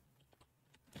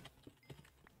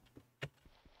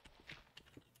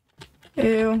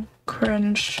 Ew.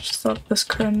 Cringe. Stop this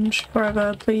cringe.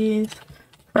 Forever, please.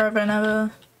 Forever and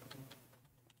ever.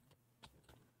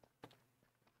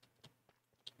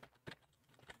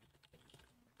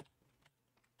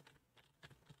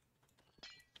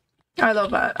 I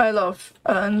love that. I love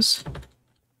urns.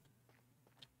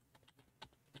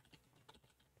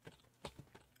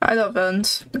 I love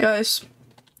urns, guys.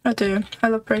 I do. I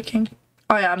love breaking.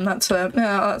 I am, that's it.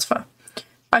 Yeah, that's fair.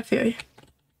 I feel you.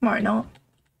 Why not?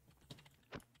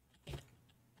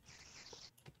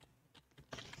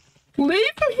 Leave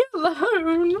me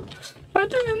alone! I'm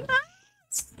doing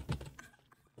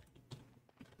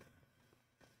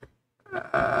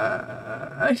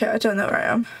that! Okay, I don't know where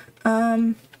I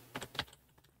am.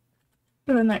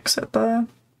 There's an exit there.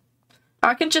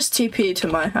 I can just TP to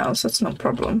my house, that's no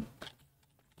problem.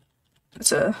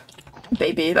 It's a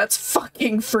baby. That's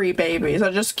fucking 3 babies.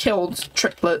 I just killed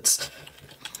triplets.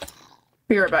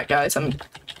 Be right back, guys.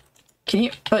 Can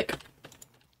you, like...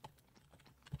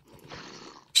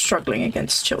 Struggling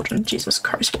against children. Jesus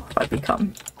Christ, what have I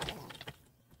become?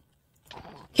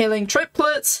 Killing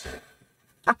triplets!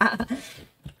 I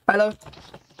love...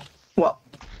 What?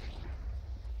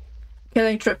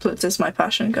 Killing triplets is my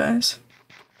passion, guys.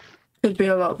 Could be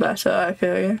a lot better, I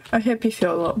feel you. I hope you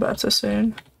feel a lot better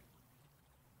soon.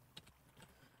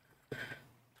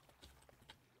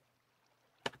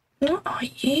 What are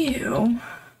you?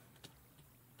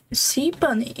 Sea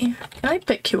bunny. Can I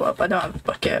pick you up? I don't have a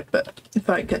bucket, but if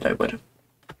I could, I would.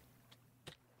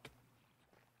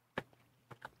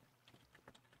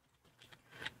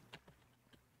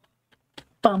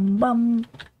 Bum bum.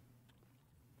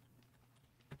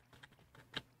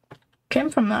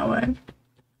 Came from that way.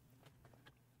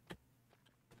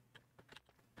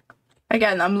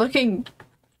 Again, I'm looking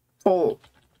for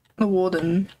the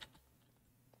warden.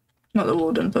 Not the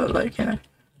warden, but like, you know.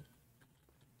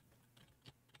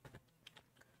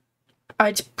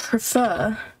 I'd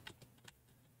prefer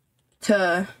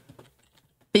to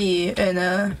be in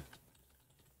a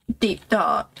deep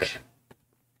dark.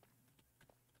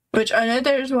 Which I know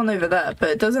there's one over there, but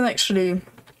it doesn't actually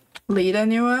lead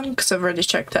anywhere because I've already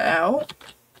checked it out.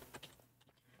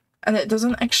 And it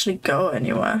doesn't actually go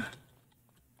anywhere.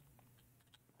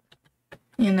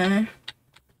 You know?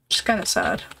 It's kind of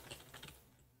sad.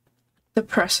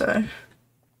 Depresso.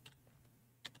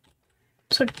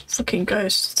 It's a fucking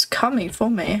ghost. It's coming for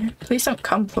me. Please don't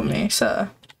come for me, sir.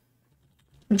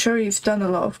 I'm sure you've done a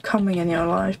lot of coming in your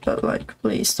life, but like,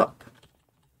 please stop.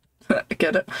 I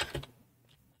get it.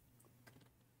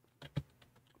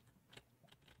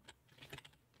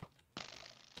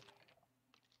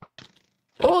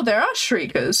 Oh, there are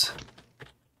shriekers.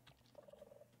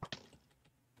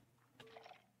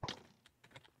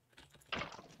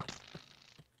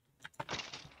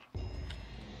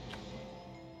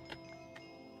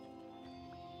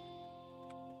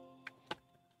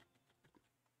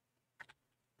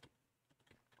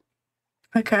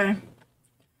 Okay.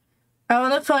 I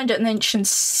want to find an ancient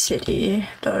city,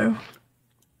 though.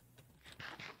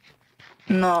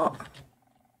 Not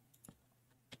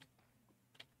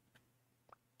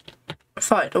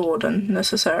fight the warden,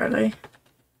 necessarily.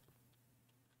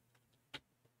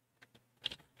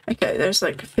 I Okay, there's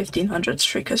like 1500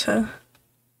 streakers here.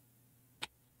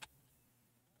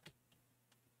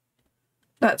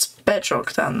 That's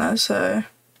bedrock down there, so...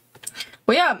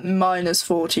 We are minus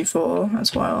 44,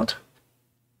 that's wild.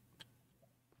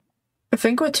 I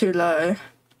think we're too low.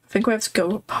 I think we have to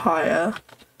go up higher.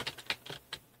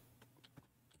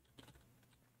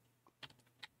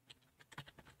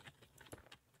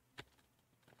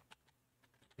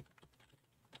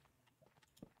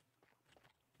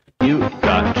 You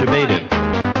got your baited.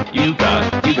 You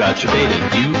got your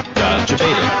baited. You got your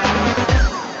baited.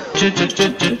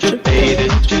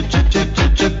 Baited.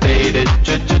 Baited.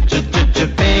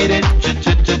 Baited.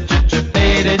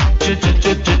 Baited.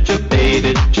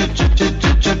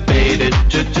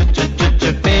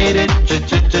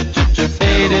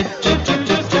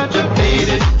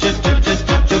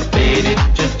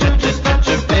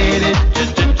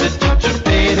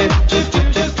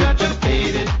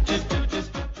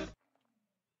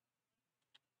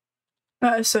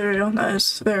 That is so real, that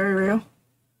is very real.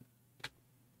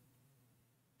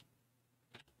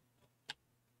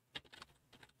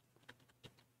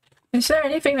 Is there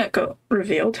anything that got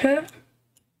revealed here?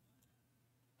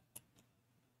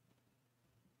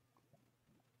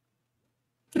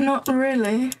 Not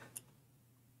really.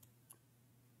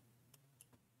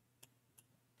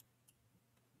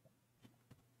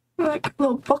 Like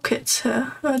little pockets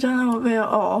here. I don't know what they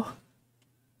are.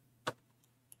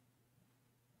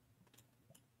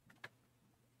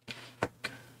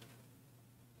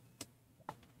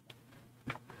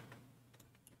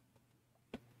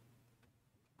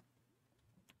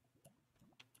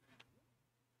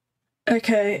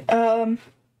 Okay,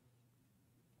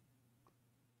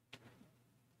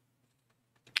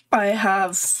 I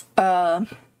have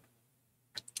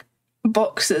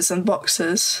boxes and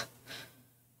boxes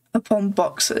upon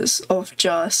boxes of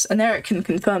just, and Eric can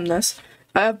confirm this,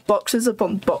 I have boxes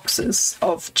upon boxes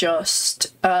of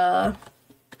just what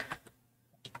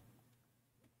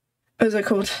is it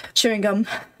called? Chewing gum.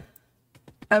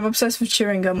 I'm obsessed with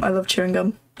chewing gum. I love chewing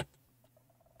gum.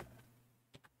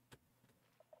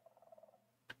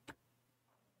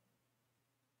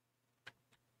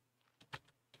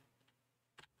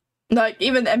 Like,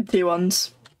 even empty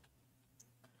ones.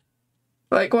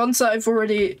 Like, ones that I've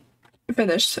already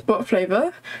finished. What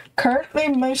flavour? Currently,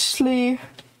 mostly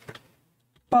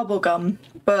bubblegum,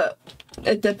 but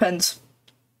it depends.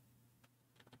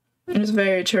 It's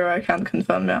very true, I can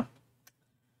confirm now.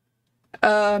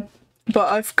 But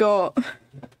I've got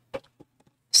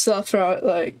stuff throughout,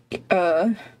 like,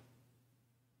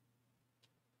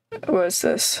 what is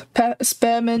this?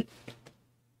 Spearmint.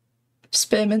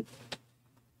 Spearmint.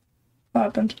 What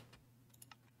happened?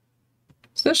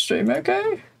 Is this stream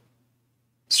okay?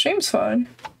 Stream's fine.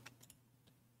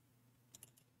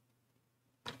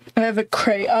 I have a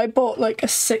crate. I bought like a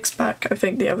 6-pack, I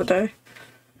think, the other day.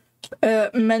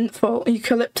 Menthol.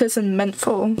 Eucalyptus and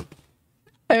menthol.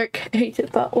 Eric hated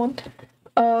that one.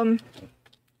 I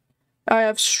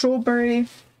have strawberry.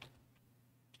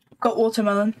 Got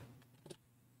watermelon.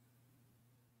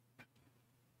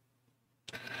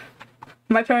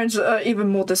 My parents are even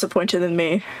more disappointed than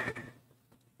me.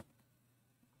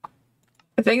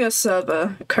 I think the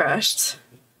server crashed.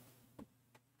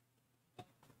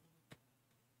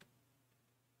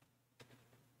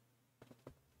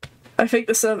 I think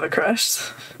the server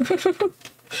crashed.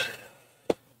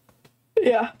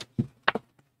 Yeah.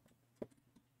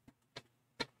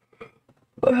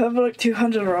 I have like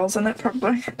 200 rolls in it,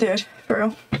 probably. Dude, for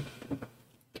real.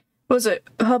 What was it?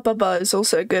 Hubba is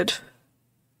also good.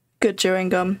 Good chewing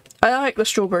gum. I like the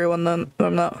strawberry one though,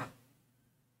 I'm not.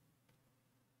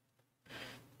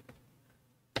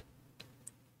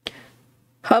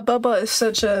 Hubba is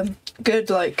such a good,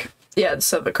 like, yeah, the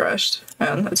server crashed.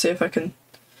 And let's see if I can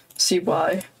see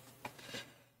why.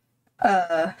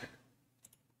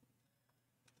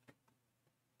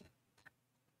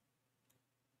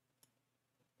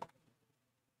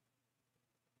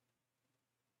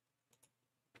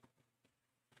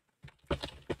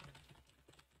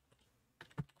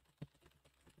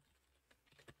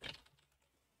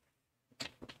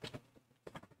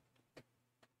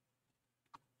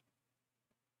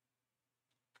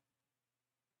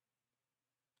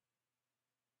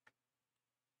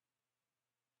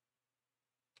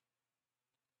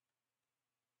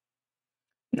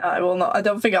 No, I will not. I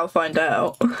don't think I'll find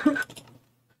out.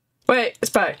 Wait, it's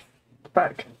back.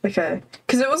 Back. Okay.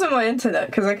 Because it wasn't my internet,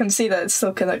 because I can see that it's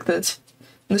still connected.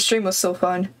 And the stream was still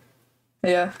fine.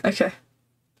 Yeah, okay.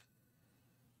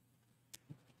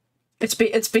 It's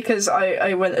because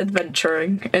I went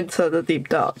adventuring into the deep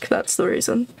dark, that's the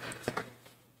reason.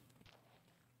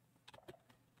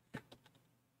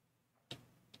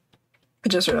 I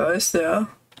just realised, yeah.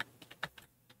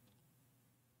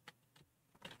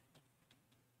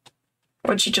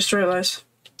 What'd you just realise?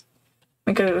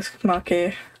 We go with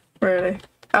Marky, really.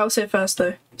 I'll say first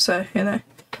though, so, you know.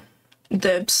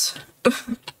 Dibs.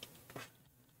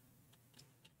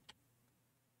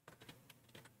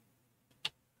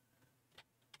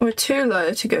 We're too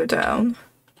low to go down.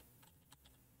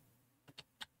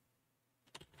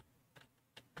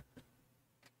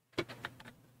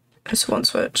 It's one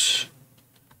switch.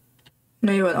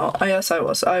 No, you were not. Yes, I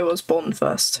was. I was born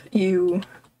first. You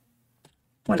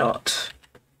were not.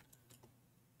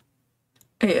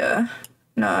 Yeah.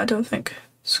 No, I don't think.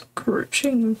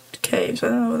 Scrooching caves. I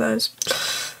don't know what that is.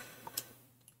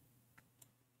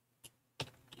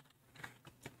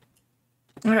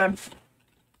 Okay.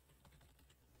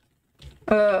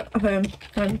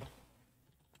 Home.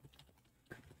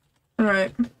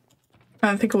 Alright.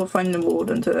 I think we'll find the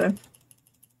warden today.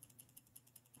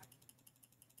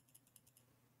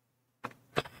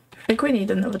 I think we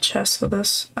need another chest for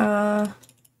this.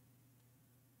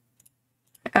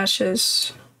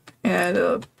 Ashes.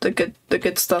 Yeah, the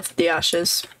good stuff, the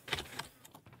ashes.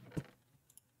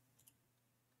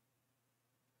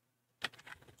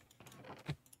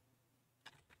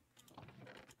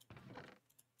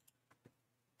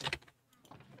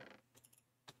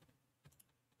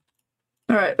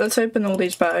 Alright, let's open all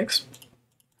these bags.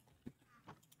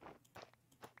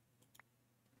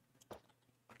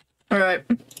 Alright,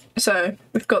 so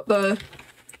we've got the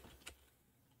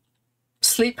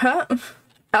sleep hat,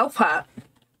 elf hat.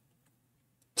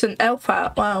 It's an elf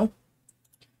hat, wow.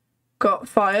 Got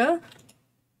fire.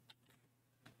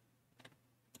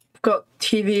 Got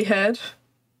TV head.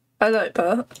 I like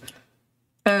that.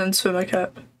 And swimmer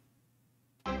cap.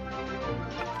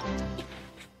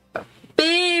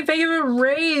 B, thank you for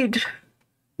raid!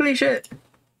 Holy shit.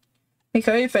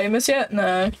 Mika, are you famous yet?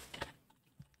 No.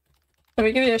 Let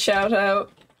me give you a shout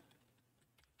out.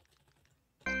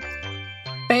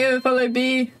 Thank you for follow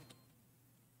B.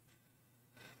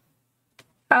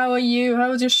 How are you? How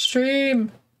was your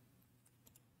stream?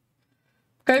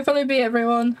 Go follow B,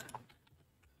 everyone.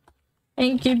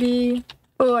 Thank you, B.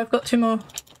 Oh, I've got 2 more.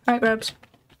 Alright, grabs.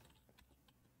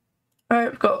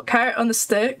 Alright, we've got carrot on the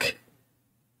stick.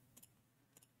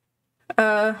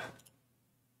 Whatever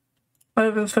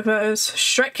the fuck that is.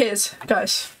 Shrek is,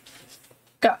 guys.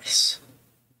 Guys.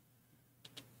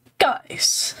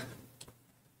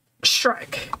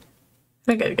 Shrek. I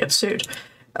think I'd get sued.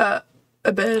 A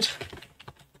bird.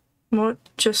 What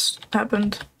just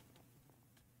happened?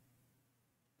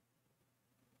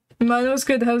 Mine was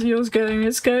good, how's yours going?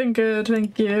 It's going good,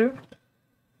 thank you.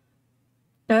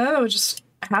 I don't know what just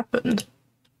happened.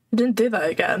 I didn't do that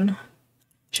again.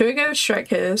 Should we go with Shrek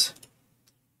His?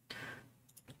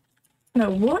 No,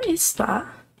 what is that?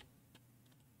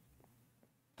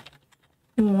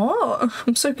 What?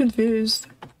 I'm so confused.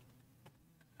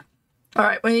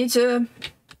 Alright, we need to...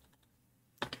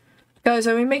 Guys,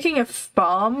 are we making a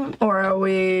farm or are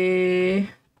we...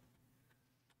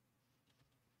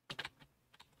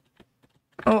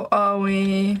 Or are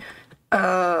we...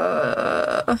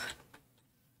 Or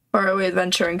are we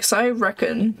adventuring? Because I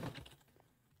reckon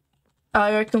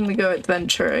we go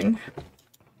adventuring.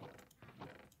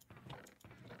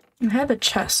 I have a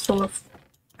chest full of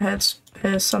heads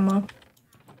here somewhere.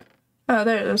 Oh,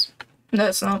 there it is. No,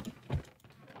 it's not.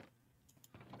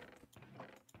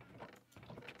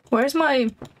 Where's my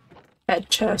head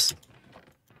chest?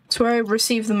 It's where I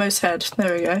receive the most head.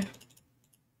 There we go.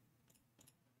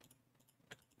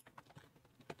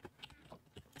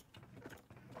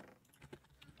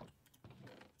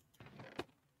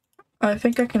 I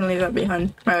think I can leave that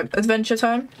behind. Alright, adventure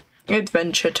time?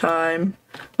 Adventure time.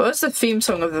 What's the theme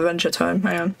song of Adventure Time?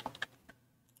 Hang on.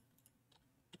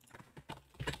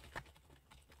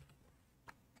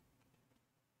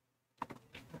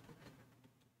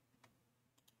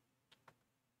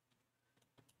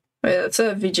 Wait, that's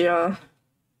a VGR.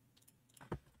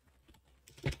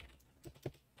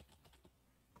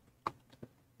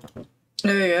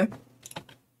 There we go.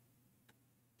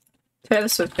 Taylor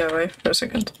Swift, go away for a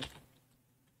second.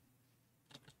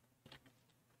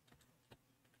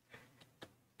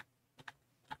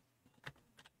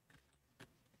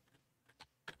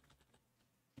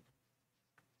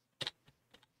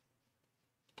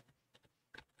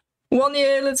 One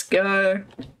year, let's go.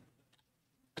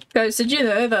 Guys, did you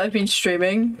know that I've been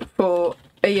streaming for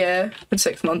a year and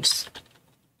 6 months?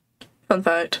 Fun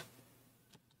fact.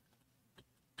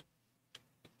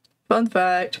 Fun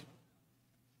fact.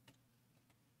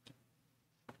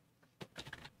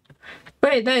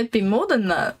 Wait, no, it'd be more than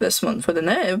that this month, wouldn't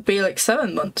it? It would be like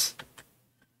 7 months.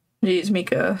 Jeez,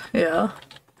 Mika, yeah.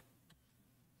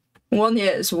 1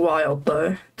 year is wild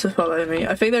though to follow me.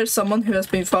 I think there's someone who has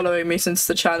been following me since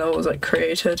the channel was like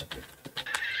created.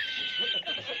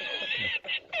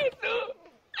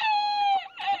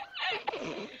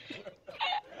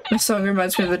 This song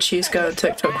reminds me of the cheese guy on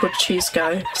TikTok. What cheese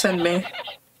guy? Send me.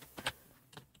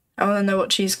 I want to know what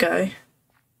cheese guy.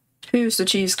 Who's the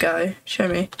cheese guy? Show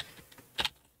me.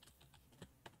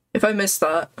 If I missed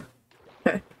that.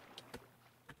 Okay.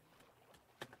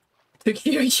 Took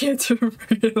you a year to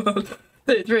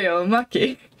real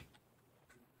Maki.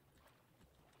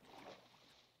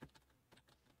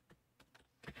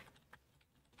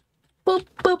 Boop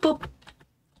boop boop.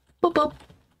 Boop boop.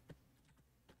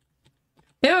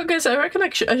 Yeah, guys, I reckon I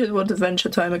should want Adventure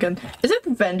Time again. Is it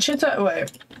Adventure Time?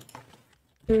 Wait.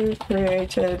 Who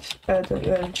created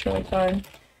Adventure Time?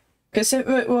 Because if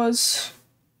it was...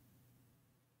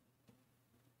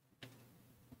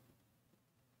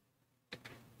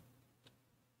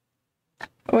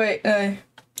 Wait, no.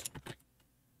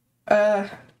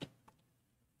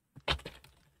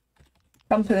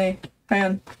 Company. Hang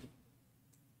on.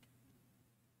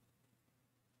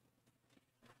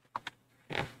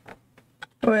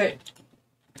 Wait.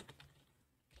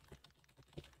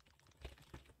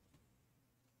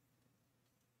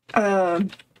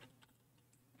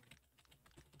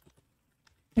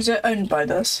 Is it owned by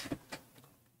this?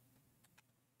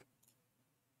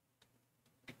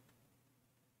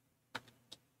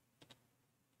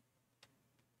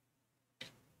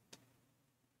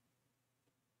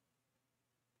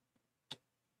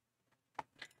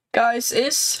 Guys,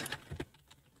 is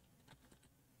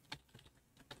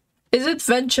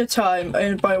Adventure Time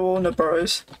owned by Warner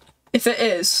Bros? If it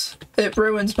is, it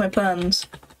ruins my plans.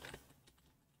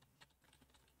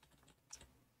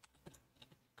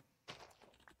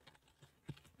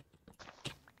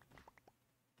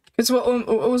 Because what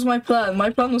was my plan?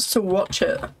 My plan was to watch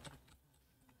it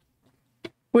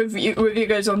with you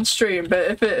guys on stream,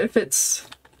 but if it's,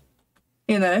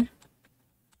 you know.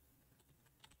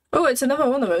 Oh, it's another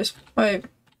one of those. Wait,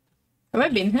 have I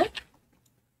been here?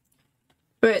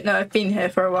 Wait, no, I've been here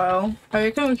for a while. I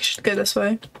reckon we should go this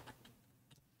way.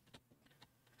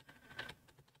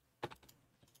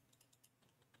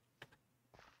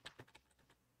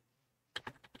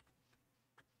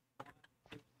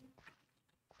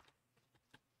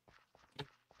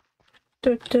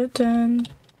 Dun, dun, dun.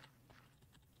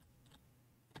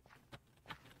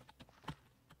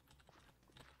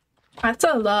 That's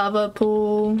a lava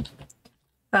pool.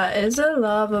 That is a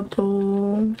lava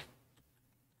pool.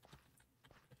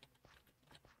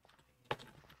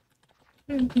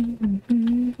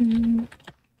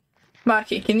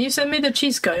 Maki, can you send me the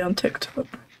cheese guy on TikTok?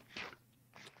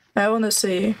 I want to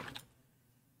see.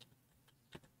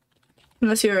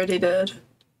 Unless you already did.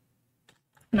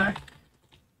 No.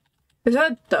 Is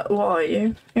that what are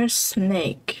you? You're a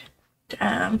snake.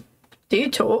 Damn. Do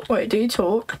you talk? Wait, do you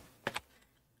talk?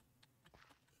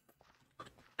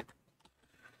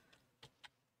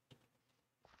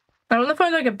 I want to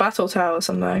find like a battle tower or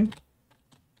something.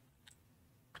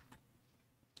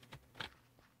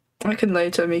 I can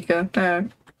later, Mika. No.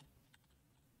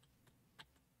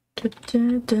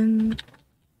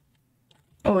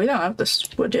 Oh, we don't have this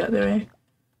wood yet, do we?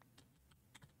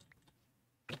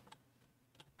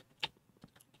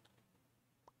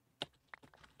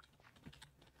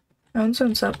 I want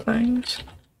some saplings.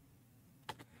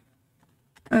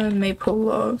 Maple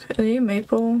log. Are you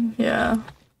maple? Yeah.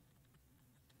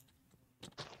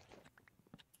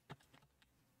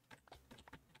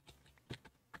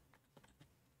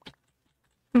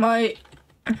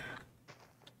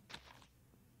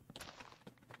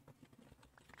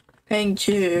 Thank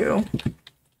you.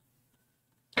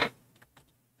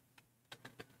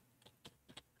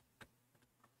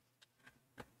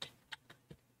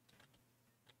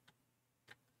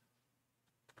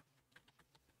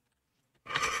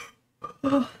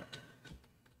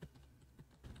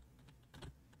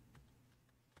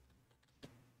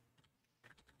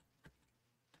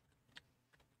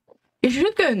 You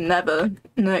should go Nether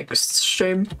next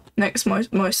stream. Next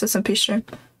Moist SMP stream.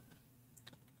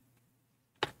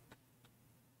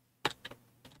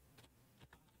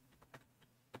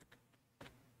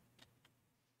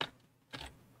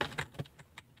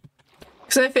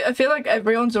 Because I feel like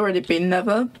everyone's already been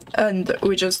Nether, and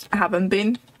we just haven't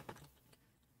been.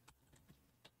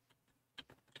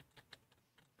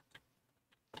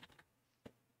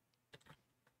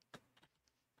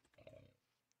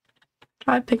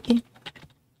 Hi, Picky.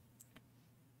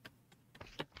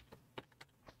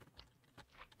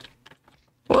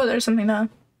 Oh, there's something there.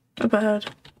 Up ahead.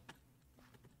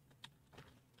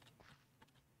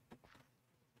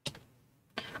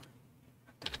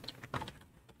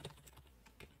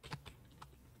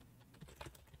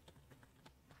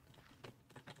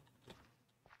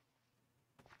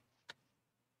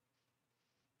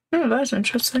 Oh, that's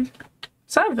interesting.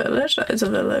 Is that a village? That is a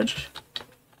village.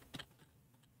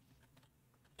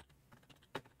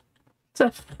 It's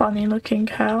a funny looking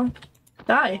cow.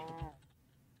 Die.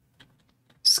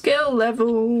 Skill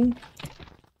level.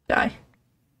 Die.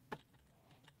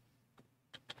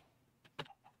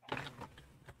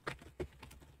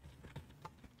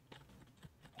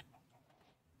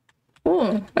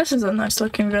 Oh, this is a nice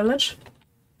looking village.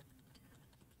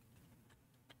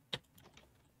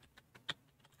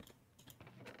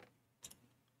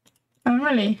 I don't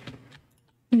really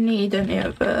need any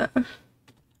of it.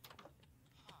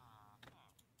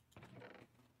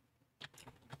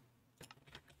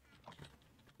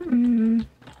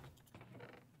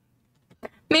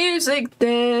 Music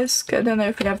disc. I don't know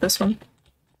if we have this one.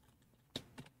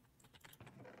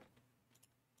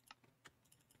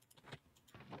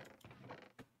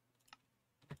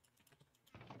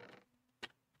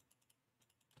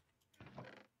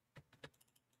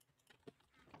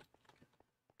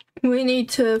 We need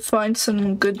to find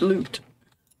some good loot.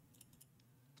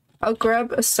 I'll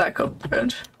grab a sack of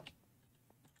bread.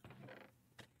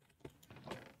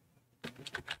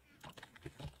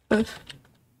 Ugh.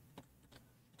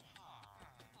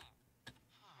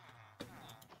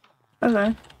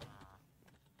 Hello.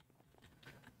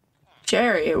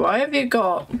 Jerry, why have you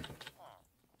got...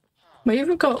 Why have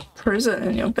you got prison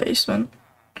in your basement?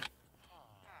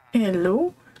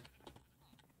 Hello?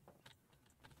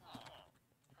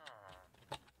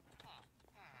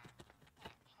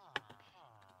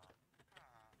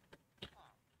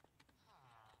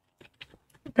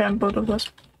 Okay, I'm bored of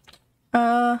this.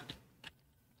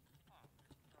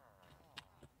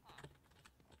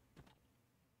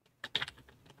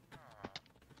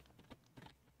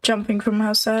 Jumping from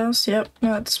house to house. Yep,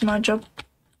 that's my job.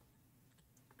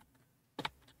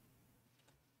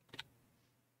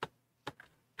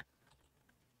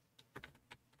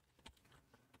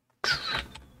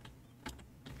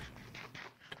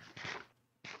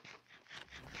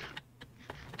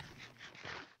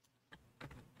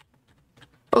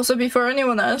 Also, before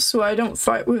anyone asks why I don't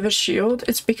fight with a shield,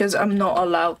 it's because I'm not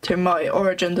allowed to. My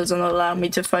origin doesn't allow me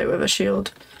to fight with a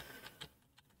shield.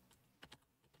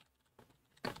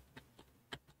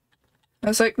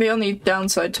 That's like the only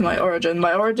downside to my origin.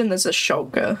 My origin is a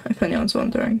shulker, if anyone's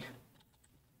wondering.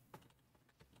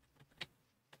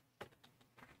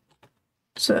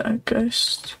 So,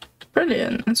 ghost.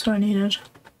 Brilliant, that's what I needed.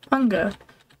 Hunger.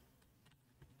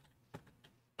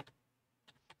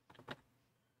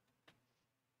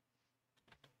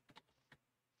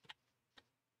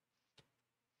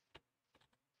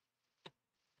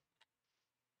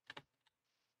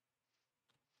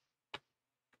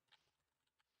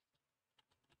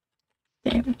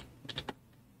 Damn.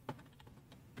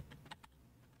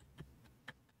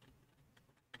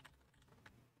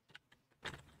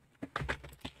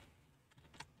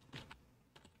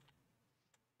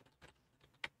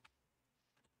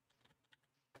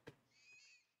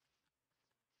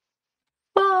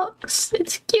 Fox!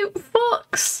 It's a cute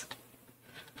fox!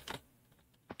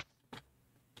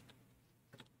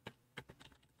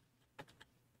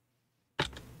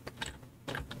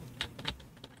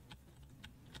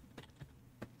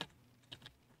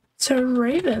 It's a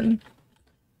raven.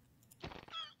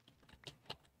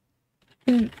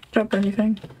 Didn't drop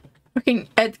anything. Fucking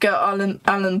Edgar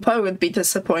Allan Poe would be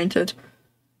disappointed.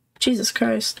 Jesus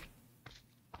Christ.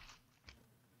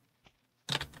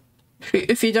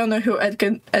 If you don't know who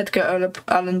Edgar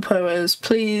Allan Poe is,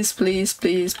 please, please,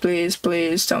 please, please,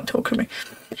 please don't talk to me.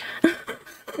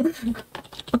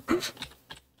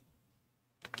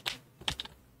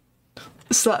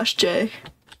 Slash J.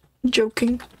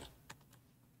 Joking.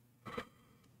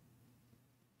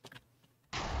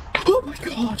 Oh my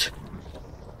god!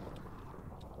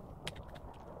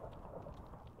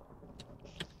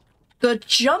 The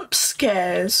jump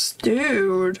scares,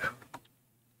 dude.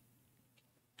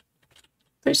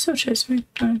 They still chase me.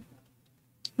 No.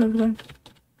 Lovely.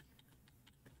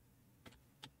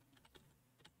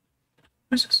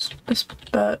 What's this? This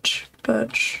birch.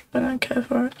 Birch. I don't care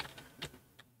for it.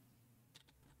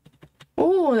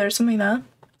 Oh, there's something there.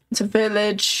 It's a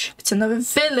village. It's another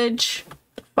village.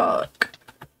 Fuck.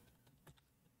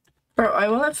 Bro, I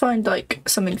want to find, like,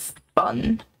 something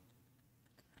fun.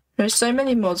 There's so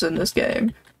many mods in this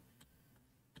game.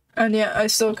 And yet, I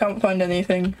still can't find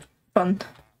anything fun.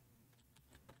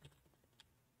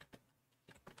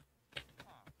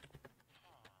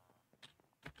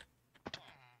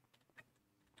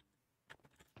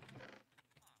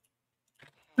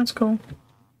 That's cool.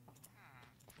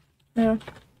 Yeah.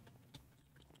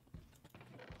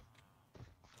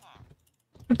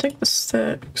 I'll take the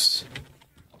sticks.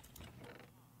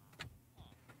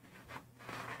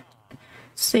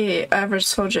 See, average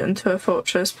soldier into a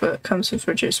fortress, but comes with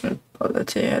reduced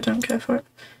mobility. I don't care for it.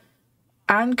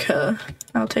 Anchor.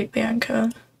 I'll take the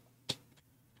anchor.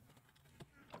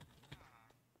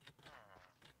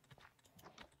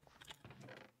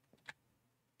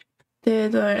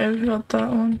 Did I ever got that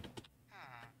one?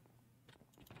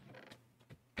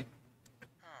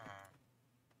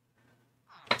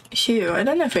 Hugh, I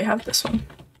don't know if we have this one.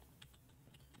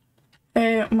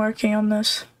 Hey, I'm working on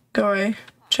this. Go away.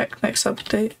 Check next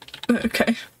update.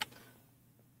 Okay.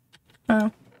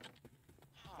 Oh.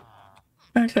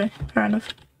 Okay, fair enough.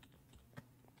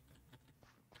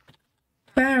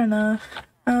 Fair enough.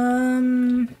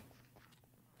 Oh,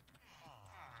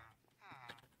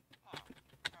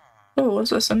 was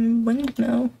this a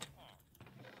windmill?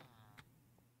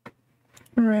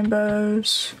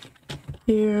 Rainbows.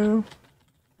 Here.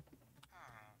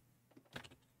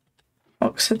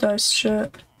 Oxidized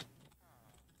shit.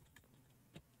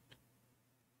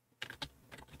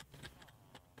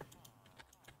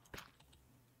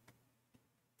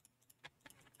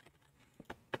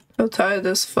 I'm tired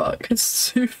as fuck.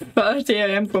 It's 2:30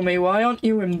 AM for me. Why aren't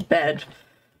you in bed?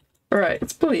 Right,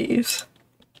 please.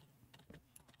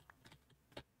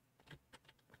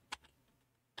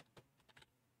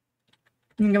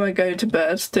 I'm gonna go to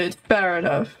bed, dude. Fair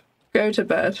enough. Go to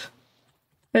bed.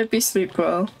 Hope you sleep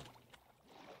well.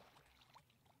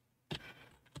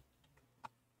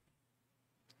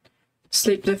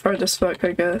 Sleep deprived as fuck,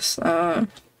 I guess.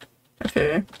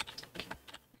 Okay.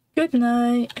 Good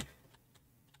night.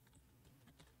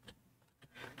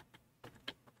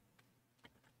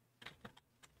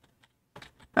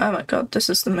 Oh my god, this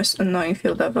is the most annoying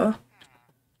field ever.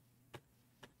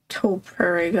 Tall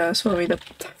prairie, guys. What are we, the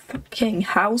fucking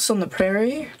house on the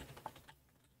prairie?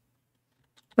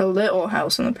 The little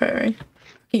house on the prairie.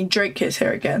 Fucking Drake is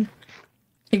here again.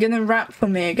 You're gonna rap for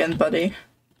me again, buddy.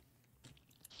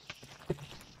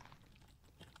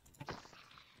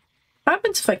 What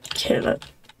happens if I kill it?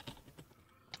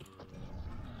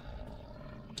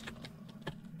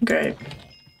 Great.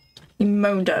 He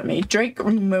moaned at me. Drake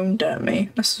moaned at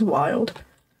me. This is wild.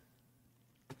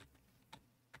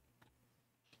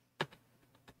 If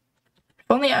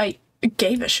only I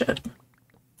gave a shit.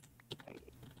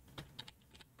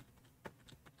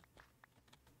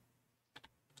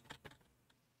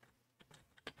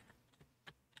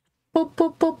 Boop,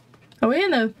 boop, boop. Are we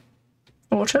in a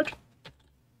orchard?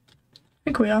 I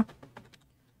think we are.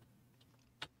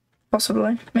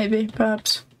 Possibly. Maybe.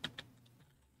 Perhaps.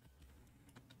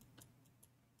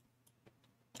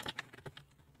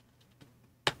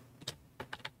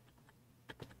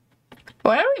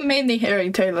 Why are we mainly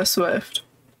hearing Taylor Swift?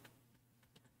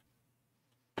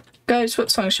 Guys,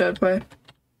 what song should I play?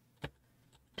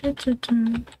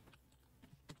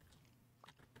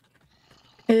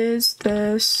 Is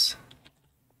this...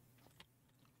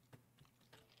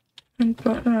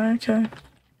 Okay.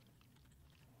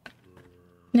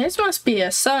 This must be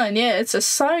a sign. Yeah, it's a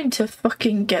sign to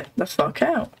fucking get the fuck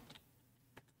out.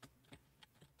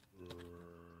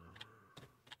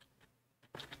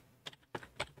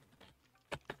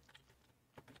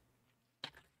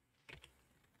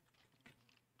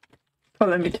 Oh,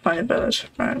 let me find a village.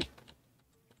 Right.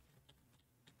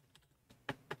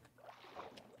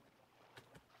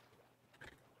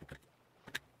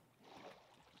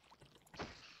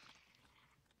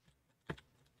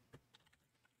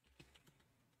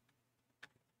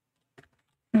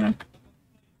 Yeah.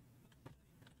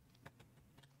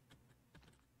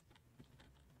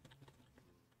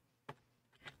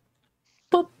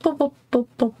 Boop, boop, boop, boop,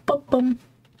 boop, boop, boom.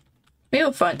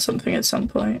 We'll find something at some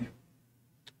point.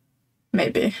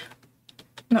 Maybe.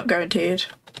 Not guaranteed.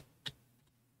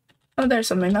 Oh, there's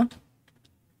something though.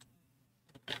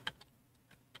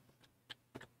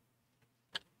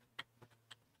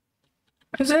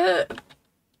 Is it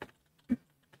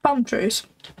palm trees?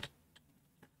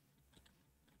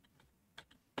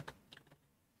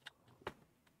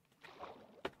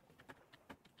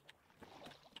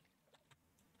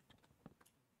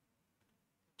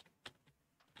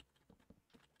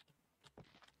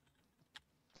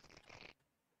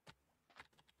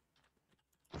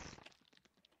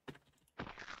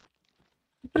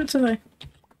 What are they?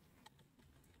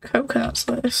 Coconuts,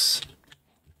 this.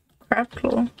 Crab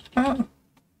claw. Oh.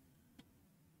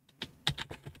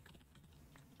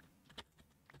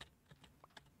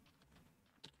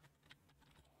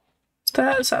 Is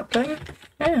that sapling?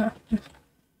 Yeah.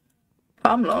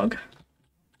 Palm log.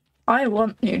 I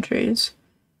want new trees.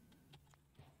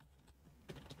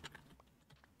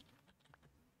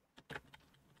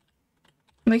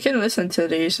 We can listen to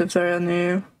these if they're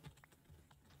new.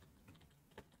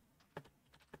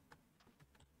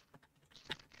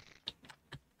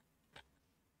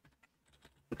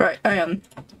 Right, I am.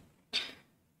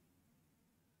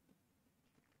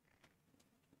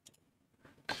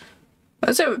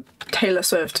 Let's do Taylor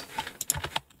Swift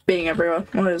being everywhere.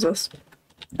 What is this?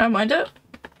 I don't mind it.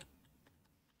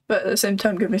 But at the same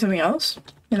time, give me something else,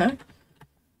 you know?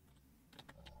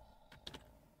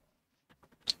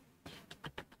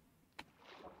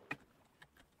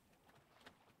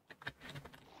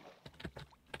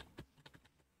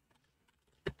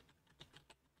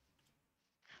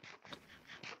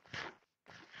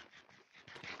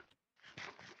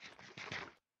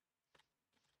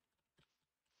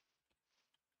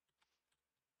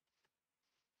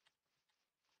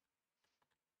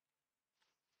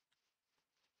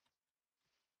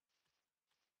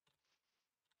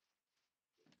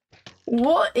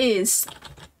 What is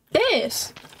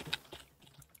this?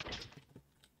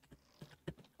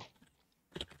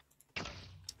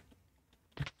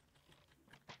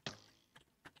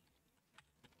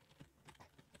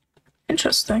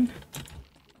 Interesting.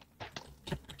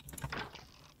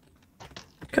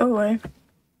 Go away.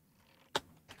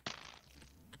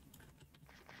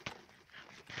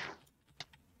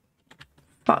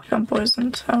 Fuck, I'm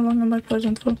poisoned. How long am I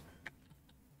poisoned for?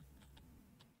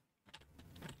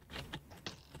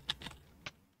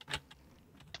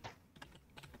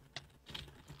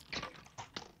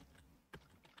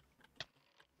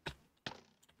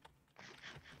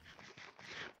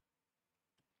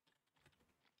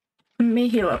 Me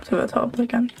heal up to the top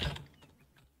again.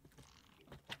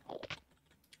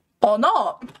 Or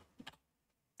not!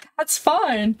 That's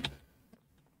fine!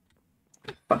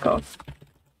 Fuck off.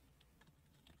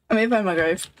 I may find my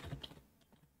grave.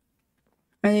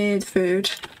 I need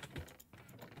food.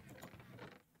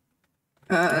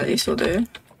 At least will do.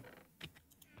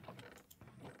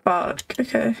 Fuck,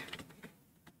 okay.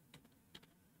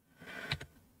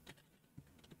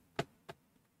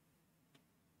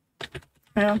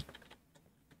 Yeah.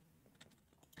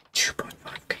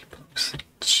 2.5k blocks.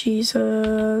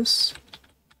 Jesus.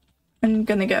 I'm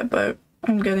gonna get a boat.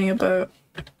 I'm getting a boat.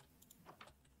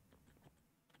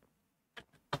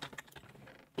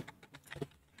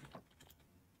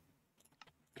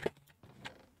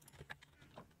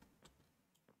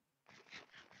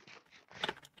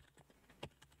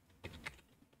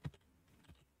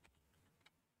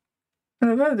 I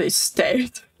love how they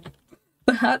stayed.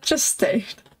 The hat just stayed.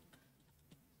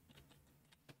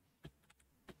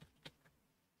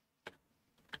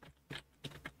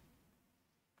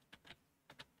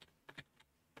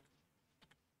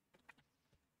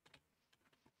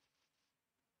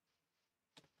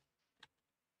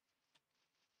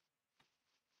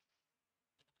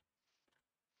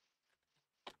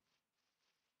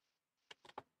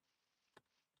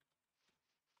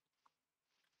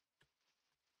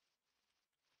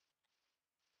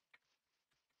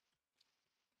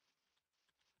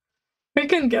 We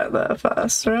can get there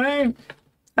fast, right?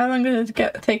 How long did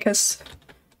it take us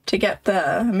to get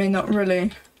there? I mean, not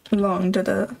really long, did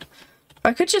it?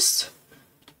 I could just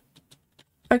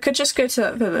go to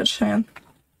that village, hang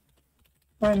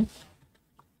on.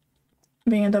 I'm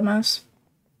being a dumbass.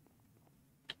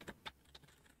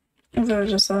 What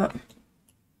village is that?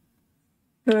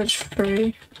 Village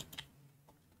 3.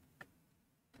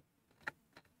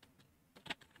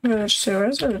 Village 2,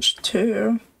 where's village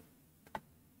 2?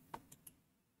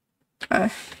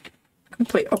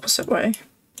 Complete opposite way.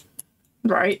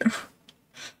 Right.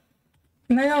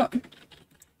 Can they not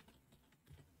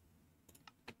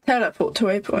teleport to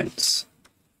waypoints?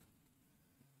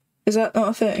 Is that not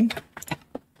a thing?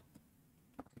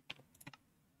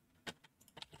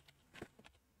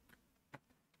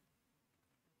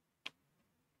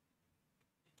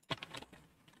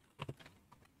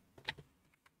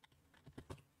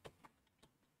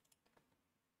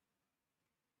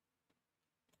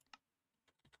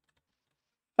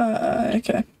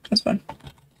 Okay, that's fine.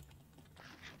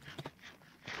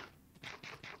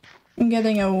 I'm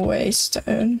getting a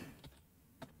waystone.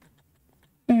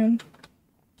 And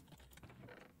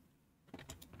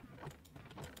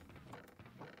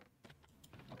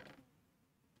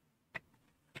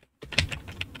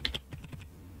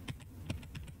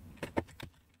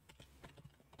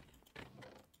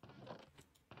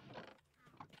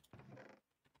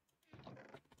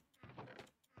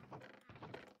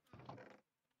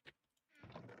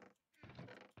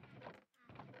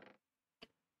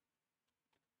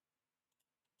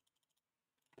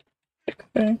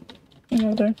okay,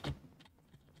 another.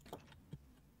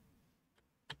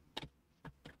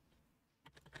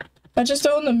 I just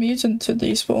don't want the mutant to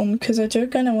despawn because I do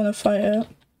kind of want to fight it.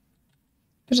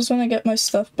 I just want to get my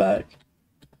stuff back.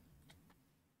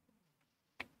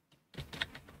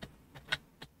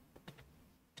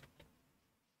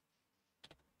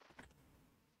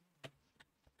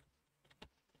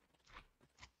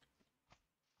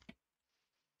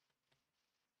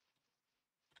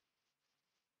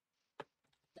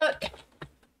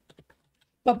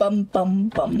 Bum bum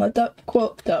bum. A duck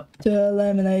walked up to a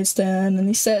lemonade stand and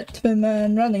he said to the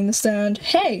man running the stand,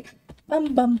 "Hey,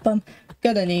 bum bum bum,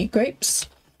 got any grapes?"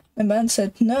 The man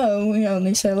said, "No, we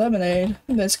only sell lemonade.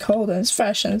 It's cold and it's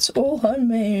fresh and it's all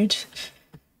homemade.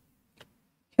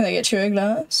 Can I get you a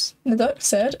glass?" The duck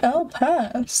said, "I'll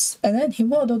pass." And then he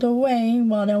waddled away,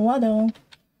 waddle waddle.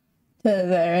 The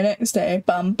very next day,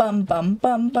 bum bum bum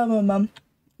bum bum bum bum.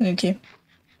 Thank you.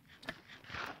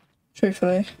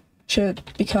 Truthfully, should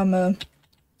become a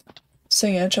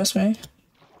singer, trust me.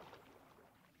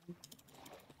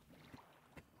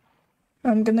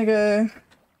 I'm gonna go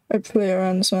hopefully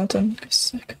around this mountain.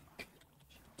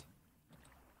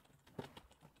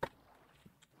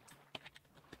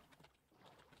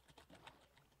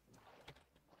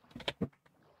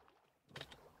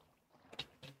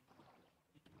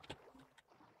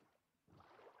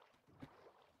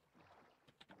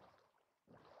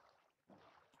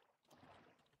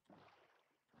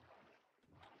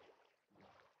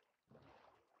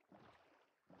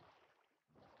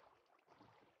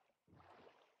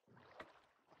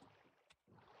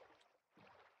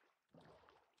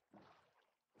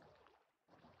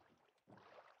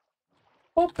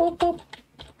 Boop, boop, boop.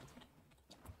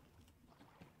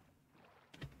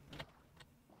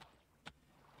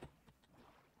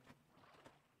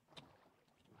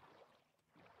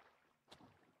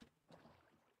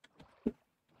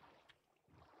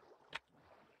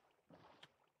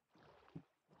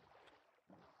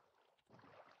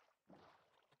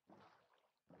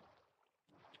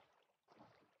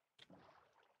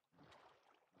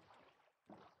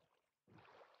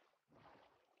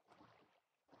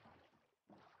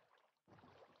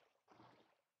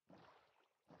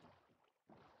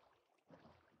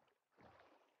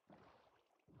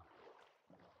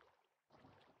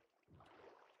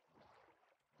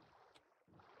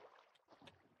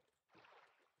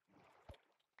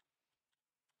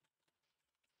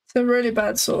 It's a really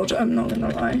bad sword, I'm not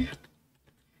gonna lie.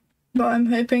 But I'm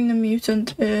hoping the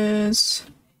mutant is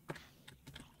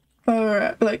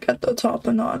like at the top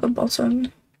and not at the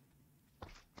bottom.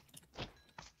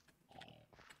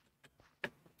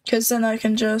 Because then I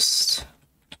can just,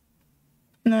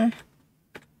 you know.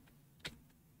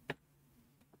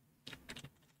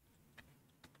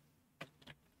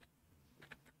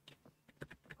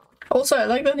 Also, I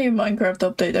like the new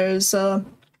Minecraft update.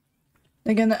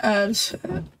 They're gonna add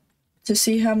to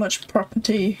see how much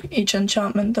property each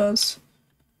enchantment does.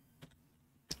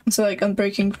 So like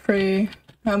Unbreaking 3,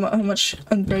 how much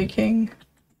Unbreaking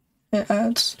it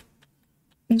adds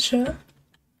and shit.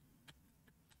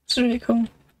 It's really cool.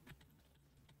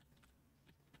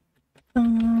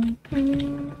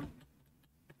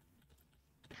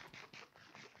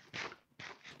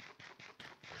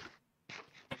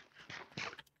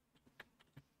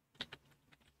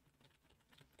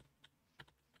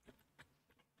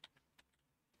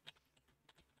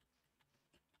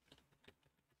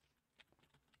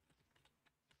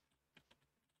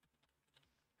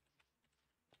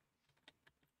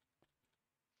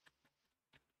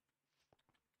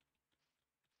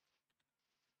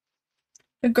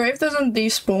 The grave doesn't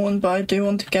despawn, but I do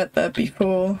want to get there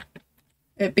before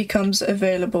it becomes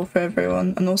available for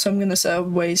everyone. And also I'm gonna set a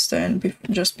waystone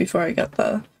just before I get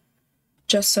there.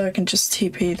 Just so I can just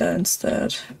TP there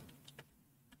instead.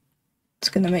 It's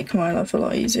gonna make my life a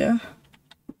lot easier.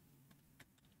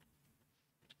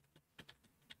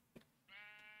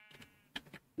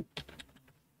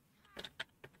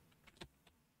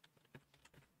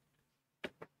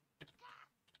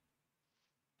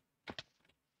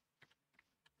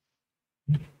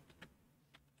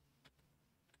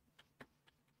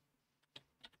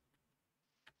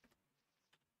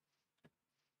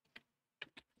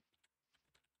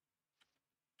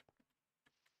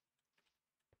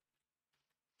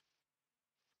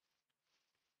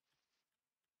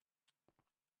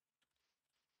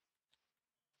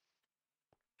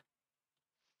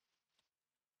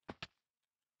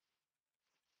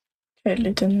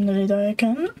 Totally didn't really die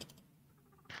again.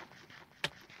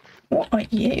 What are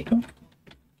you?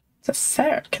 It's a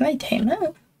ferret. Can I tame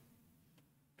it?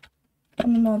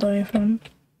 I'm not die from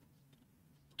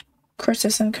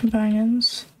critters and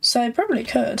companions. So I probably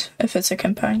could if it's a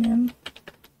companion.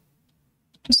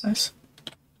 That's nice.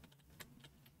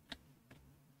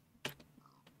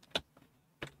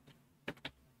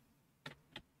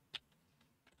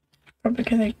 Probably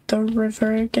gonna the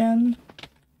river again.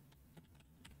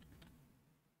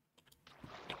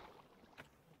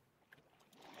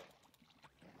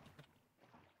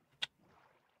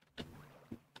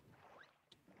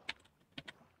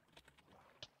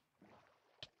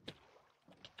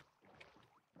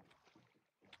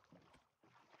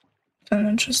 an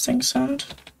interesting sound.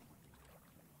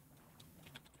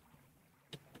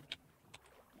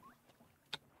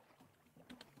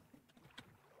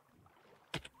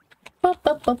 Bop,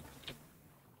 bop, bop.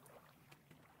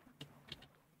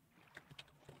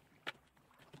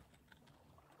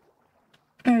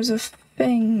 There's a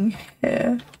thing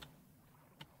here.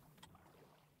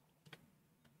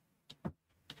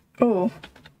 Oh.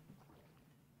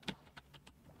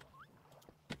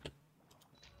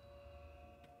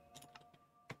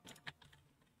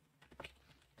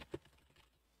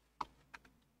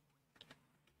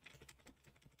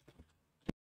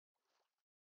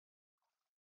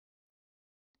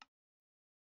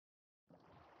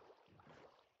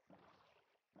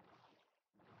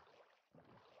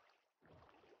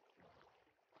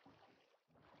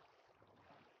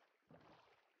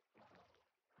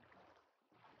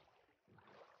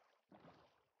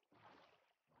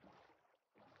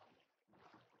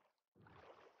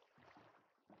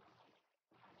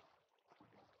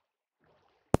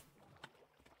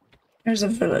 There's a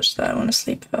village that I want to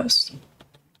sleep first.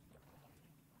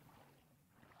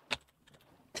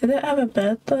 Did it have a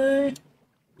bed though?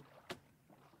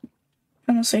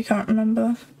 Honestly, can't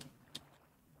remember.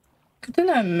 Good to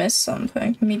know I missed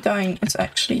something. Me dying is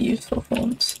actually useful for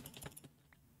once.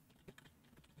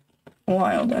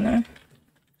 Wild, I know.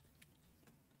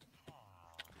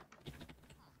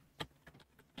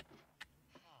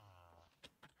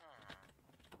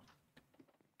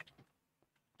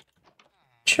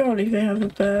 Surely they have a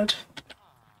bed.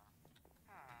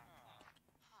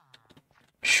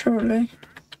 Surely.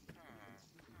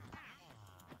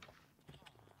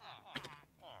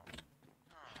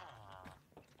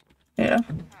 Yeah.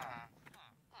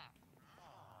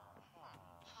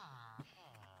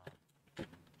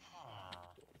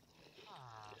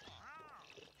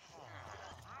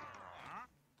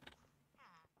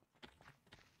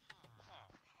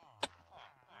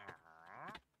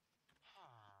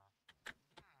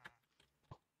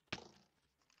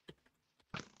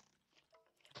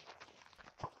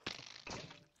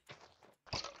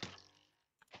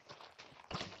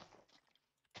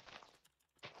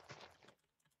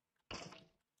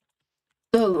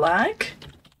 The lag?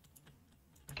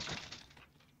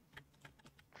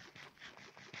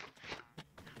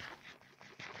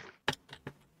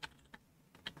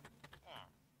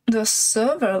 The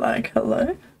server lag,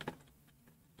 hello?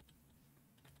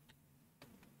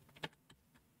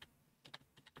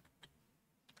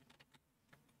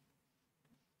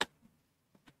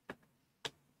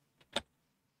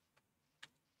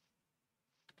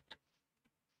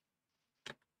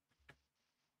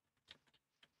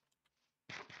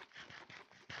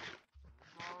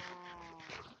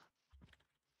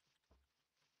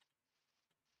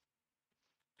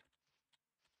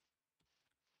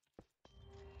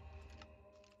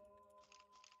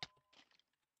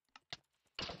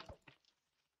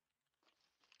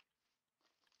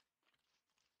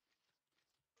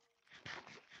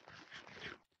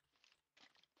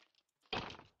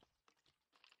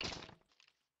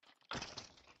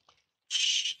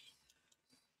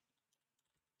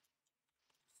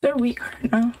 They're weak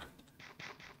right now.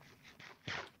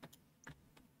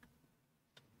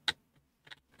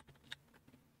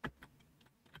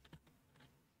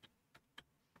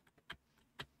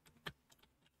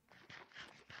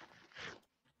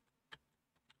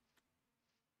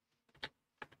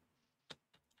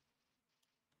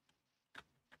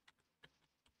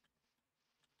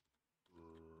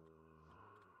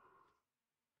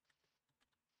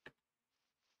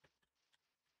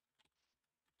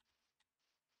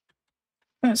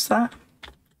 What's that?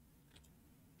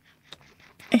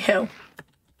 A hill.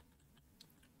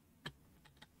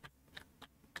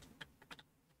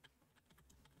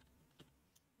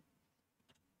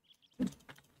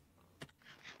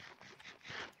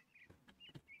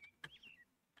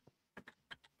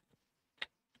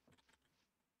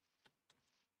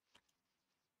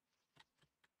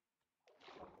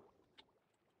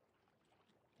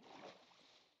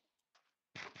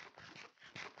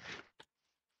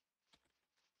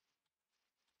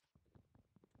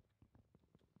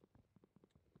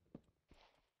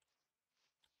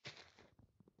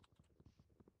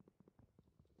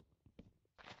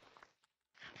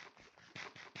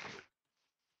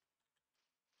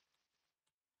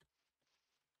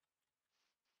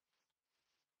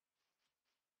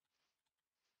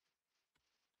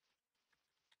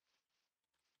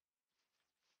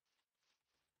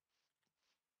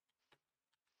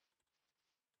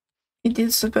 He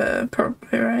did super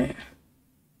probably, right?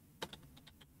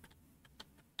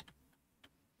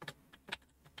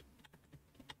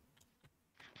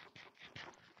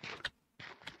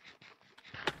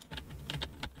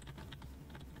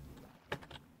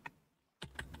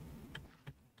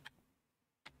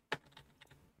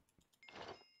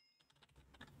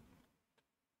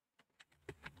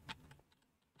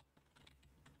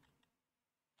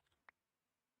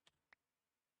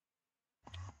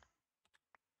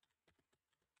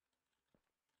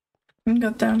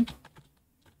 Goddamn.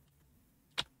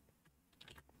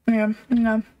 Yeah,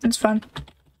 no, it's fine.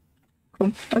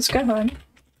 Cool. Let's go home.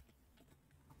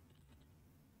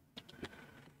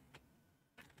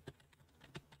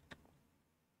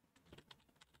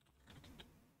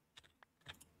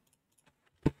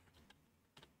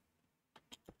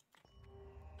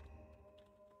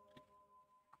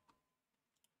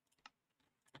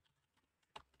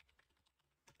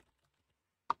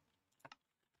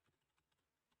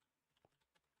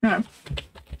 No.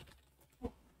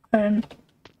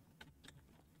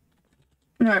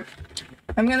 No.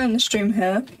 I'm gonna end the stream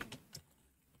here.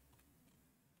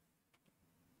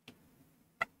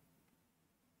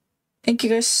 Thank you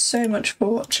guys so much for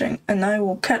watching, and I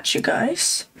will catch you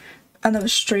guys another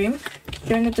stream.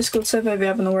 Join the Discord server if you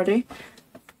haven't already.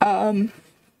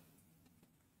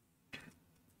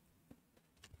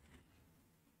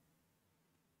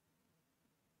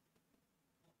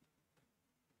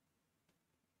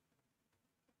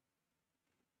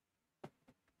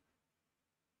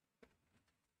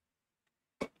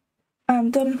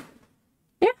 And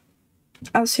yeah,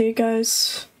 I'll see you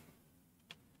guys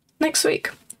next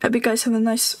week. Hope you guys have a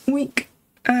nice week,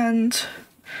 and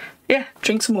yeah,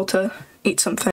 drink some water, eat something.